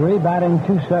 0 for 3, batting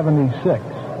 .276.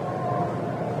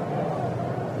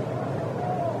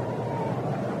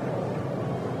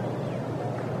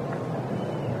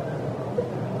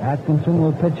 Atkinson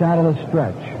will pitch out of the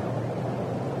stretch.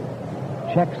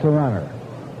 Checks the runner.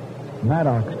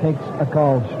 Maddox takes a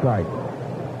called strike.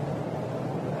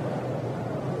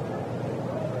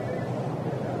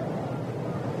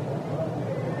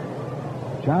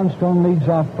 Johnstone leads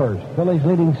off first. Phillies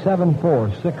leading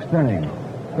 7-4, 6th inning.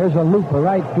 Here's a loop of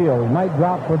right field. He might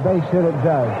drop for base hit. It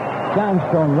does.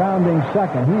 Johnstone rounding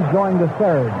second. He's going to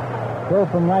third. Throw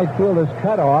from right field is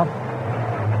cut off.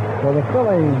 So the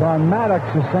Phillies on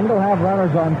Maddox's single have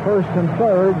runners on first and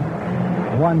third.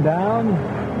 One down.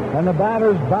 And the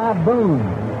batter's Bob Boone.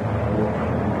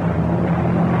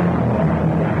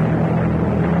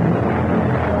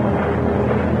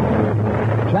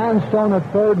 Johnstone at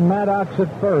third, Maddox at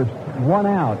first. One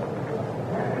out.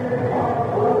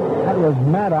 That was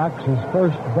Maddox's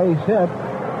first base hit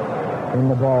in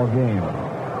the ball game.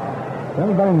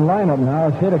 Everybody in the lineup now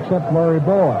is hit except Larry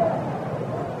Boa.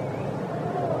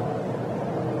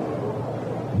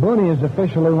 Booney is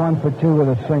officially 1 for 2 with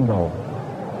a single.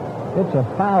 It's a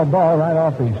foul ball right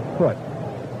off his foot.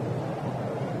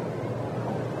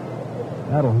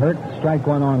 That'll hurt. Strike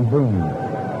 1 on Boone.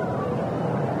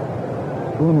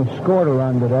 Boone has scored a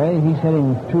run today. He's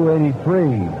hitting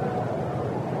 .283.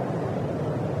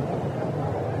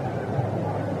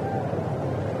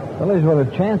 Phillies with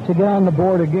a chance to get on the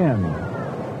board again.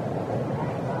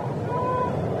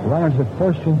 Runners at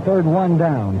first and third, one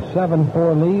down.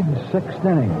 7-4 lead, 6th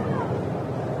inning.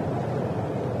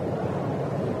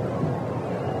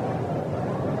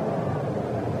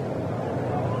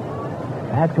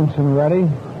 Atkinson ready.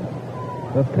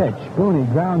 The pitch. Booney,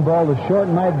 ground ball to short,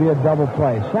 might be a double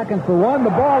play. Second for 1, the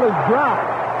ball is dropped.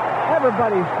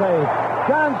 Everybody's safe.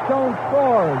 Johnstone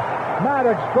scores.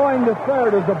 Maddox going to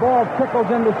third as the ball tickles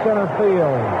into center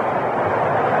field.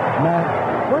 Now,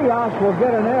 Frias will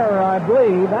get an error, I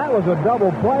believe. That was a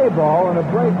double play ball and a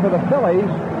break for the Phillies.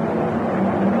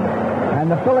 And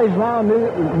the Phillies now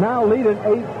lead at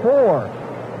 8-4.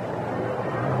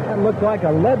 That looked like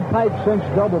a lead pipe cinch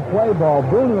double play ball.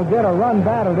 Boone will get a run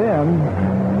batted in.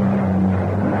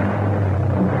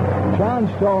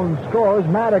 Johnstone scores.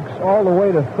 Maddox all the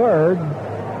way to third.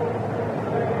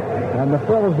 And the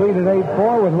Phillies lead at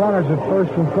 8-4 with runners at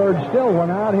first and third. Still one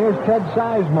out. Here's Ted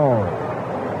Sizemore.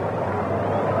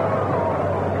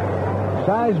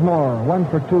 Sizemore, 1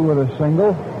 for 2 with a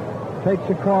single. Takes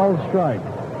a called strike.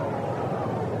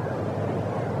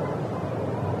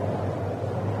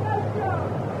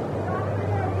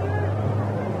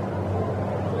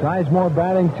 Sizemore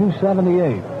batting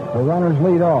 .278. The runners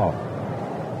lead off.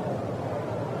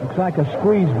 Looks like a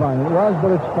squeeze bunt. It was,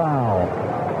 but it's foul.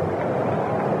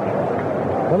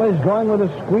 Phillies going with a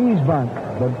squeeze bunt,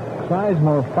 but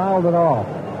Sizemore fouled it off.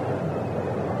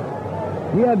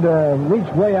 He had to reach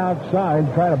way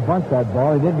outside, try to bunt that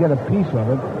ball. He did get a piece of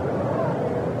it.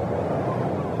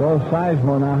 So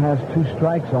Sizemore now has 2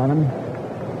 strikes on him.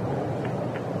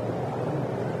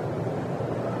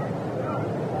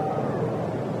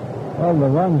 Well, the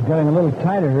run's getting a little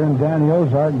tighter here, and Danny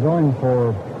Ozark going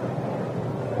for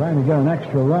trying to get an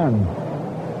extra run.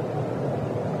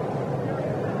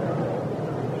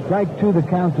 Strike 2 the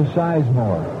count to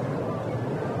Sizemore.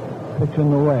 Pitch in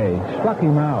the way. Struck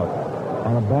him out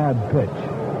on a bad pitch.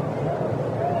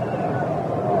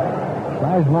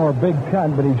 Sizemore a big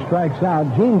cut, but he strikes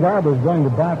out. Gene Garber's going to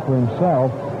bat for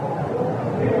himself.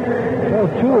 So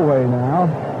 2 away now.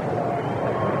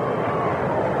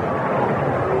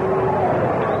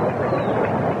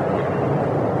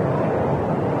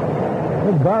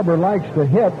 Well, Garber likes to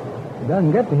hit. He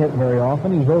doesn't get to hit very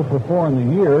often. He's 0 for 4 in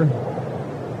the year.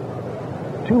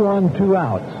 2 on, 2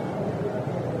 outs.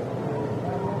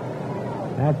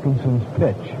 Atkinson's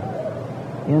pitch.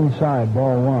 Inside,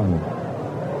 ball 1.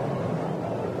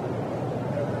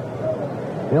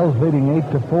 Bill's leading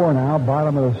 8 to 4 now,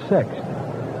 bottom of the 6th.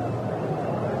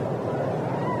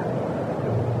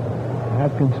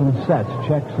 Atkinson sets,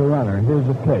 checks the runner. Here's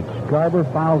the pitch. Garber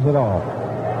fouls it off.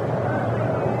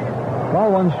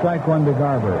 Ball 1, strike 1 to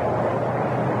Garber.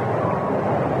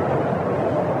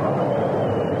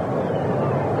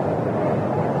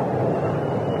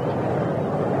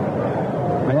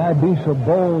 May I be so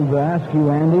bold to ask you,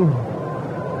 Andy?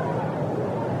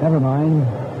 Never mind.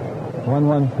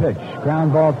 1-1 pitch.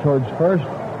 Ground ball towards first.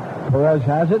 Perez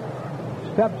has it.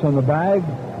 Steps on the bag.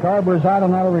 Garber's out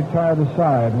and that'll retire the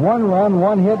side. 1 run,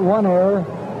 1 hit, 1 error,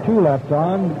 2 left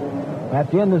on.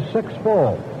 At the end of 6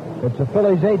 full. It's the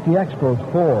Phillies 8, the Expos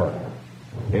 4.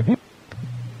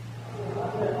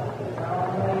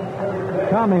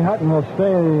 Tommy Hutton will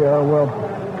will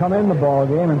come in the ball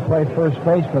game and play first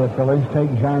base for the Phillies,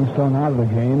 take Johnstone out of the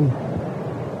game.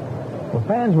 The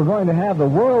fans were going to have the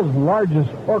world's largest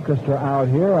orchestra out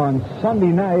here on Sunday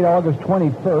night, August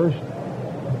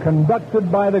 21st,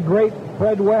 conducted by the great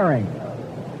Fred Waring.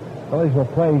 Phillies will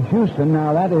play Houston.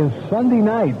 Now, that is Sunday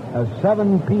night, a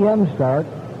 7 p.m. start,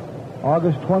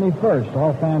 August 21st.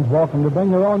 All fans welcome to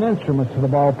bring their own instruments to the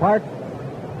ballpark.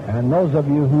 And those of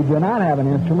you who do not have an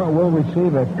instrument will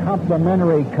receive a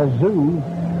complimentary kazoo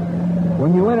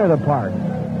when you enter the park.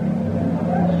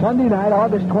 Sunday night,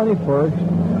 August 21st,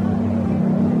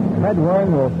 Fred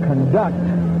Waring will conduct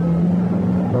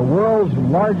the world's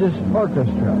largest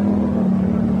orchestra.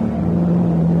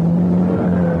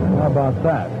 How about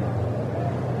that?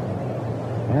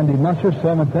 Andy Musser,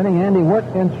 7th inning. Andy, what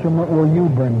instrument will you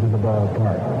bring to the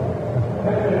ballpark?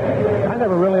 I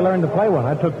never really learned to play one.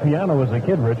 I took piano as a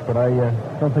kid, Rich, but I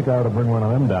don't think I ought to bring one of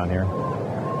them down here.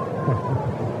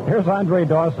 Here's Andre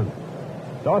Dawson.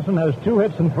 Dawson has 2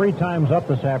 hits and 3 times up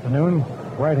this afternoon.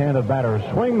 Right-handed batter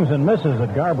swings and misses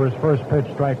at Garber's first pitch,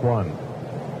 strike 1.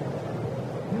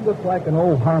 You look like an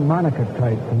old harmonica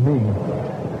type to me.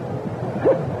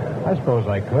 I suppose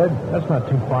I could. That's not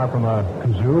too far from a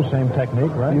kazoo. Same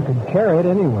technique, right? You could carry it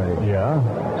anyway.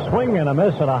 Yeah. Swing and a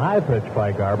miss at a high pitch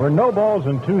by Garber. No balls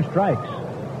and 2 strikes.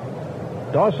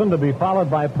 Dawson to be followed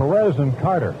by Perez and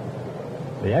Carter.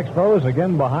 The Expos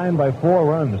again behind by 4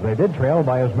 runs. They did trail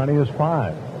by as many as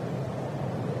 5.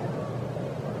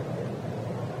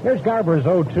 Here's Garber's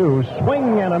 0-2.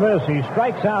 Swing and a miss. He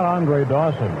strikes out Andre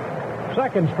Dawson.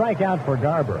 Second strikeout for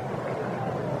Garber.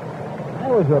 That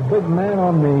was a big man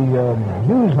on the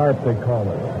Hughes harp, they call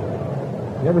it.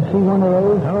 You ever see one of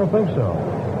those? I don't think so.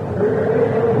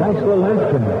 Nice little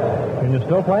instrument. Can you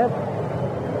still play it?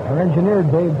 Our engineer,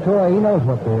 Dave Toy, he knows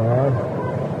what they are.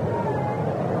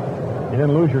 You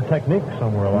didn't lose your technique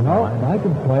somewhere along the line. No, I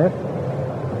can play it.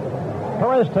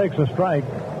 Perez takes a strike.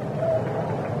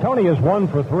 Tony is 1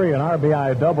 for 3, an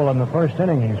RBI double in the first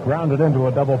inning. He's grounded into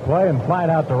a double play and flied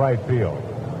out to right field.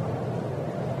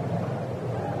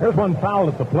 Here's one foul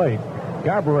at the plate.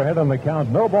 Garber ahead on the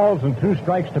count. No balls and 2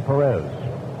 strikes to Perez.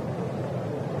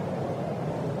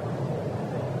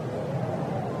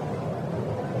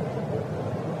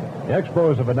 The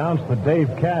Expos have announced that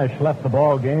Dave Cash left the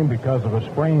ball game because of a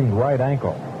sprained right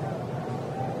ankle.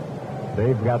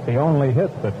 Dave got the only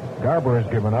hit that Garber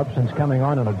has given up since coming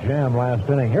on in a jam last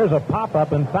inning. Here's a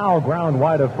pop-up and foul ground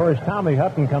wide of first. Tommy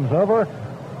Hutton comes over,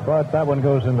 but that one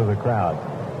goes into the crowd.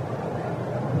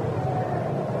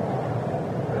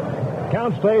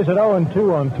 Count stays at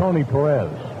 0-2 on Tony Perez.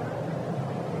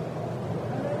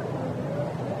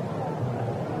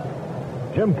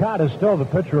 Jim Cott is still the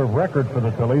pitcher of record for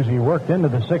the Phillies. He worked into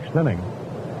the 6th inning.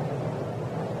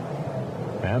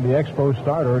 And the Expos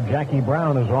starter, Jackie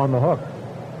Brown, is on the hook.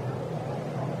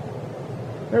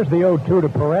 There's the 0-2 to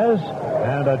Perez.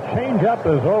 And a changeup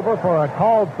is over for a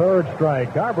called third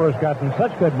strike. Garber has gotten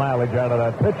such good mileage out of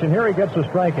that pitch, and here he gets a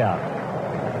strikeout.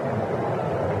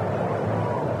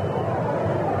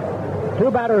 2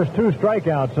 batters, 2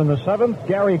 strikeouts. In the 7th,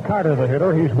 Gary Carter, the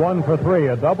hitter. He's 1 for 3,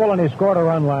 a double, and he scored a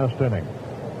run last inning.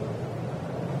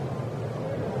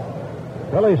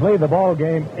 Phillies lead the ball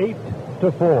game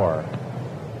 8-4.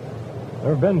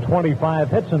 There have been 25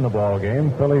 hits in the ball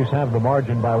game. Phillies have the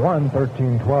margin by 1,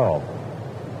 13-12.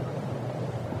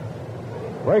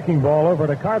 Breaking ball over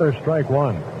to Carter, strike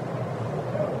 1.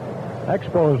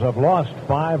 Expos have lost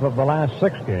 5 of the last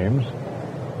 6 games.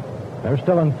 They're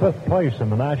still in 5th place in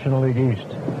the National League East.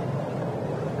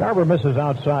 Garber misses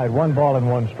outside, 1 ball and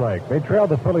 1 strike. They trailed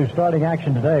the Phillies starting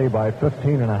action today by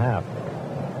 15.5.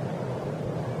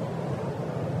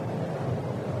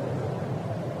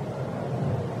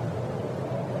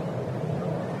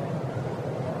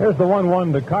 Here's the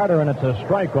 1-1 to Carter, and it's a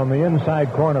strike on the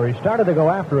inside corner. He started to go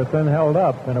after it, then held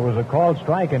up, and it was a called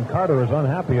strike, and Carter is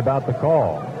unhappy about the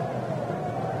call.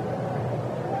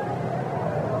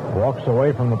 Walks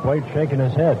away from the plate, shaking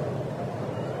his head.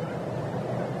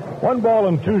 1 ball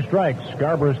and 2 strikes.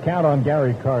 Scarborough's count on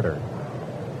Gary Carter.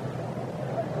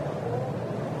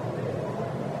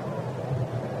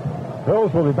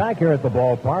 Phils will be back here at the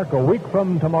ballpark a week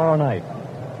from tomorrow night.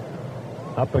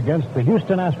 Up against the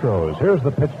Houston Astros. Here's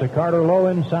the pitch to Carter, low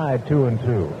inside,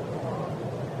 2-2.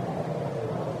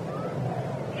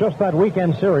 Just that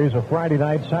weekend series, a Friday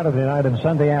night, Saturday night, and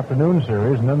Sunday afternoon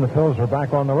series, and then the Phils are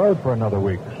back on the road for another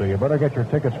week, so you better get your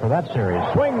tickets for that series.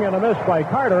 Swing and a miss by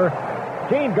Carter.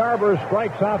 Gene Garber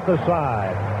strikes out the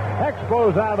side.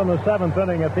 Expos out in the 7th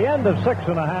inning at the end of 6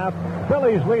 1/2.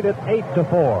 Phillies lead it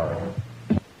 8-4.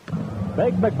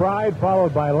 Bake McBride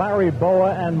followed by Larry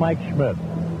Boa and Mike Schmidt.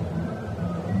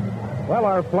 Well,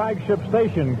 our flagship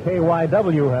station,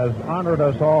 KYW, has honored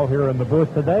us all here in the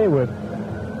booth today with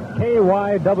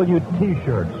KYW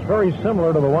T-shirts, very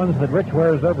similar to the ones that Rich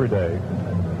wears every day.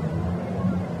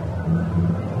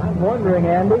 I'm wondering,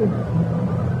 Andy,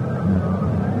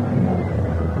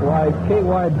 why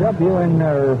KYW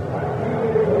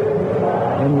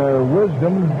in their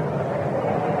wisdom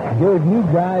gave you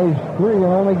guys 3 and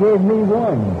only gave me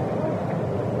 1.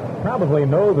 Probably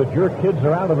know that your kids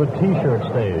are out of the T-shirt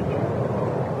stage.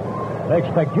 They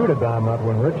expect you to don that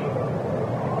one, Rich.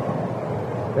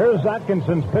 Here's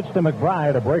Atkinson's pitch to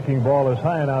McBride. A breaking ball is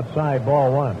high and outside,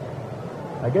 ball 1.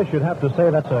 I guess you'd have to say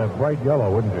that's a bright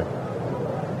yellow, wouldn't you?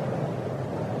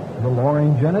 A little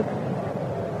orange in it.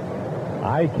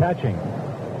 Eye-catching.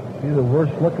 See, the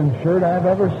worst-looking shirt I've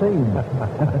ever seen.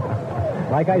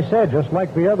 Like I said, just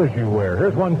like the others you wear.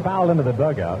 Here's one fouled into the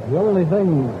dugout. The only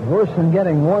thing worse than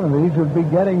getting 1 of these would be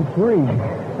getting 3.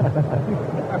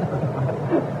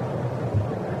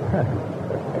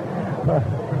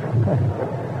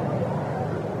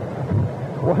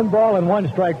 1 ball and 1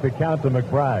 strike to count to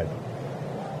McBride.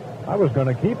 I was going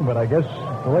to keep him, but I guess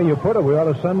the way you put it, we ought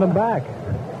to send him back.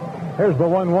 Here's the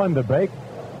 1-1 to Bake.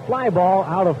 Fly ball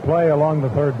out of play along the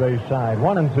third base side.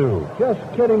 1-2. Just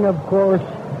kidding, of course.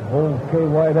 Old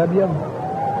KYW.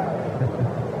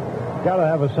 Got to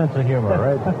have a sense of humor,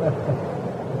 right?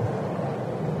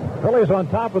 Phillies on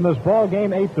top in this ball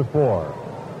game, 8-4.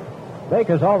 Bake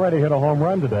has already hit a home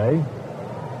run today.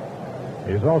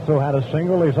 He's also had a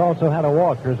single. He's also had a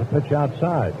walk. There's a pitch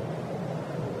outside.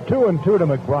 2-2 to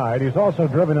McBride. He's also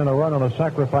driven in a run on a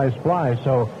sacrifice fly.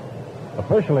 So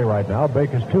officially right now,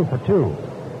 Bake is 2 for 2.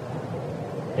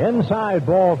 Inside,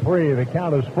 ball 3. The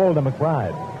count is full to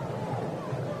McBride.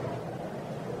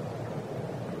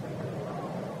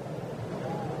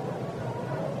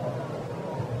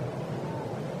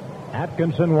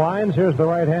 Atkinson winds. Here's the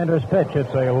right-hander's pitch.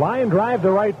 It's a line drive to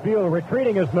right field.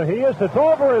 Retreating is Mejias. It's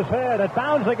over his head. It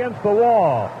bounds against the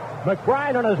wall.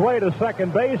 McBride on his way to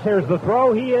second base. Here's the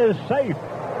throw. He is safe.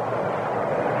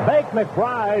 Bake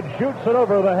McBride shoots it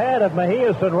over the head of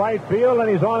Mejias in right field, and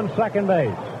he's on second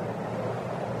base.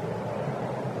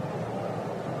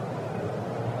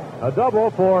 A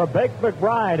double for Bake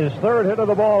McBride, his 3rd hit of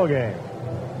the ball game.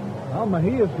 Well,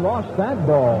 Mejias lost that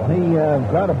ball. He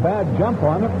got a bad jump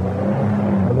on it.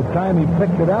 By the time he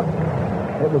picked it up,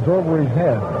 it was over his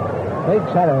head.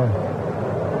 Bake's had a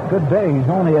good day. He's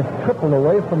only a triple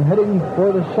away from hitting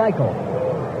for the cycle.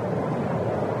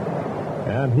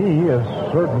 And he is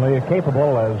certainly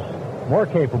more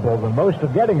capable than most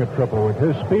of getting a triple with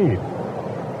his speed.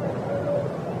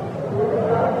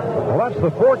 Well, that's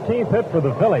the 14th hit for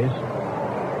the Phillies.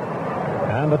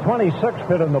 And the 26th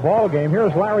hit in the ball game.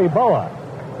 Here's Larry Boa.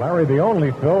 Larry, the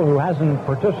only Phil who hasn't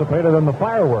participated in the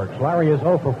fireworks. Larry is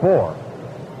 0 for 4.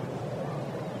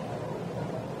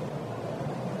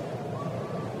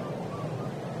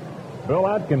 Bill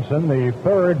Atkinson, the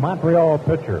 3rd Montreal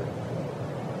pitcher.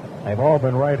 They've all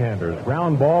been right-handers.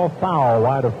 Ground ball, foul,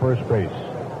 wide of first base.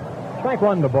 Strike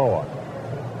 1 to Boa.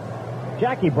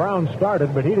 Jackie Brown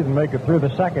started, but he didn't make it through the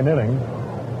 2nd inning.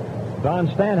 Don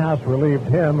Stanhouse relieved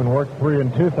him and worked 3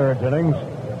 2/3 innings.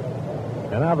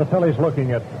 And now the Phillies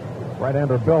looking at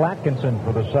right-hander Bill Atkinson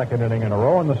for the 2nd inning in a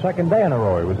row and the 2nd day in a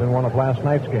row. He was in one of last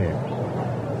night's games.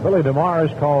 Billy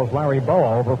DeMars calls Larry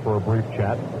Boa over for a brief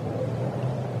chat.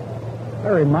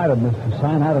 Larry might have missed the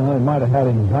sign. I don't know. He might have had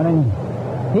him running.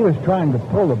 He was trying to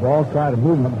pull the ball, try to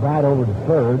move McBride over to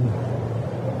 3rd.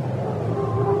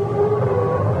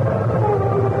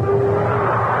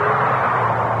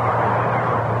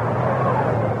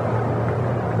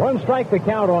 One strike to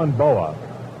count on Boa.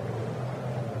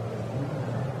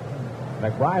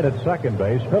 McBride at second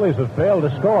base. Phillies have failed to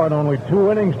score in only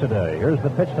 2 innings today. Here's the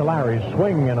pitch to Larry.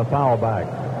 Swing and a foul back.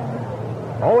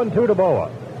 0-2 to Boa.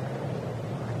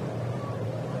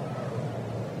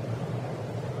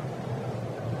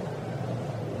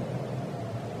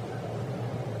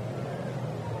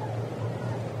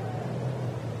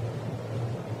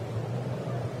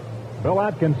 Bill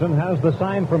Atkinson has the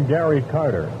sign from Gary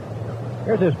Carter.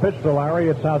 Here's his pitch to Larry.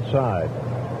 It's outside.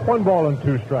 1 ball and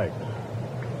 2 strikes.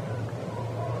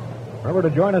 Remember to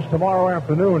join us tomorrow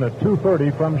afternoon at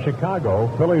 2:30 from Chicago.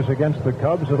 Phillies against the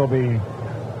Cubs. It'll be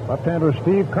left-hander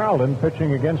Steve Carlton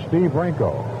pitching against Steve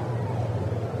Rinko.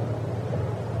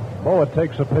 Boa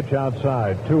takes a pitch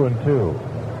outside. 2-2.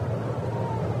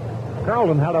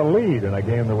 Carlton had a lead in a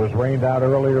game that was rained out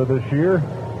earlier this year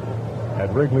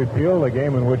at Wrigley Field, a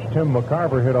game in which Tim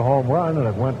McCarver hit a home run, and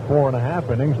it went 4.5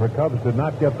 innings. The Cubs did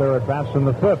not get their at-bats in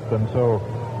the 5th, and so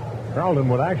Carlton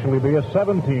would actually be a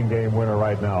 17-game winner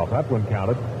right now, if that one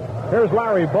counted. Here's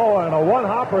Larry Boa, and a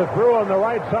one-hopper through on the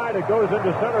right side. It goes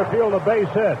into center field, a base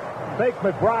hit. Fake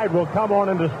McBride will come on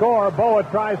in to score. Boa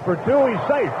tries for 2. He's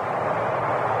safe.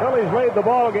 Phillies lead the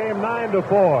ball game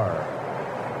 9-4.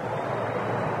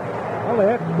 Well, the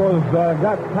Expos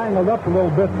got tangled up a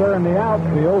little bit there in the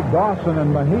outfield. Dawson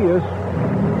and Mejias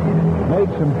made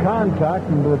some contact,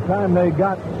 and by the time they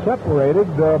got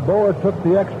separated, Boa took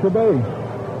the extra base.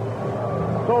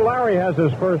 So Larry has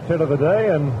his first hit of the day,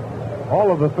 and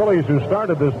all of the Phillies who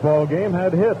started this ball game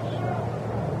had hits.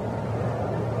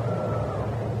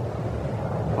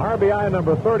 RBI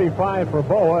number 35 for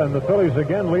Boa, and the Phillies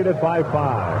again lead it by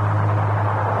 5.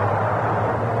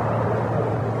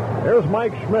 Here's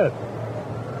Mike Schmidt.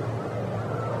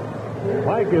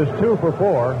 Mike is 2 for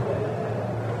 4.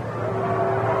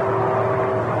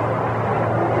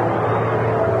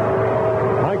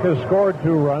 Mike has scored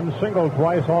 2 runs, singled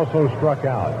twice, also struck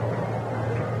out.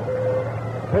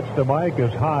 Pitch to Mike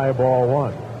is high, ball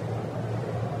 1.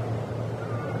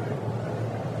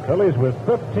 Phillies with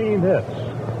 15 hits.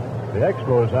 The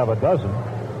Expos have a dozen.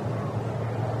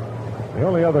 The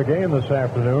only other game this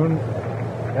afternoon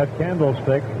at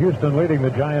Candlestick, Houston leading the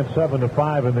Giants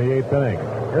 7-5 in the 8th inning.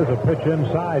 Here's a pitch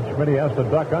inside. Schmidt has to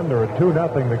duck under. A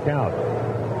 2-0 the count.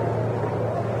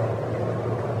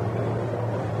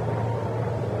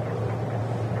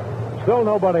 Still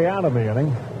nobody out of the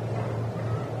inning.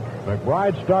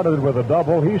 McBride started with a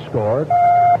double. He scored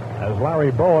as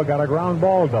Larry Boa got a ground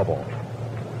ball double.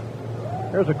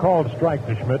 Here's a called strike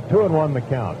to Schmidt. 2-1 the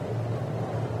count.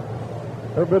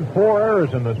 There have been 4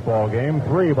 errors in this ball game,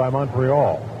 3 by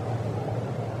Montreal.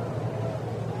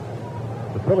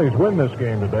 The Phillies win this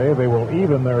game today. They will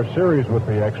even their series with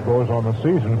the Expos on the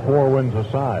season, 4 wins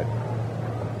aside.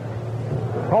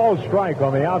 Called strike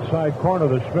on the outside corner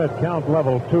to Schmidt. Count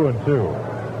level 2-2.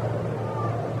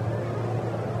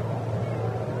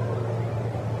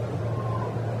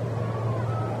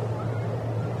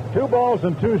 Two balls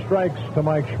and 2 strikes to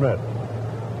Mike Schmidt.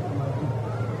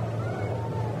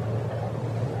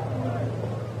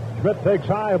 Schmidt takes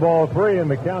high, ball 3, and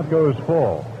the count goes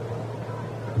full.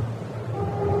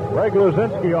 Greg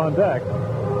Luzinski on deck.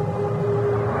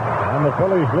 And the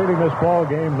Phillies leading this ball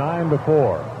game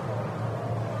 9-4.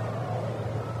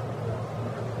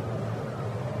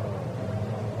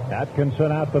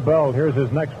 Atkinson at the belt. Here's his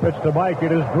next pitch to Mike.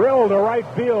 It is drilled to right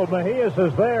field. Mejias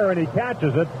is there, and he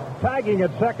catches it. Tagging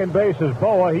at second base is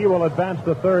Boa. He will advance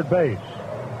to third base.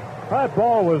 That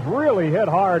ball was really hit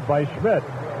hard by Schmidt,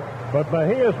 but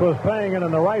Mejias was paying it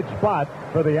in the right spot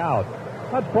for the out.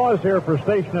 Let's pause here for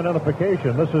station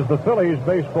identification. This is the Phillies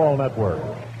Baseball Network.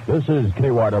 This is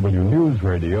KYW News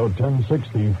Radio,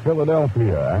 1060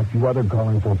 Philadelphia. AccuWeather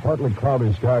calling for partly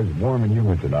cloudy skies, warm and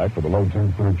humid tonight with a low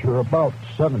temperature about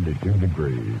 72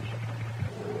 degrees.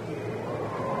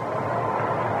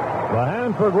 The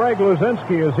hand for Greg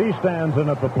Luzinski as he stands in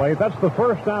at the plate. That's the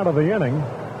first out of the inning.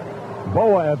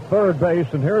 Boa at third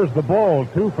base, and here's the ball,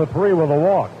 2 for 3 with a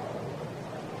walk.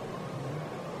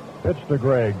 Pitch to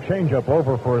Greg. Changeup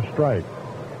over for a strike.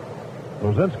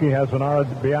 Luzinski has an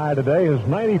RBI today, his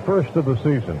 91st of the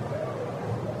season.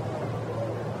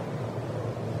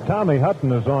 Tommy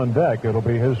Hutton is on deck. It'll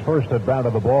be his first at bat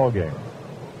of the ball game.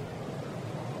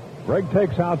 Greg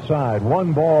takes outside.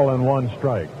 1 ball and 1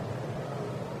 strike.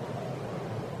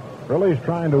 Phillies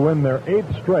trying to win their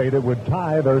 8th straight. It would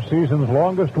tie their season's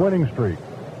longest winning streak.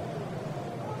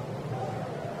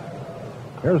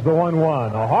 Here's the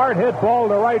 1-1. A hard hit ball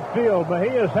to right field.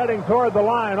 Mejias heading toward the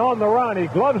line on the run. He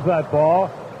gloves that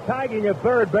ball. Tagging at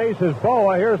third base is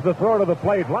Boa. Here's the throw to the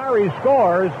plate. Larry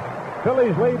scores.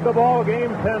 Phillies lead the ball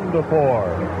game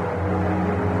 10-4.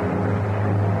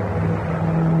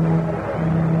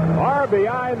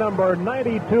 RBI number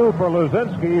 92 for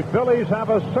Luzinski. Phillies have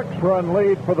a 6-run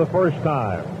lead for the first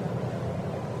time.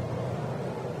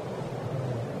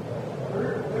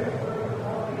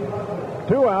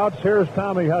 2 outs. Here's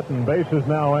Tommy Hutton. Base is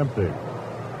now empty.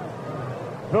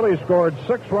 Phillies scored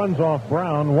 6 runs off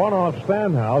Brown, 1 off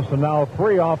Stanhouse, and now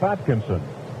 3 off Atkinson.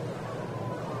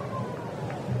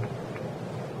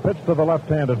 Pitch to the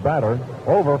left-handed batter.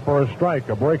 Over for a strike,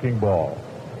 a breaking ball.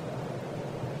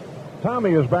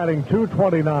 Tommy is batting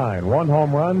 .229. 1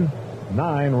 home run,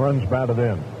 9 runs batted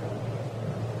in.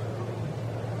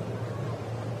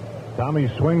 Tommy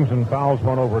swings and fouls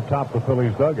one over top the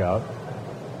Phillies dugout.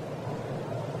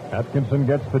 Atkinson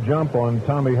gets the jump on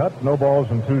Tommy Hutton. No balls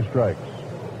and 2 strikes.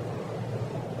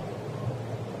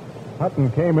 Hutton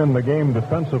came in the game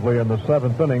defensively in the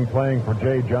 7th inning, playing for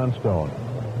Jay Johnstone.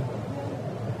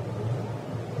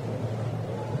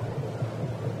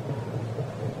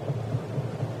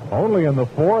 Only in the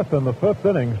 4th and the 5th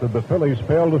innings did the Phillies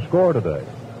fail to score today.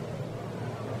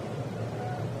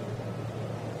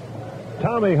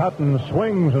 Tommy Hutton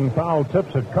swings and foul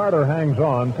tips it. Carter hangs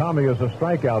on. Tommy is a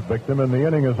strikeout victim, and the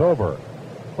inning is over.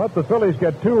 But the Phillies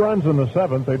get 2 runs in the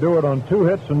 7th. They do it on 2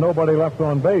 hits and nobody left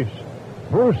on base.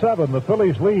 Through 7, the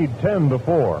Phillies lead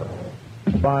 10-4.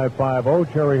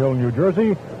 550 Cherry Hill, New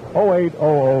Jersey,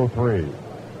 08003.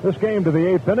 This game to the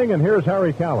 8th inning, and here's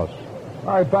Harry Callis.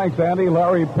 All right, thanks, Andy.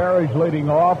 Larry Parrish leading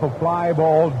off. A fly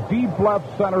ball deep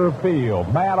left center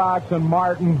field. Maddox and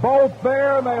Martin both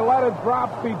there, and they let it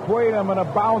drop between them, and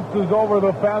it bounces over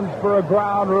the fence for a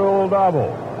ground rule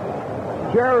double.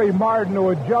 Jerry Martin, who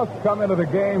had just come into the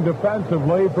game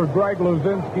defensively for Greg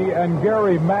Luzinski, and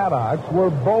Gary Maddox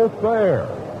were both there.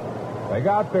 They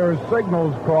got their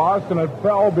signals crossed, and it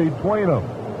fell between them.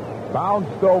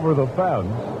 Bounced over the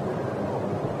fence.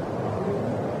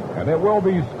 And it will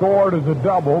be scored as a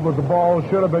double, but the ball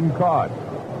should have been caught.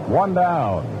 1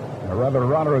 down. A rather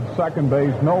runner at second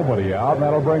base, nobody out, and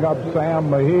that'll bring up Sam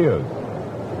Mejias.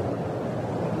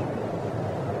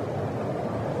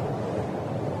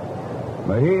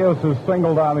 Mejias is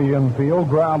singled on the infield,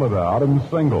 grounded out, and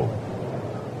singled.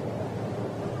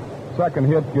 Second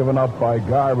hit given up by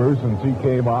Garber since he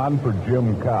came on for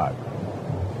Jim Cott.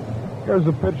 Here's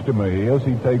a pitch to Mejias.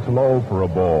 He takes low for a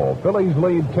ball. Phillies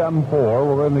lead 10-4.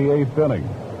 We're in the 8th inning.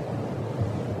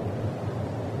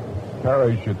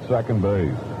 Parrish at second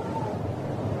base.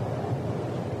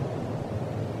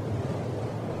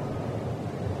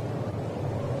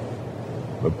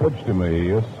 The pitch to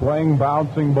Mejias. Swing,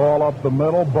 bouncing ball up the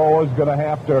middle. Boa's going to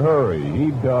have to hurry. He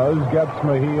does. Gets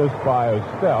Mejias by a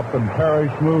step, and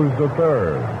Parrish moves to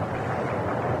third.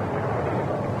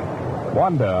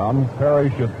 1 down.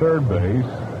 Parrish at third base,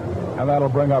 and that'll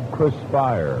bring up Chris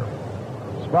Spire.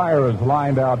 Spire is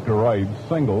lined out to right,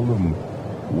 singled, and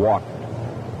walked.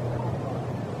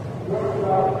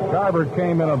 Garber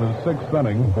came in the 6th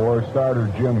inning for starter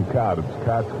Jim Cott. It's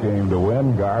Cott's game to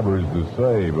win. Garber's to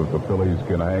save if the Phillies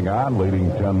can hang on,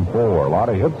 leading 10-4. A lot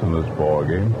of hits in this ball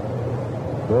game.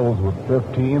 Phillies with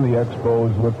 15, the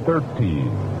Expos with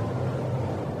 13.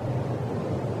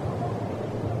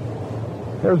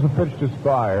 Here's the pitch to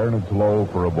Spire, and it's low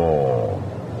for a ball.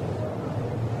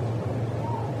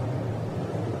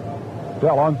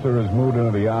 Del Unser has moved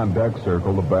into the on-deck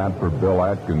circle to bat for Bill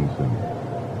Atkinson.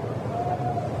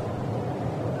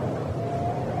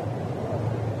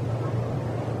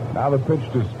 Now the pitch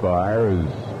to Spire is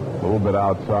a little bit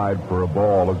outside for a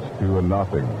ball. It's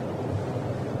 2-0.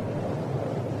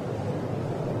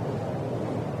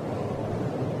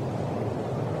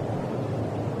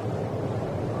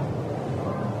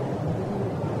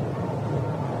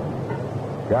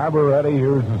 Garber ready.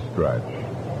 Here's the stretch.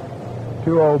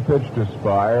 2-0 pitch to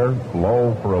Spire.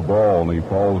 Low for a ball, and he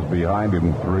falls behind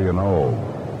him 3-0.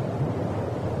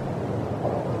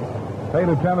 State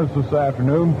of tennis this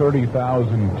afternoon,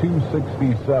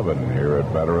 30,267 here at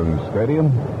Veterans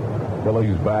Stadium.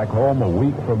 Phillies back home a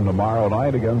week from tomorrow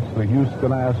night against the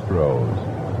Houston Astros.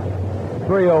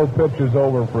 3-0 pitch is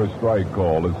over for a strike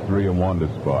call. It's 3-1 to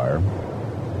Spire.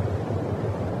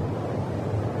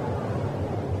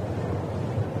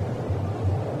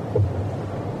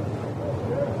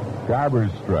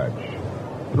 Garber's stretch.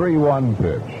 3-1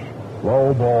 pitch.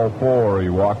 Low ball 4. He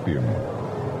walked him.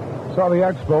 So the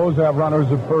Expos have runners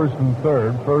at first and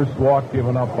third. First walk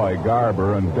given up by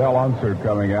Garber, and Del Unser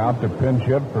coming out to pinch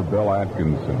hit for Bill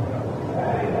Atkinson.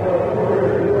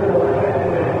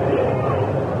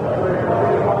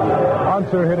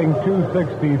 Unser hitting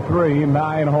 .263,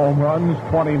 9 home runs,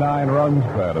 29 runs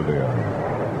batted in.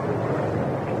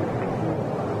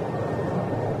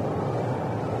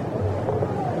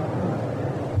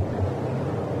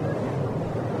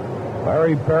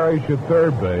 Larry Parrish at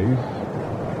third base.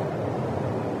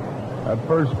 At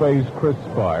first base, Chris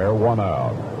Spire, 1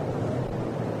 out.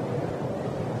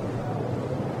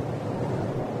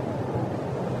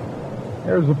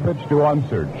 Here's a pitch to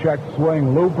Unser. Check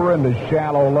swing, looper into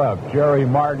shallow left. Jerry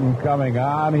Martin coming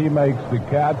on. He makes the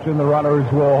catch, and the runners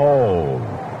will hold.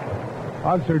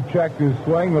 Unser checked his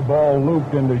swing. The ball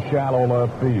looped into shallow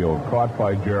left field. Caught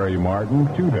by Jerry Martin.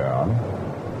 2 down.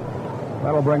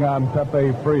 That'll bring on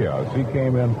Pepe Frias. He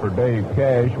came in for Dave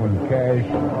Cash when Cash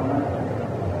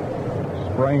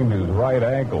sprained his right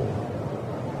ankle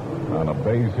on a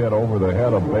base hit over the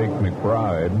head of Bake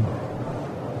McBride.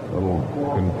 A little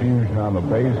confusion on the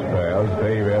base pass.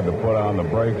 Dave had to put on the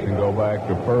brakes and go back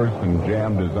to first and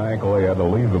jammed his ankle. He had to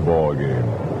leave the ball game.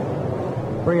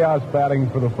 Frias batting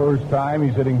for the first time.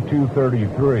 He's hitting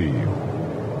 .233.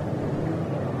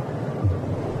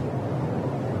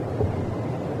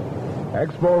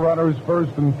 Expo runners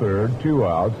first and third, 2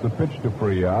 outs. The pitch to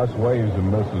Frias, waves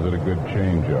and misses at a good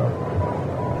changeup.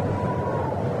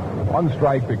 1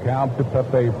 strike to count to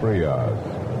Pepe Frias.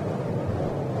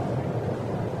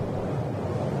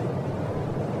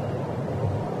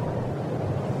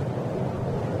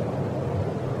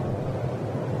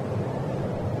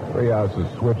 Frias is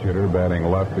switch hitter, batting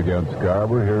left against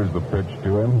Garber. Here's the pitch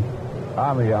to him.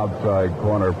 On the outside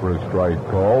corner for a strike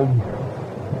called.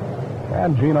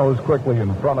 And Gino's quickly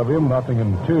in front of him,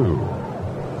 0-2.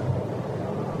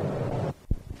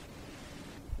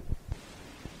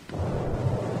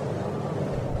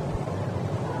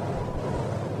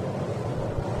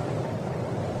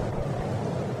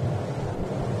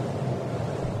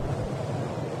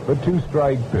 The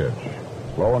 2-strike pitch.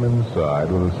 Low and inside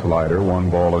with a slider. 1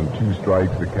 ball and 2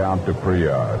 strikes to count to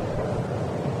Frias.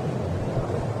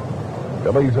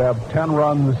 Phillies have 10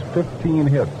 runs, 15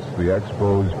 hits. The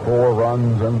Expos 4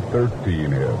 runs and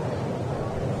 13 hits.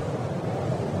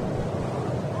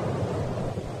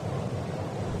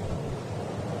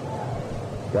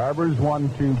 Garber's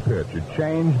 1-2 pitch. A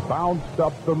change bounced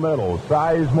up the middle.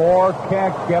 Sizemore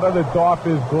can't get it. It's off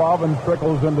his glove and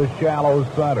trickles into shallow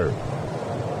center.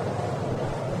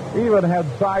 Even had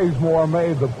Sizemore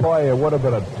made the play, it would have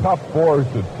been a tough force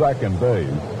at second base.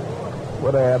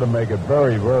 Would have had to make it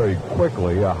very, very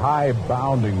quickly. A high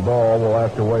bounding ball. We'll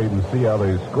have to wait and see how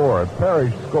they score it.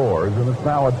 Parrish scores, and it's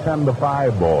now a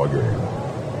 10-5 ball game.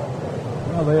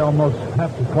 Well, they almost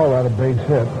have to call that a base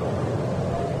hit.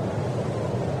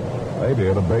 They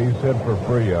did. A base hit for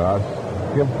Frias.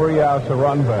 Give Frias a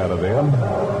run batted in.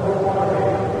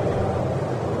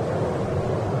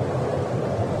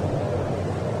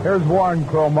 Here's Warren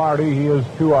Cromartie. He is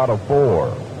 2 out of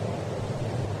 4.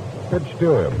 Pitch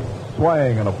to him.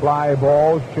 Swing and a fly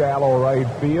ball, shallow right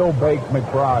field. Bake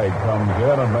McBride comes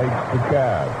in and makes the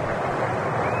catch.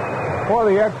 For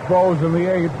the Expos in the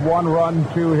 8th, 1 run,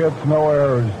 2 hits, no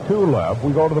errors, 2 left.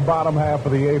 We go to the bottom half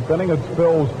of the 8th inning. It's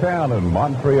Phil's 10 and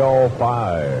Montreal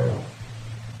 5.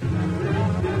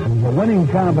 The winning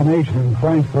combination in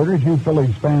Frankfurters you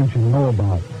Phillies fans should know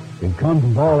about. It comes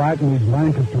from Ball Acme's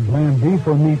Lancaster blend beef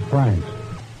or meat Franks.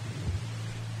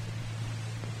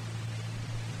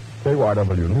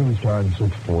 KYW News Time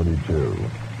 6:42.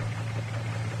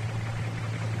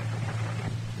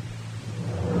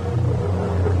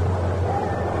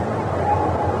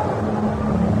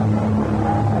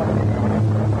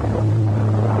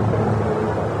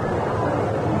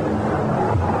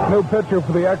 New pitcher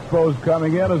for the Expos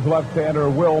coming in is left-hander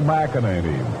Will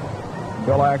McEnany.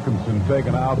 Phil Atkinson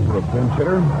taken out for a pinch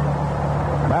hitter.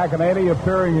 McEnany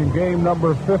appearing in game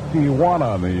number 51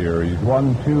 on the year. He's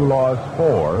won 2, lost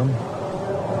 4.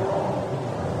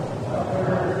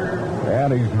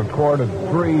 And he's recorded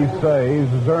 3 saves.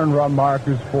 His earned run mark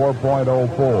is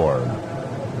 4.04.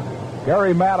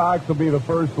 Gary Maddox will be the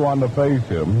first one to face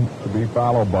him, to be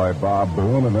followed by Bob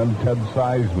Boone and then Ted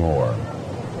Sizemore.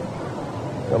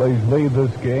 Phillies lead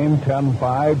this game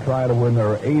 10-5, trying to win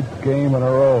their 8th game in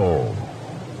a row.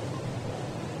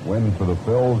 Win for the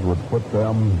Phils would put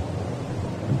them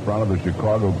in front of the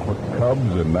Chicago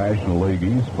Cubs in National League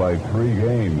East by 3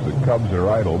 games. The Cubs are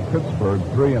idle. Pittsburgh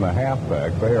 3.5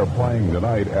 back. They are playing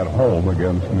tonight at home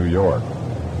against New York.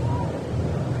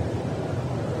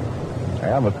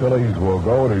 And the Phillies will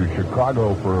go to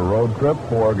Chicago for a road trip,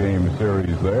 4-game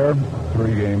series there,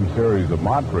 3-game series at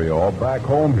Montreal, back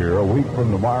home here a week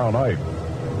from tomorrow night.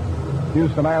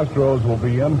 Houston Astros will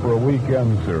be in for a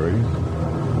weekend series.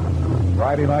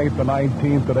 Friday night, the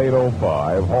 19th at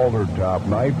 8:05, Halter Top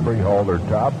night, free Halter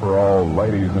Top for all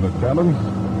ladies in attendance.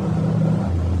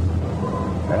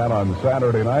 And on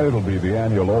Saturday night, it'll be the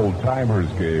annual Old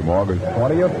Timers game, August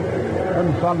 20th.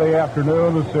 And Sunday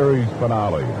afternoon, the series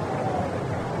finale.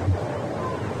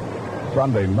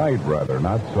 Sunday night, rather,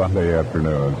 not Sunday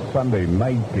afternoon. Sunday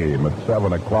night game at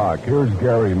 7 o'clock. Here's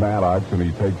Gary Maddox, and he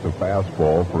takes a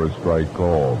fastball for a strike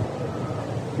call.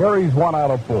 Gary's 1 out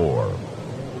of 4.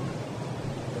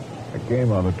 A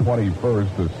game on the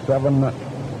 21st, a 7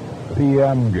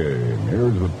 p.m. game.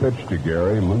 Here's the pitch to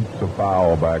Gary. Loops a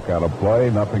foul back out of play.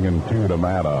 0-2 to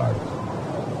Maddox.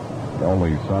 The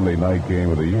only Sunday night game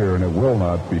of the year, and it will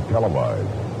not be televised.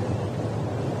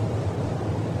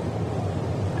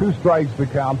 2 strikes to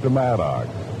count to Maddox.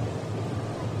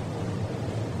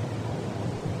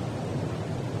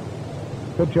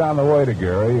 Pitch on the way to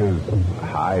Gary is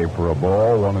high for a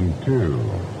ball, 1-2.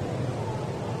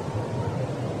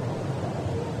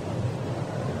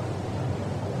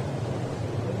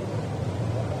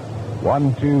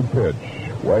 One-two pitch,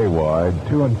 way wide,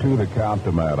 2-2 to count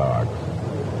to Maddox.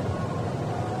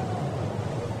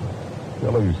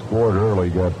 Phillies scored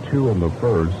early, got 2 in the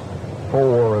first,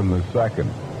 4 in the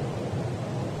second.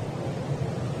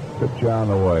 Pitch on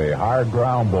the way, hard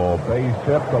ground ball, base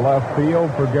hit to left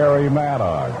field for Gary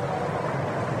Maddox.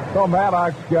 So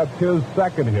Maddox gets his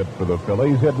second hit for the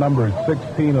Phillies, hit number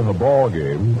 16 in the ball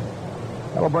game.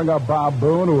 That'll bring up Bob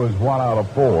Boone, who is 1 out of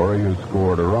 4. He has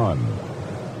scored a run.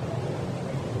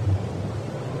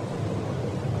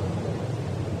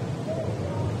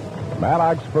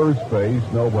 Maddox first base,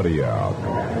 nobody out.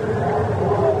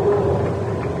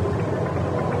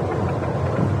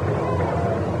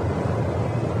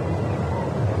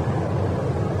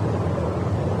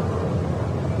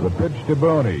 The pitch to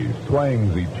Boone. He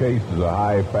swings, he chases a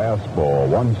high fastball.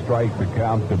 1 strike to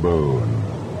count to Boone.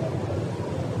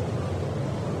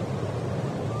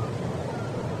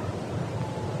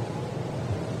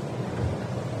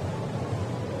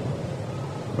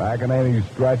 McEnany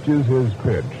stretches his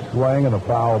pitch. Swing and a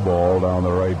foul ball down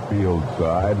the right field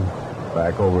side.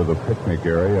 Back over the picnic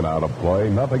area and out of play.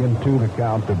 0-2 to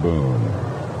count to Boone.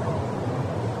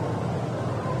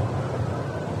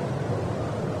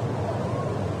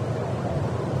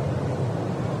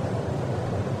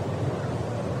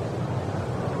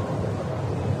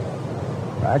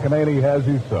 McEnany has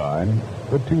his sign.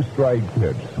 The 2-strike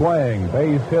pitch. Swing,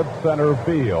 base hit center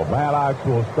field. Maddox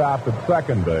will stop at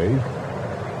second base.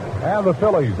 And the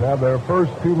Phillies have their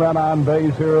first 2 men on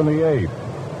base here in the 8th.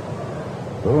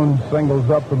 Boone singles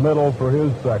up the middle for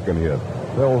his second hit.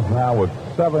 Phil's now with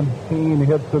 17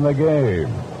 hits in the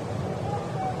game.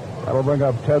 That'll bring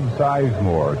up Ted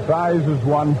Sizemore. Size is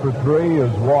 1 for 3,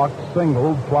 has walked,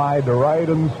 singled, flied to right,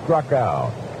 and struck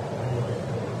out.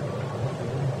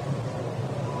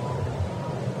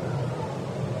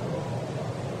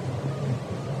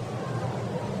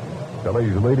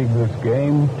 Phillies leading this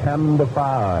game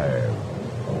 10-5.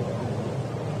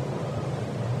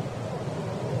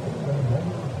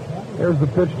 Here's the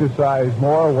pitch to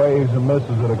Sizemore. Waves and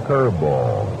misses at a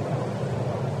curveball.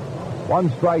 1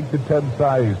 strike to Ted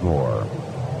Sizemore.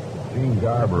 Gene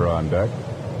Garber on deck.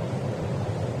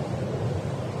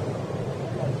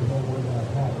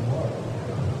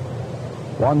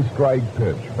 One strike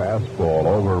pitch, fastball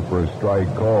over for a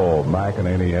strike call.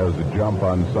 McEnany has a jump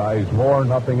on Sizemore,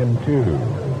 0-2.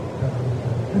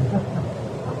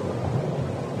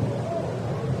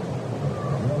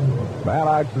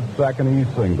 Maddox at second, he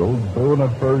singled. Boone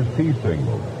at first, he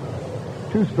singled.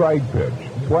 2-strike pitch.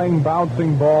 Swing,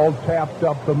 bouncing ball, tapped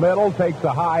up the middle, takes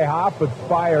a high hop, it's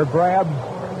fire grabs,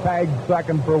 tagged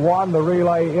second for 1, the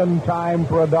relay in time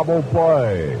for a double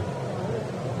play.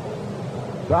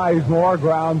 Sizemore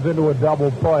grounds into a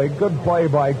double play. Good play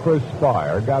by Chris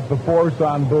Spire. Got the force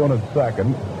on Boone at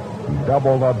second. And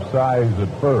doubled up Size at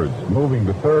first. Moving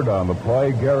to third on the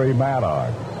play, Gary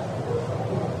Maddox.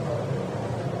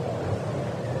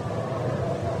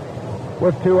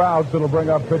 With 2 outs, it'll bring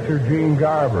up pitcher Gene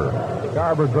Garber.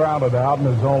 Garber grounded out in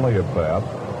his only at bat.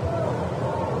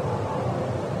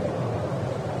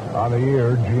 On the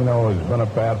year, Gino has been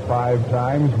at bat 5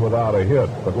 times without a hit,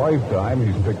 but lifetime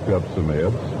he's picked up some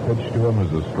hits. Pitch to him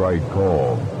is a strike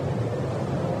call.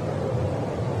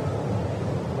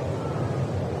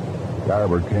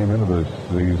 Garber came into this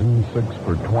season 6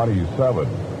 for 27.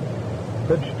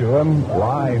 Pitch to him,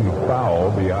 line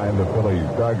foul behind the Phillies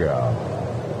dugout.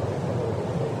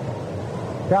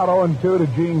 Count 0-2 to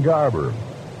Gene Garber.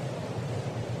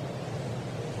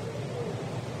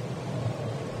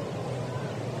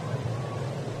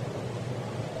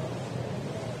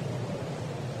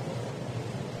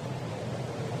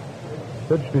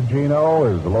 Pitch to Gino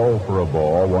is low for a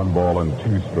ball, 1 ball and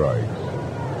 2 strikes.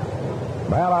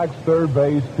 Maddox third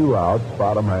base, 2 outs,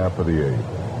 bottom half of the 8th.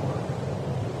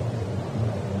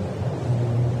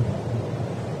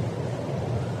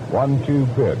 One-two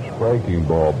pitch, breaking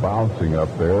ball bouncing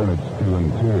up there, and it's 2-2.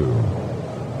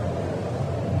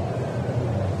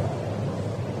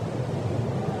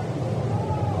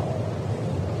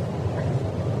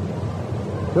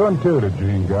 Two and 2 to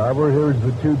Gene Garber. Here's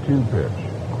the 2-2 pitch.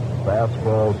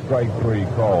 Fastball, strike 3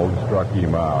 called, struck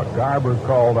him out. Garber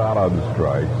called out on the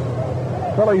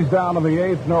strikes. Phillies down in the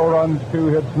 8th, no runs, 2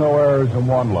 hits, no errors, and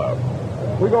 1 left.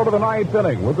 We go to the 9th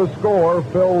inning with the score,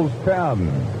 Phil's 10,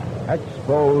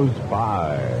 Expos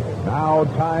 5. Now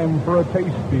time for a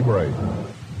tasty break.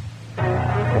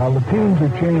 While the teams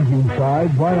are changing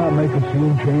sides, why not make a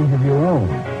scene change of your own?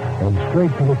 And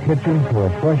straight to the kitchen for a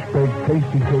fresh-baked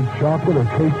Tasty Cake chocolate or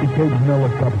Tasty Cake vanilla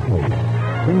cupcake.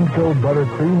 Cream-filled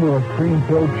buttercream or a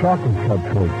cream-filled chocolate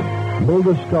cupcake. You'll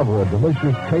discover a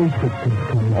delicious taste that can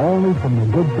come only from the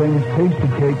good things Tasty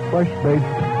Cake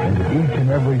fresh-baked into each and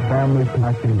every family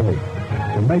packed and baked.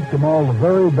 To make them all the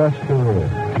very best there is.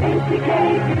 Tasty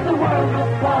Cake is a world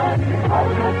of fun. All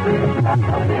the fruits are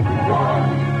in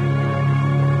one.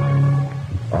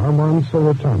 Armand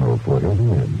Solitano for his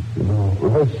win. You know,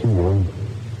 last year,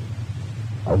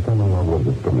 I fell in love with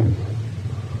the Phillies.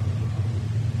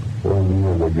 All the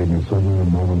year, they gave me so many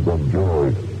moments of joy.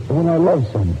 And when I love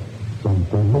something,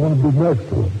 I want to be next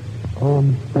to it. I want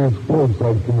to be as close as I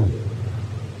can.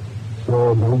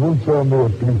 So they won't show me a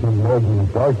piece of lead in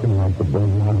the parking lot to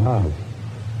bring my house.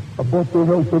 I bought the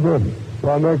house for them,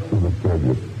 right next to the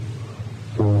stadium.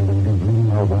 So they give me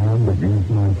my van, they give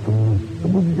my food,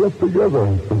 and we can get together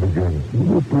after the game.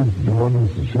 Will you please join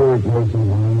us to share a glass of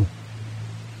wine?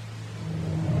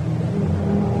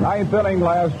 9th inning,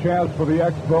 last chance for the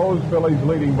Expos. Phillies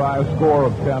leading by a score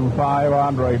of 10-5.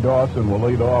 Andre Dawson will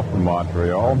lead off from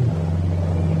Montreal.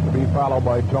 To be followed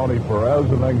by Tony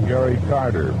Perez and then Gary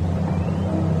Carter.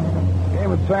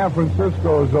 Game at San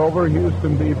Francisco is over.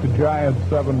 Houston beat the Giants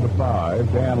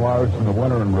 7-5. Dan Larson, the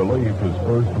winner in relief, his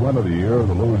first win of the year.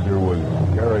 The loser was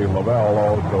Gary Lavelle,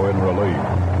 also in relief.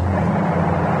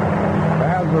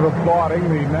 Fans are applauding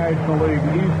the National League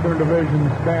Eastern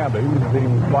Division standings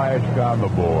being flashed on the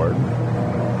board.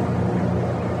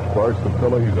 Of course, the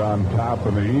Phillies on top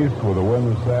in the East with a win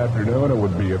this afternoon. It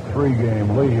would be a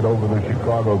 3-game lead over the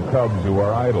Chicago Cubs, who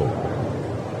are idle.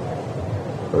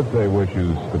 Birthday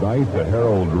wishes tonight to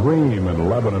Harold Ream in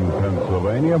Lebanon,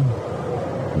 Pennsylvania,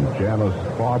 and Janice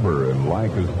Faber in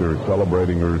Lancaster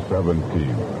celebrating her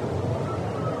 17th.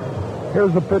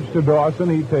 Here's a pitch to Dawson.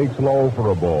 He takes low for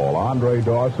a ball. Andre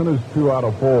Dawson is 2 out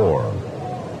of 4.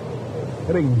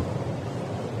 Hitting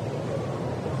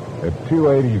at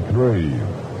 283.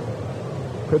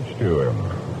 Pitch to him.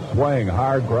 Swing,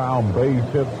 hard ground, base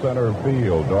hit center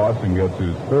field. Dawson gets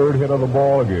his 3rd hit of the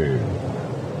ball game.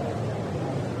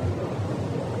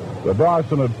 The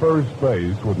Dawson at first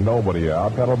base with nobody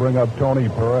out. That'll bring up Tony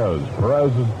Perez.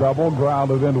 Perez is double,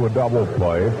 grounded into a double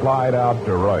play, flied out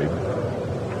to right,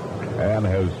 and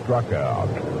has struck out.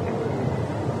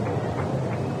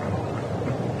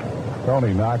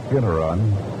 Tony knocked in a run.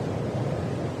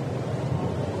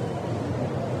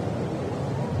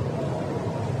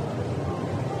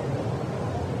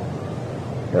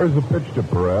 Here's a pitch to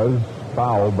Perez.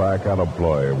 Foul back out of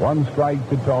play. 1 strike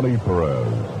to Tony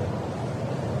Perez.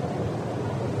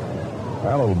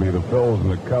 That'll be the Phils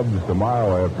and the Cubs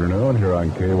tomorrow afternoon here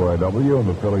on KYW and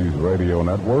the Phillies Radio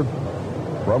Network.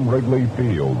 From Wrigley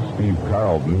Field, Steve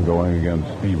Carlton going against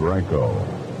Steve Renko.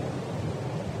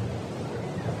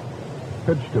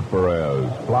 Pitch to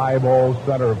Perez. Fly ball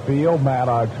center field.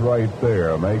 Maddox right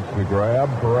there. Makes the grab.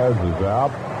 Perez is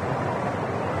out.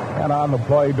 And on the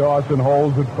play, Dawson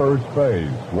holds at first base.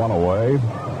 1 away.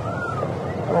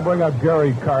 That'll bring up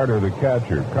Gary Carter, the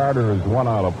catcher. Carter is 1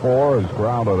 out of 4, is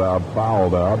grounded out,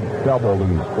 fouled out, doubled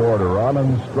and scored a run,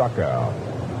 and struck out.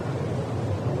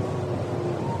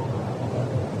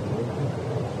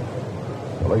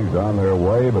 Phillies on their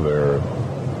way to their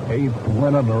 8th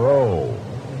win in a row.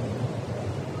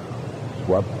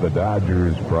 Swept the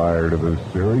Dodgers prior to this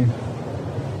series.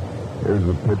 Here's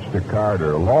a pitch to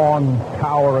Carter. Long,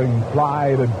 towering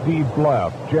fly to deep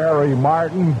left. Jerry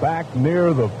Martin back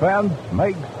near the fence,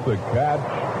 makes the catch.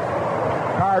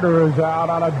 Carter is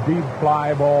out on a deep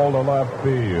fly ball to left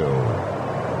field.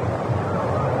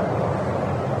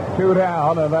 2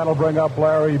 down, and that'll bring up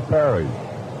Larry Parrish.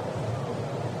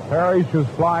 Parrish has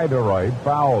fly to right,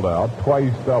 fouled out,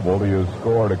 twice doubled. He has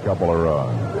scored a couple of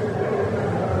runs.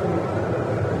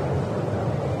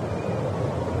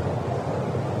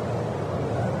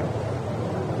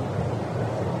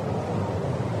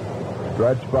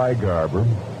 Stretched by Garber.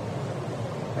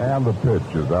 And the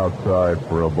pitch is outside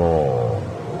for a ball.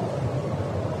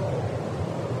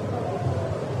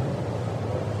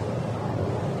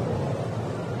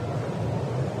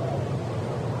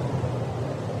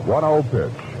 One-0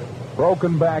 pitch.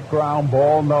 Broken back ground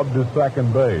ball, nubbed to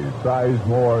second base.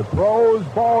 Sizemore throws.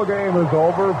 Ball game is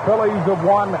over. Phillies have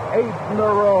won 8 in a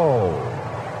row.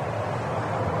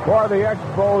 For the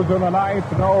Expos in the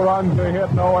ninth, no runs a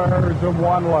hit, no errors, and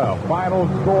one left. Final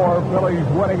score, Phillies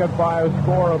winning it by a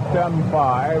score of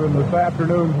 10-5, and this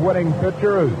afternoon's winning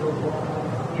pitcher is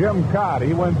Jim Cott.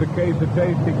 He wins a case of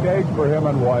Tasty Cake for him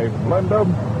and wife Linda,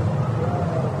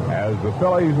 as the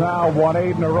Phillies now won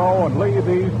 8 in a row and lead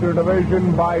the Eastern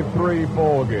Division by 3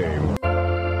 full games.